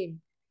lucky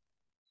him.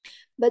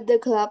 But the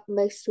club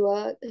makes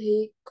sure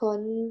he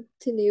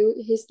continue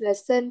his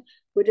lesson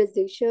with a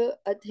teacher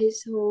at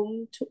his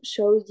home to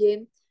show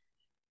James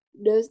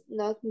does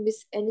not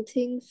miss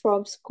anything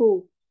from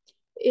school,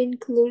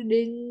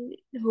 including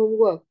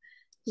homework.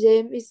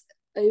 James is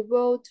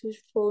able to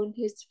phone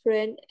his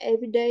friend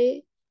every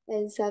day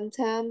and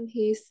sometimes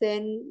he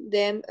sends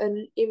them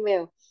an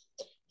email.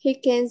 He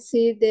can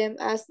see them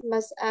as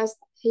much as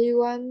he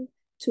wants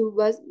to,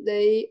 but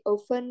they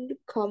often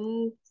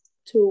come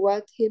to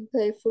watch him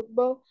play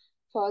football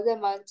for the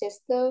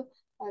Manchester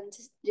and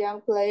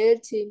young player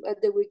team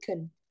at the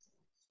weekend.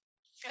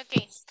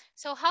 Okay,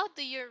 so how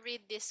do you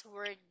read this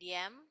word,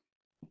 Yem?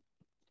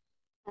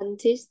 And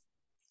this,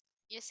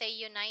 You say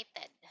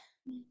united.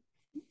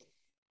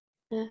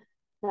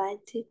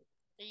 United,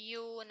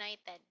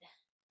 United.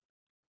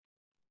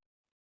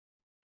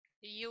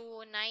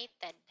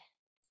 United.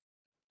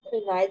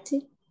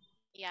 United,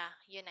 Yeah,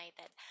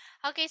 united.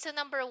 Okay, so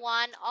number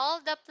 1,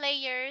 all the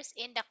players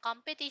in the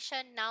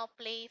competition now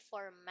play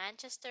for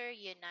Manchester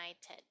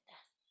United.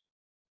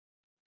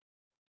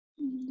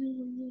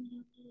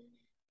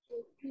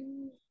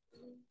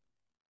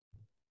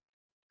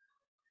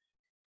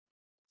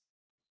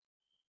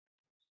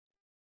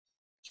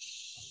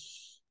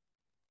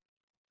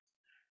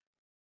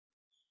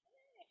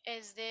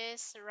 Is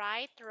this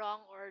right,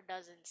 wrong, or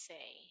doesn't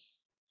say?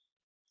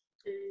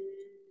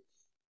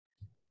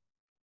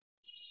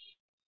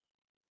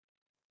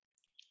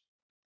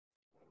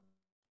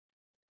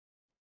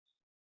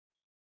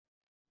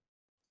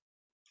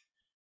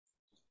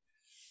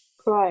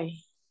 cry.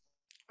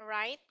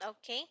 Right,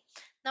 okay.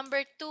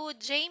 Number 2,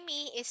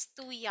 Jamie is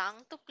too young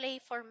to play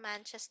for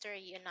Manchester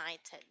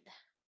United.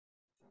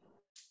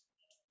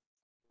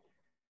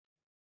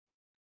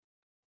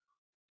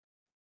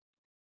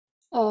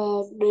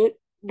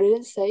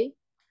 Didn't say.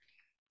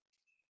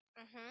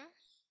 Mm-hmm.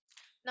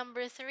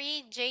 Number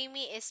 3,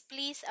 Jamie is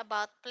pleased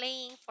about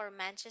playing for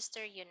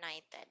Manchester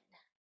United.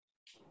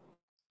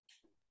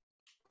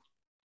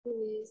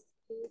 Please,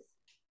 please.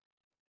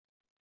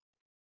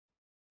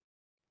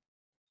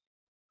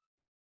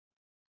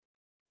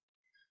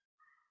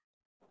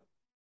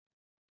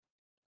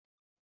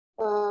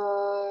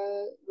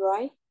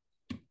 Right.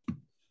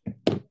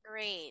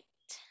 Great.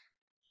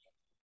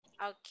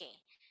 Okay.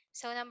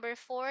 So number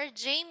 4,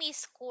 Jamie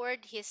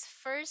scored his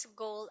first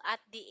goal at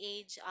the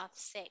age of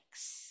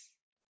 6.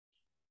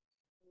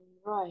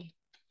 Right.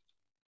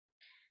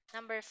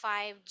 Number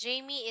 5,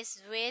 Jamie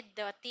is with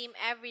the team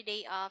every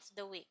day of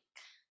the week.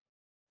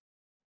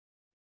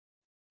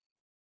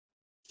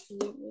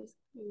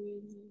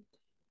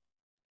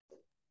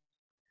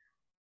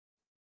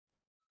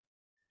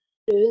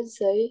 Didn't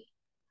say.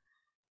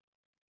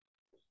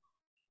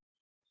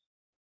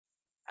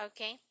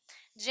 Okay.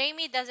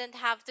 Jamie doesn't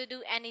have to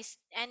do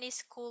any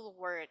school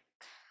work.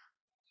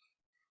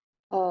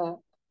 Uh,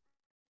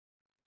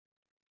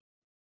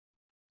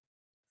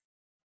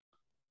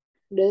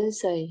 didn't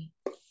say.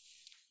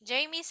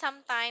 Jamie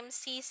sometimes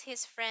sees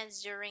his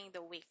friends during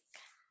the week.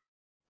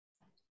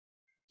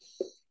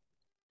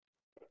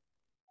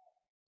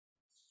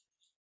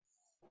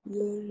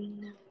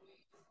 During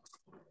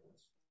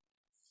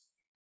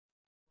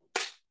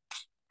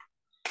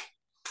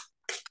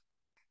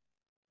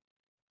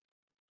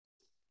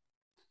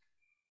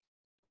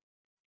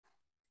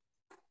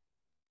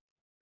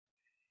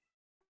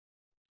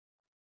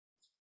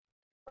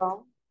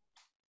Wrong.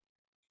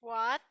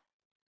 What?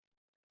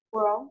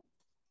 Wrong.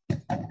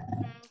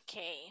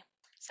 Okay.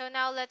 So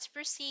now let's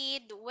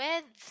proceed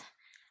with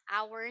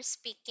our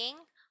speaking.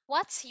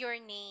 What's your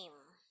name?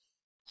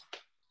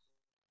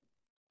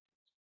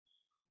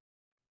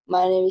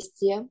 My name is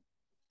Tiam.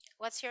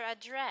 What's your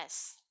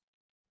address?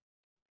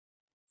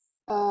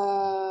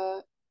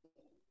 Uh,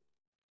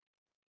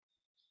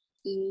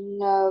 in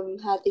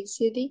Hà Tĩnh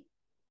City.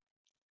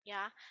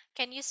 Yeah.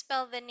 Can you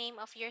spell the name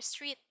of your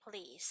street,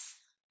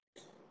 please?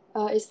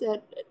 It's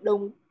at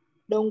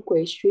Đông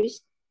Quế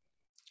Street.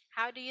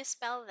 How do you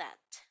spell that?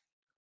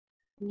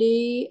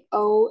 Dongque.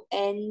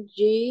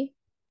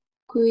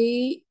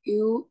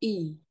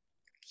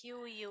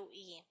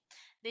 Q-U-E.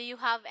 Do you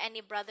have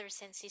any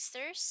brothers and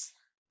sisters?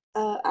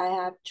 I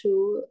have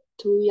two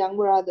young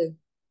brothers.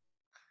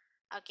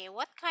 Okay,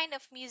 what kind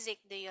of music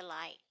do you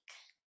like?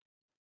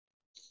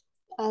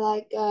 I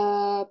like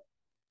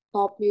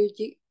pop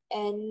music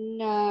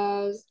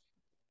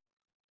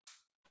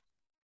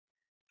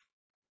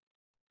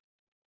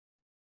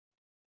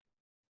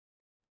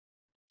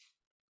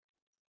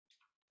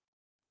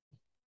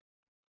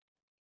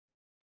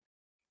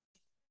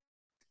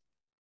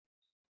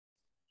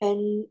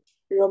and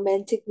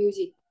romantic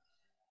music.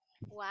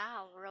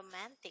 Wow,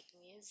 romantic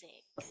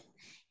music.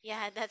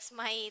 Yeah, that's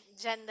my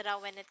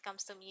genre when it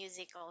comes to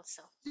music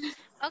also.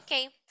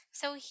 Okay,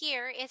 so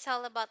here it's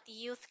all about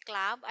youth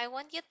club. I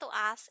want you to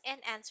ask and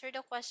answer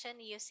the question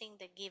using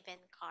the given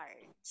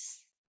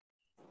cards.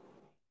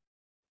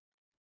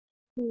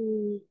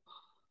 Hmm.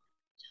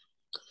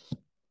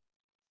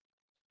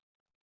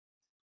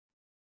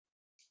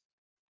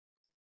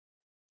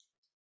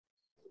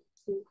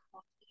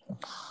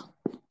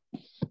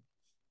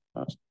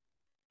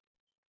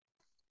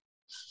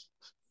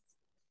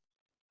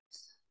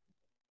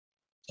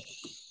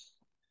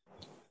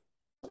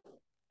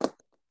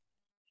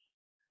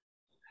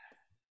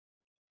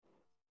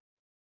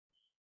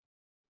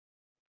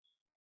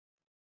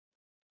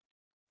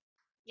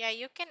 Yeah,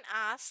 you can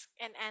ask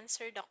and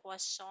answer the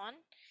question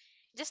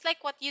just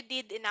like what you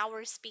did in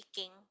our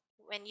speaking.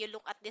 When you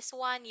look at this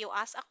one, you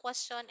ask a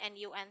question and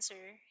you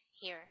answer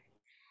here.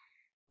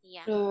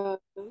 Yeah. Uh,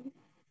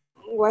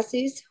 what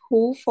is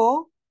who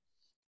for?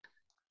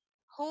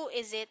 Who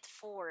is it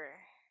for?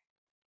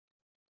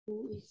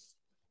 Who is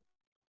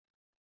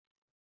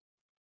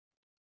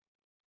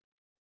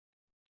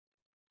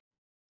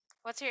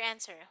What's your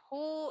answer?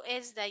 Who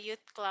is the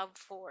youth club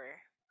for?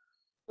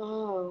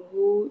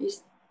 who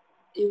is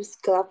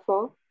club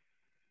for?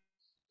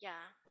 Yeah.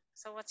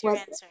 So what's your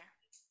What answer?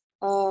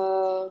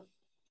 uh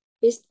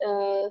is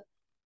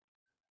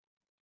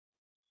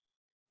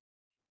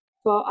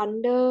for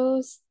under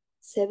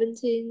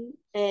 17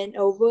 and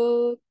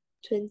over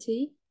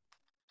 20?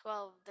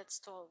 12. That's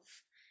 12.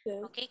 Yeah.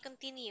 Okay,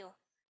 continue.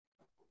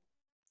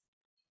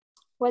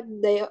 What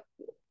day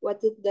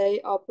what the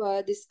day of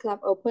this club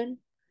open?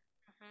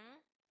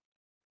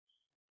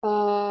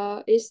 Hmm.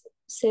 It's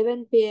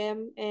 7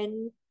 p.m.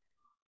 and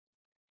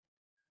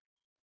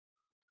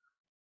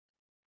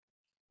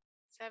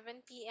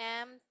 7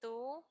 p.m.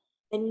 to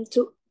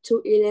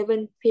to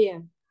 11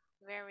 p.m.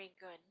 very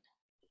good.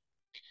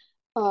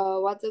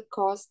 What the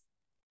cost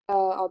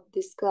of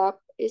this club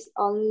is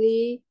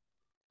only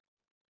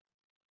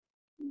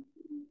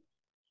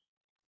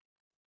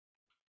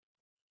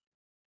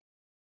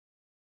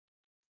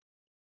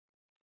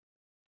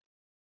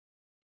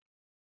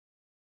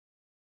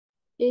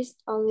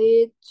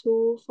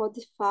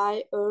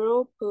 245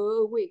 €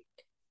 per week.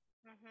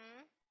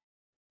 Hmm.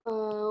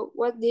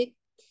 What did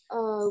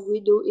we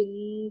do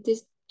in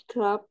this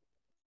club?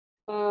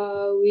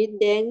 We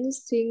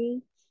dance,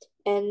 sing,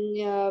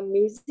 and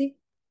music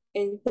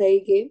and play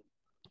game.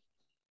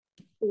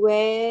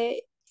 Where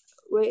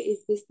where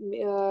is this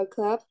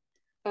club?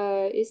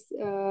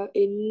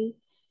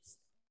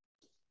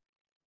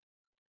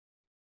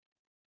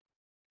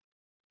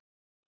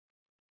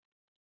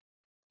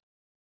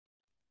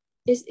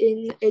 It's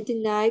in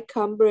 89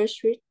 Canberra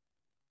Street.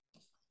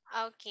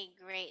 Okay,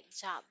 great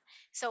job.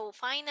 So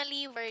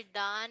finally, we're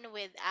done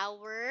with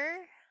our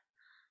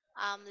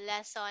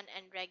lesson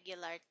and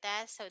regular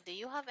test. So do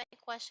you have any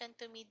question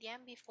to me,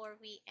 Diam, before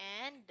we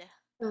end?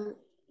 Uh,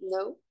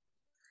 no.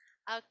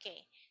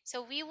 Okay,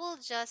 so we will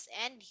just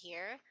end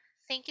here.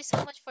 Thank you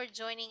so much for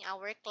joining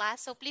our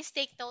class. So please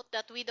take note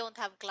that we don't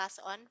have class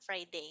on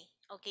Friday.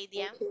 Okay,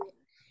 Diam? Okay.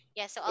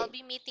 Yeah, so I'll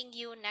Okay. be meeting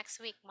you next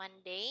week,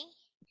 Monday.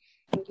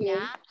 Okay.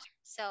 Yeah.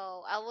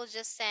 So I will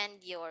just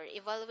send your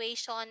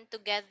evaluation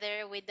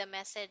together with the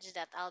message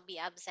that I'll be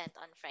absent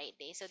on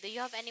Friday. So do you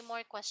have any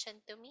more question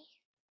to me?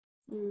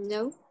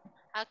 No.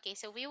 Okay,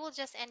 so we will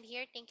just end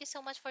here. Thank you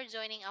so much for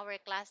joining our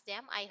class,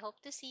 Dem. I hope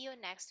to see you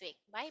next week.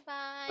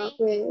 Bye-bye.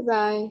 Okay.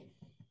 Bye.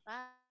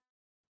 Bye.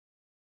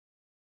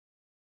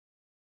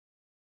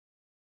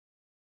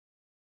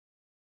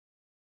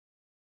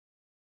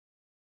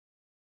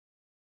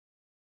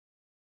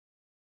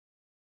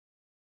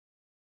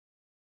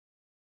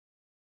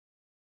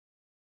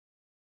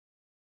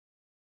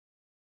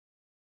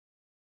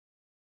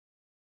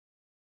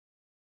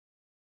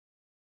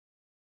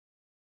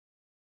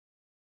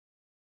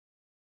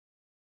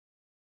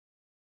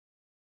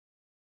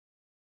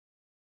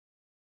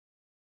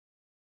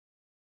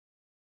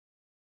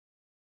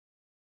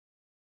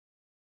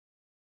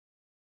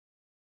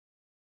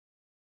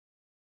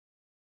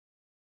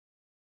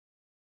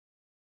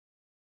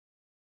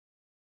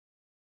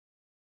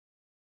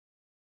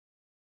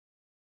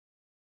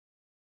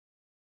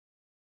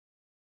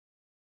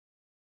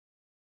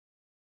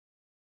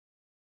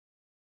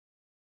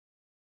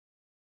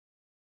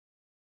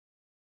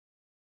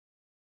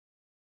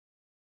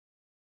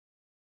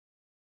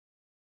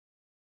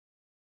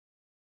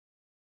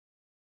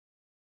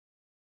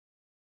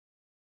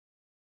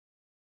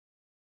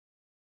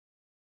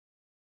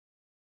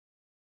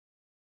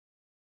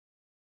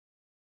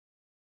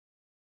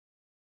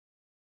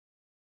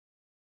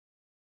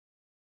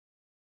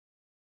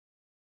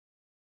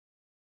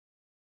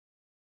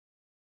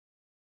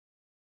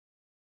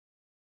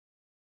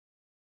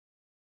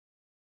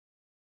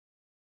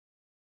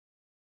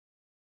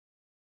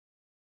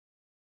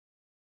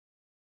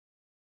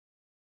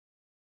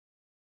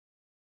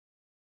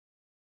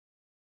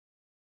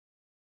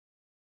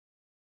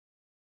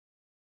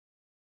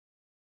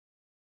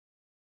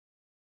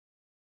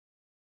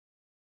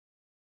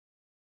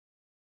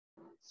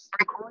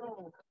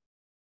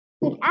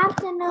 Good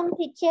afternoon,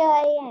 teacher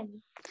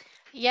Ian.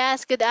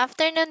 Yes, good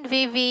afternoon,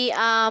 Vivi.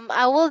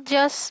 I will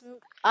just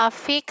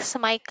fix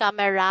my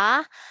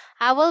camera.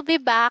 I will be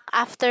back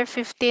after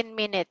 15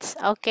 minutes.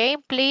 Okay,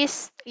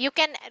 please. You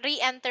can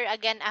re-enter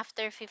again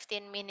after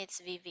 15 minutes,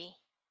 Vivi.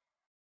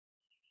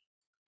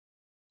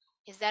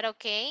 Is that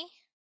okay?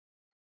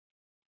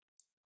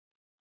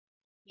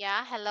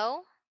 Yeah,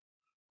 hello?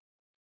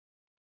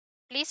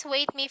 Please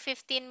wait me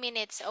 15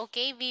 minutes.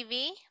 Okay,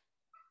 Vivi?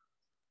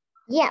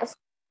 Yes.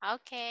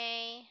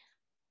 Okay.